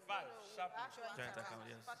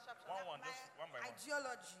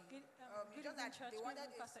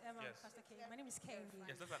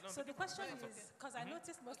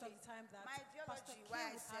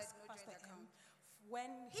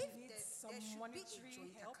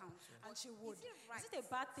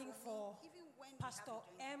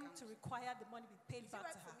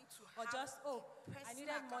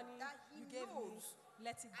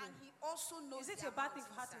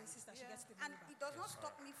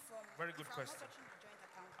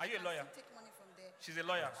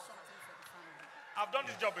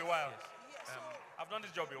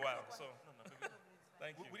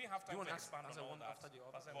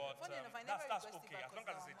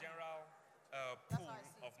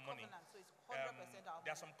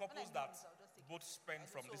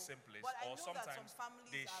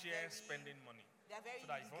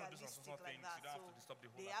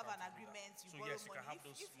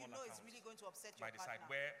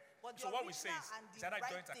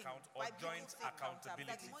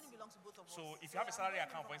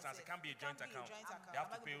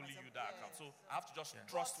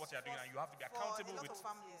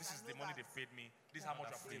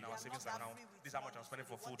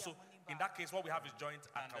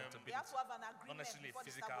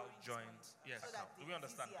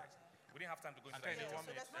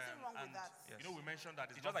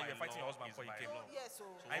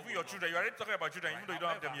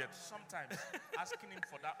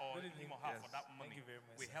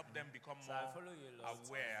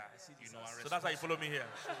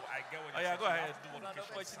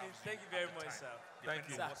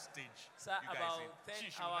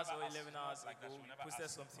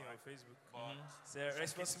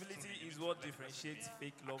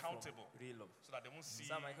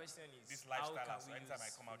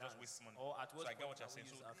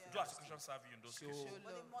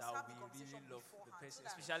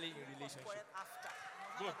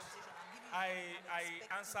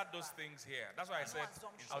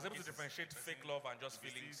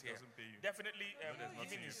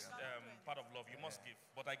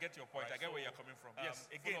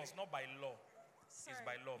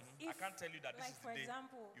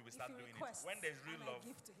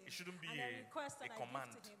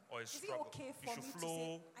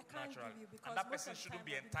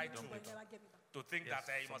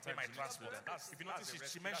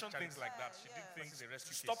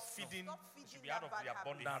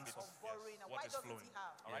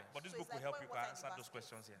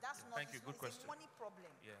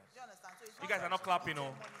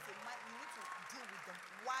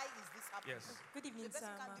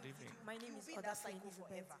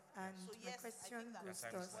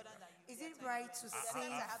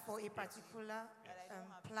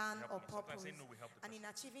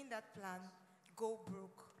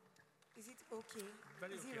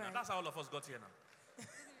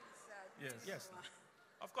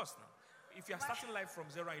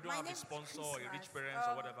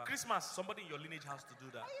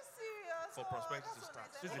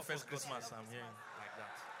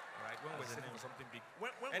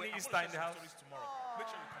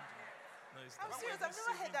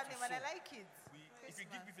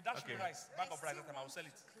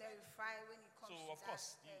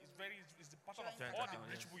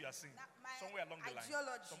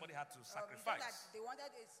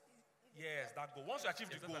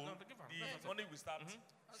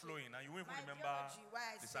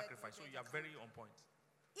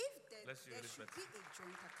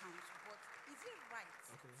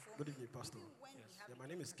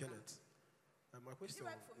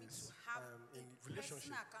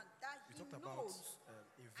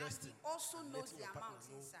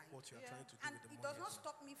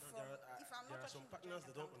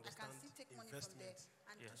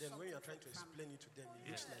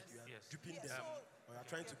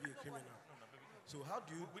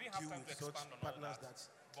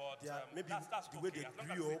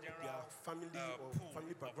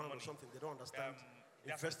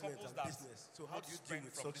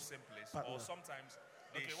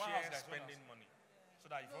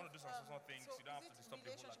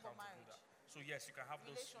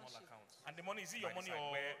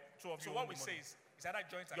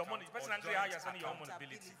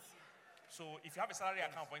So if you have a salary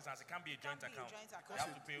account, for instance, it can't be a joint account. You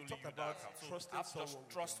have to pay only you that account. So you have to just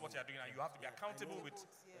trust what you're doing, and you have to be accountable with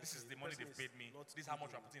this is Okay, the money person they've is paid me. not This is how much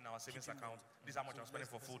good I'm putting in our savings keeping account. money. This is how much So I'm spending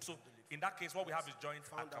let for the food. person So handle it. in that case, what we have is joint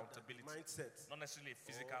Found out that the accountability. mindset Not necessarily a or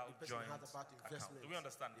physical the person joint has about account. investment Do we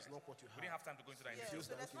understand? is Yes. not what you We didn't have time to go into that. He in feels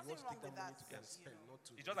detail. that, so okay, there's you want to nothing take that wrong money with to go and that, spend, not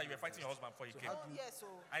to. It's just that you were fighting your husband before he came. how do you- Yeah, so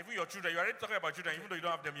And even your children, you're already talking about children, even though you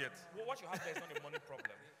don't have them yet. What you have there is not a money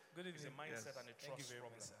problem. Good It's a evening. mindset and a Thank you trust very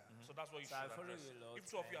problem. much, sir. So that's what you So should I follow address. you a lot, If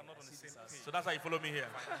two of you are and not I on the see same this as- page, so that's how you follow me here.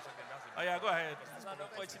 Financial gain, that's a Oh yeah, go ahead. That's an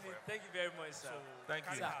opportunity. Thank you very much, sir. Thank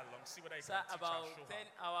you. Sir, Along, see whether you sir, can teach her, about show her 10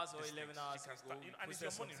 hours or these 11 things. hours She can ago, start- we and it's posted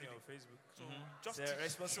your money, something really. on Facebook. So just The teach,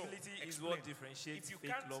 responsibility show, is explain. what differentiates If you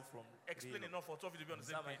fake can't love from explain real love. enough for two of you to be on the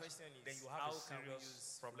Sir, same my page, question is, then you have how a can we serious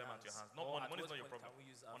use problem at your finance? hands. Not Or money. at Money is what not your point problem. can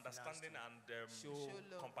we use our Understanding finance and show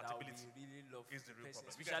compatibility that we really love is the the real person,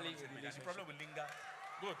 problem. You guys are especially on the same in page. And the problem will relationship. linger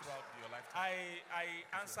good throughout your lifetime. I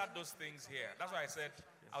answered those things here. That's why I said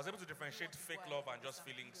I was able to differentiate fake love and just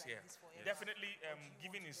feelings here. Definitely,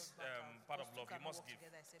 giving is part of love. You must give.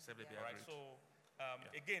 All right. So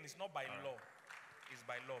again, it's not by law. It's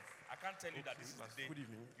by love. I can't tell you that this is the day Good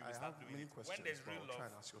evening. you I will start have doing many it. When questions, there's but real I'll love, try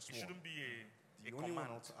and ask your it small. shouldn't be a The only one I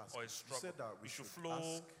command want to ask or a is, you struggle. said that we It should should flow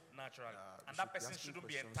ask, naturally. we And should that be person asking shouldn't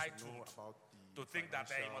be questions to know entitled about the to think that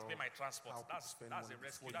he must pay my financial, transport. how That's people spend a money rescue.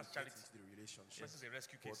 before That's you get charity. into the relationship. This is a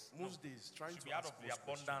rescue But case. most No. days, trying It should to be out ask of the those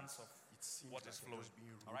abundance questions, of it seems what like is you're flowing. just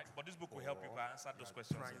being rude, All right, but this book will help you. or If I answer those you're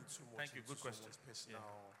questions. prying too much Thank you. into Good question. someone's personal.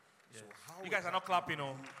 So Yeah. how You guys are not exactly clapping,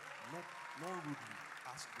 oh. do you not rudely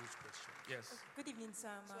ask those questions? Yes. Good evening,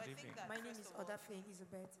 sir. So I think that My name is first of all, Odafe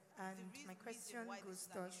Elizabeth, and my question why goes this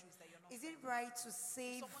is an thus: issue is that you're not is it friends. right to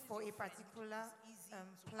save Someone is for a your friend, particular it's easy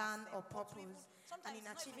to plan ask or them, or to even- purpose, sometimes and in it's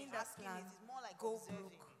not even achieving that asking plan, it's more like go observing.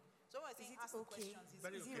 broke? So when we're Is saying it ask the okay? questions,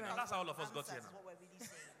 Very it's okay. different That's how all of us from got here answers, now. what we're really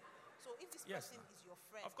saying. So if this Yes, person now. is your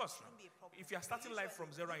friend, Of course, it shouldn't now. be a problem. If you are starting life from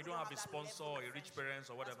zero and you don't have a sponsor or a rich parents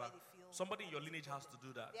or whatever, somebody in your lineage has to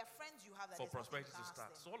do that There are friends you have that for there's nothing prosperity you to can ask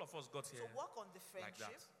start. them. So all of us got So here work on the like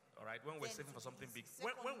friendship. that. All right, when we're then saving for it something is big. easy.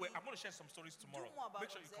 When Secondly, I'm going to share some stories tomorrow. Do more about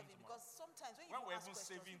Make sure you come observing, tomorrow. because sometimes when you When we're ask even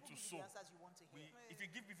questions, saving people to give you sow, the answers you want to hear. if you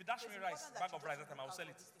dash So me it's rice, important that bag you of rice just that time, I'll look sell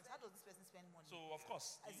out it. for these things. How does this person spend money? So of course,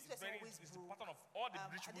 Is this it's person very always it's the broke? pattern of all the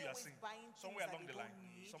rich Are people they you are always seeing. buying Somewhere things along that the they line,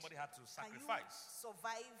 don't need? somebody had to Can you sacrifice.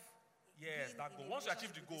 survive Yes, being that in goal. a Once you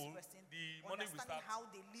achieve the relationship with this goal, person, the money will understanding start how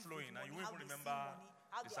they live with flowing, and you money, won't how even they see remember money,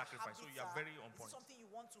 how the their sacrifice. So habits you are very on Is point. it something you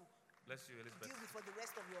want to Bless you, Elizabeth. deal with for the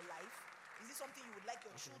rest of your life? Is it something you would like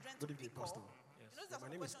your children Good to evening, pick up? Pastor. You know, Yeah, those are my some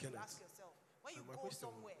name is questions you Kenneth. ask yourself. When you My go question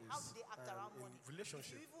somewhere, how do is, they act around in money?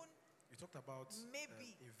 relationship, If you even you talked about maybe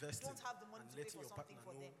investing don't have the money and to pay letting for your something partner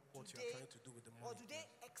for know them, what do you are they- trying to do with the money. or do they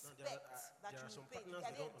Now, expect there that are you some will pay? partners Are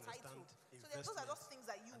that they don't entitled? understand So those are investment. just things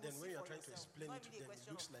that you And will then when see you're for trying to yourself. explain Not it to really a them, it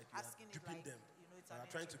question looks of like you are asking it duping like, them. it's You an are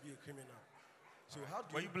trying to entry. be a criminal. So how do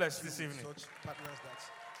Were you blessed this deal with evening? such partners that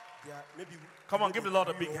they are maybe Come on, maybe give the Lord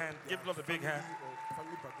a they big grew up, hand. they Give the Lord a have big hand. family or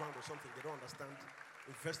family background or something. They don't understand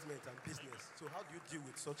investment and business. So how do you deal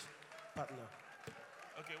with such partner?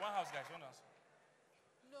 Okay, one house, guys. One house.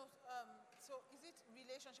 No, so is it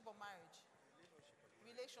relationship or marriage?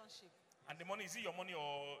 Relationship. And the money, is it your money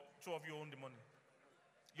or two of you own the money?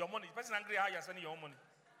 Your money. The person angry how you're spending your own money.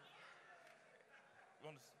 You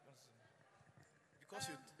want to see? Because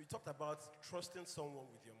we talked about trusting someone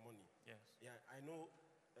with your money. Yes. Yeah, I know,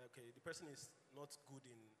 okay, the person is not good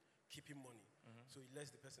in keeping money, so he lets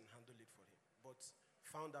the person handle it for him. But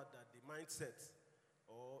found out that the mindset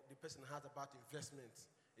or the person has about investment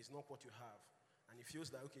is not what you have. And he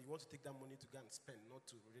feels that, okay, you want to take that money to go and spend, not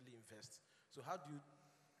to really invest. So how do you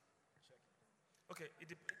check it? Okay,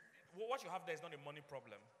 what you have there is not a money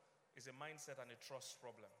problem. It's a mindset and a trust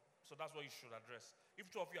problem. So that's what you should address. If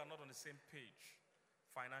two of you are not on the same page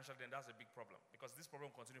financially, then that's a big problem because this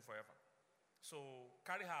problem will continue forever. So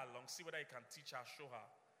carry her along, see whether you can teach her, show her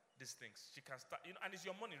these things. She can start, and it's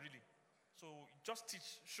your money really. So just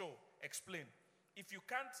teach, show, explain. If you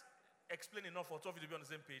can't explain enough for two of you to be on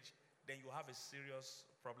the same page, then you have a serious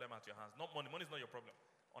problem at your hands. Not money. Money is not your problem.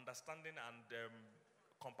 Understanding and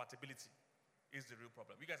compatibility is the real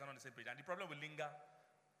problem. You guys are not on the same page. And the problem will linger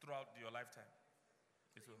throughout your lifetime.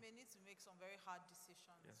 So you may need to make some very hard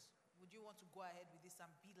decisions. Yes. Would you want to go ahead with this and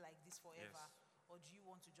be like this forever? Yes. Or do you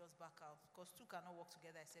want to just back out? Because two cannot work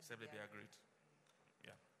together except Except they be agreed.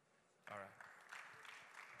 Yeah. All right.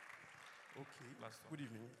 Okay. Last one. Good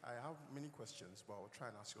evening. I have many questions, but I'll try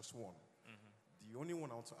and ask just one. The only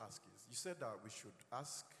one I want to ask is, you said that we should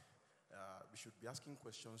be asking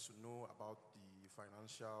questions to know about the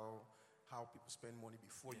financial, how people spend money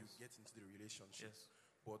before you get into the relationship. Yes.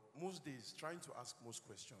 But most days, trying to ask most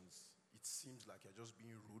questions, it seems like you're just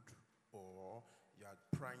being rude or you're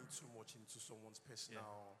prying too much into someone's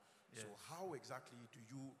personal. Yeah. So Yes. how exactly do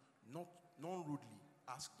you non-rudely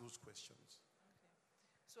ask those questions?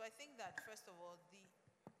 So I think that, first of all,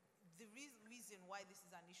 the reason why this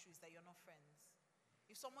is an issue is that you're not friends.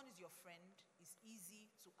 If someone is your friend, it's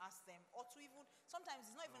easy to ask them, or to even, sometimes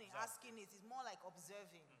it's not even in asking it, it's more like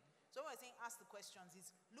observing. So when we're saying ask the questions,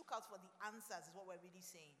 is look out for the answers, is what we're really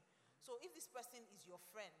saying. So if this person is your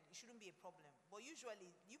friend, it shouldn't be a problem. But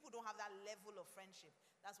usually, people don't have that level of friendship.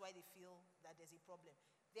 That's why they feel that there's a problem.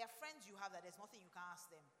 There are friends you have that there's nothing you can ask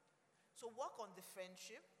them. So work on the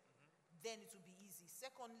friendship, then it will be easy.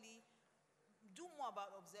 Secondly, do more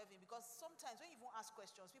about observing, because sometimes when you even ask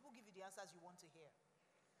questions, people give you the answers you want to hear.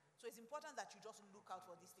 So it's important that you just look out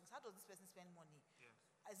for these things. How does this person spend money? Yes.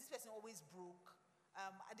 Is this person always broke?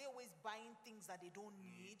 Are they always buying things that they don't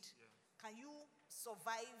need? Yes. Can you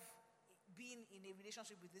survive being in a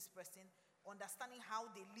relationship with this person, understanding how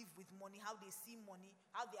they live with money, how they see money,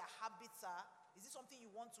 how their habits are? Is this something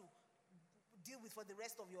you want to deal with for the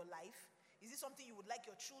rest of your life? Is this something you would like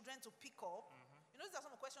your children to pick up? You know, these are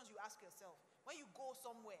some of the questions you ask yourself. When you go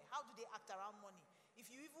somewhere, how do they act around money?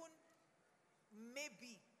 If you even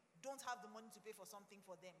maybe don't have the money to pay for something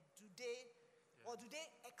for them, do they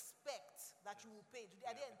expect that you will pay?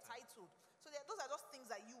 Are they entitled? So those are just things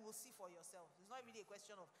that you will see for yourself. It's not really a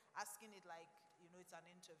question of asking it like, it's an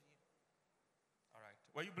interview. All right.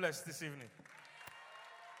 Were you blessed this evening?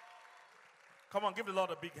 Come on, give the Lord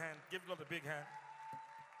a big hand. Give the Lord a big hand.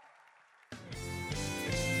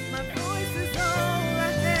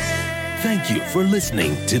 Thank you for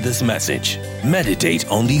listening to this message. Meditate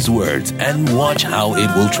on these words and watch how it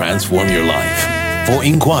will transform your life. For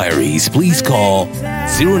inquiries, please call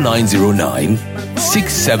 0909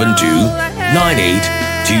 672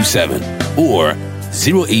 9827 or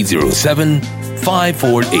 0807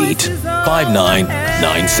 548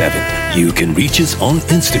 5997. You can reach us on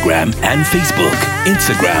Instagram and Facebook.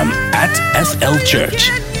 Instagram at SL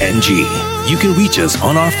Church NG. You can reach us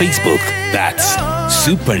on our Facebook. That's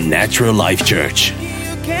Supernatural Life Church.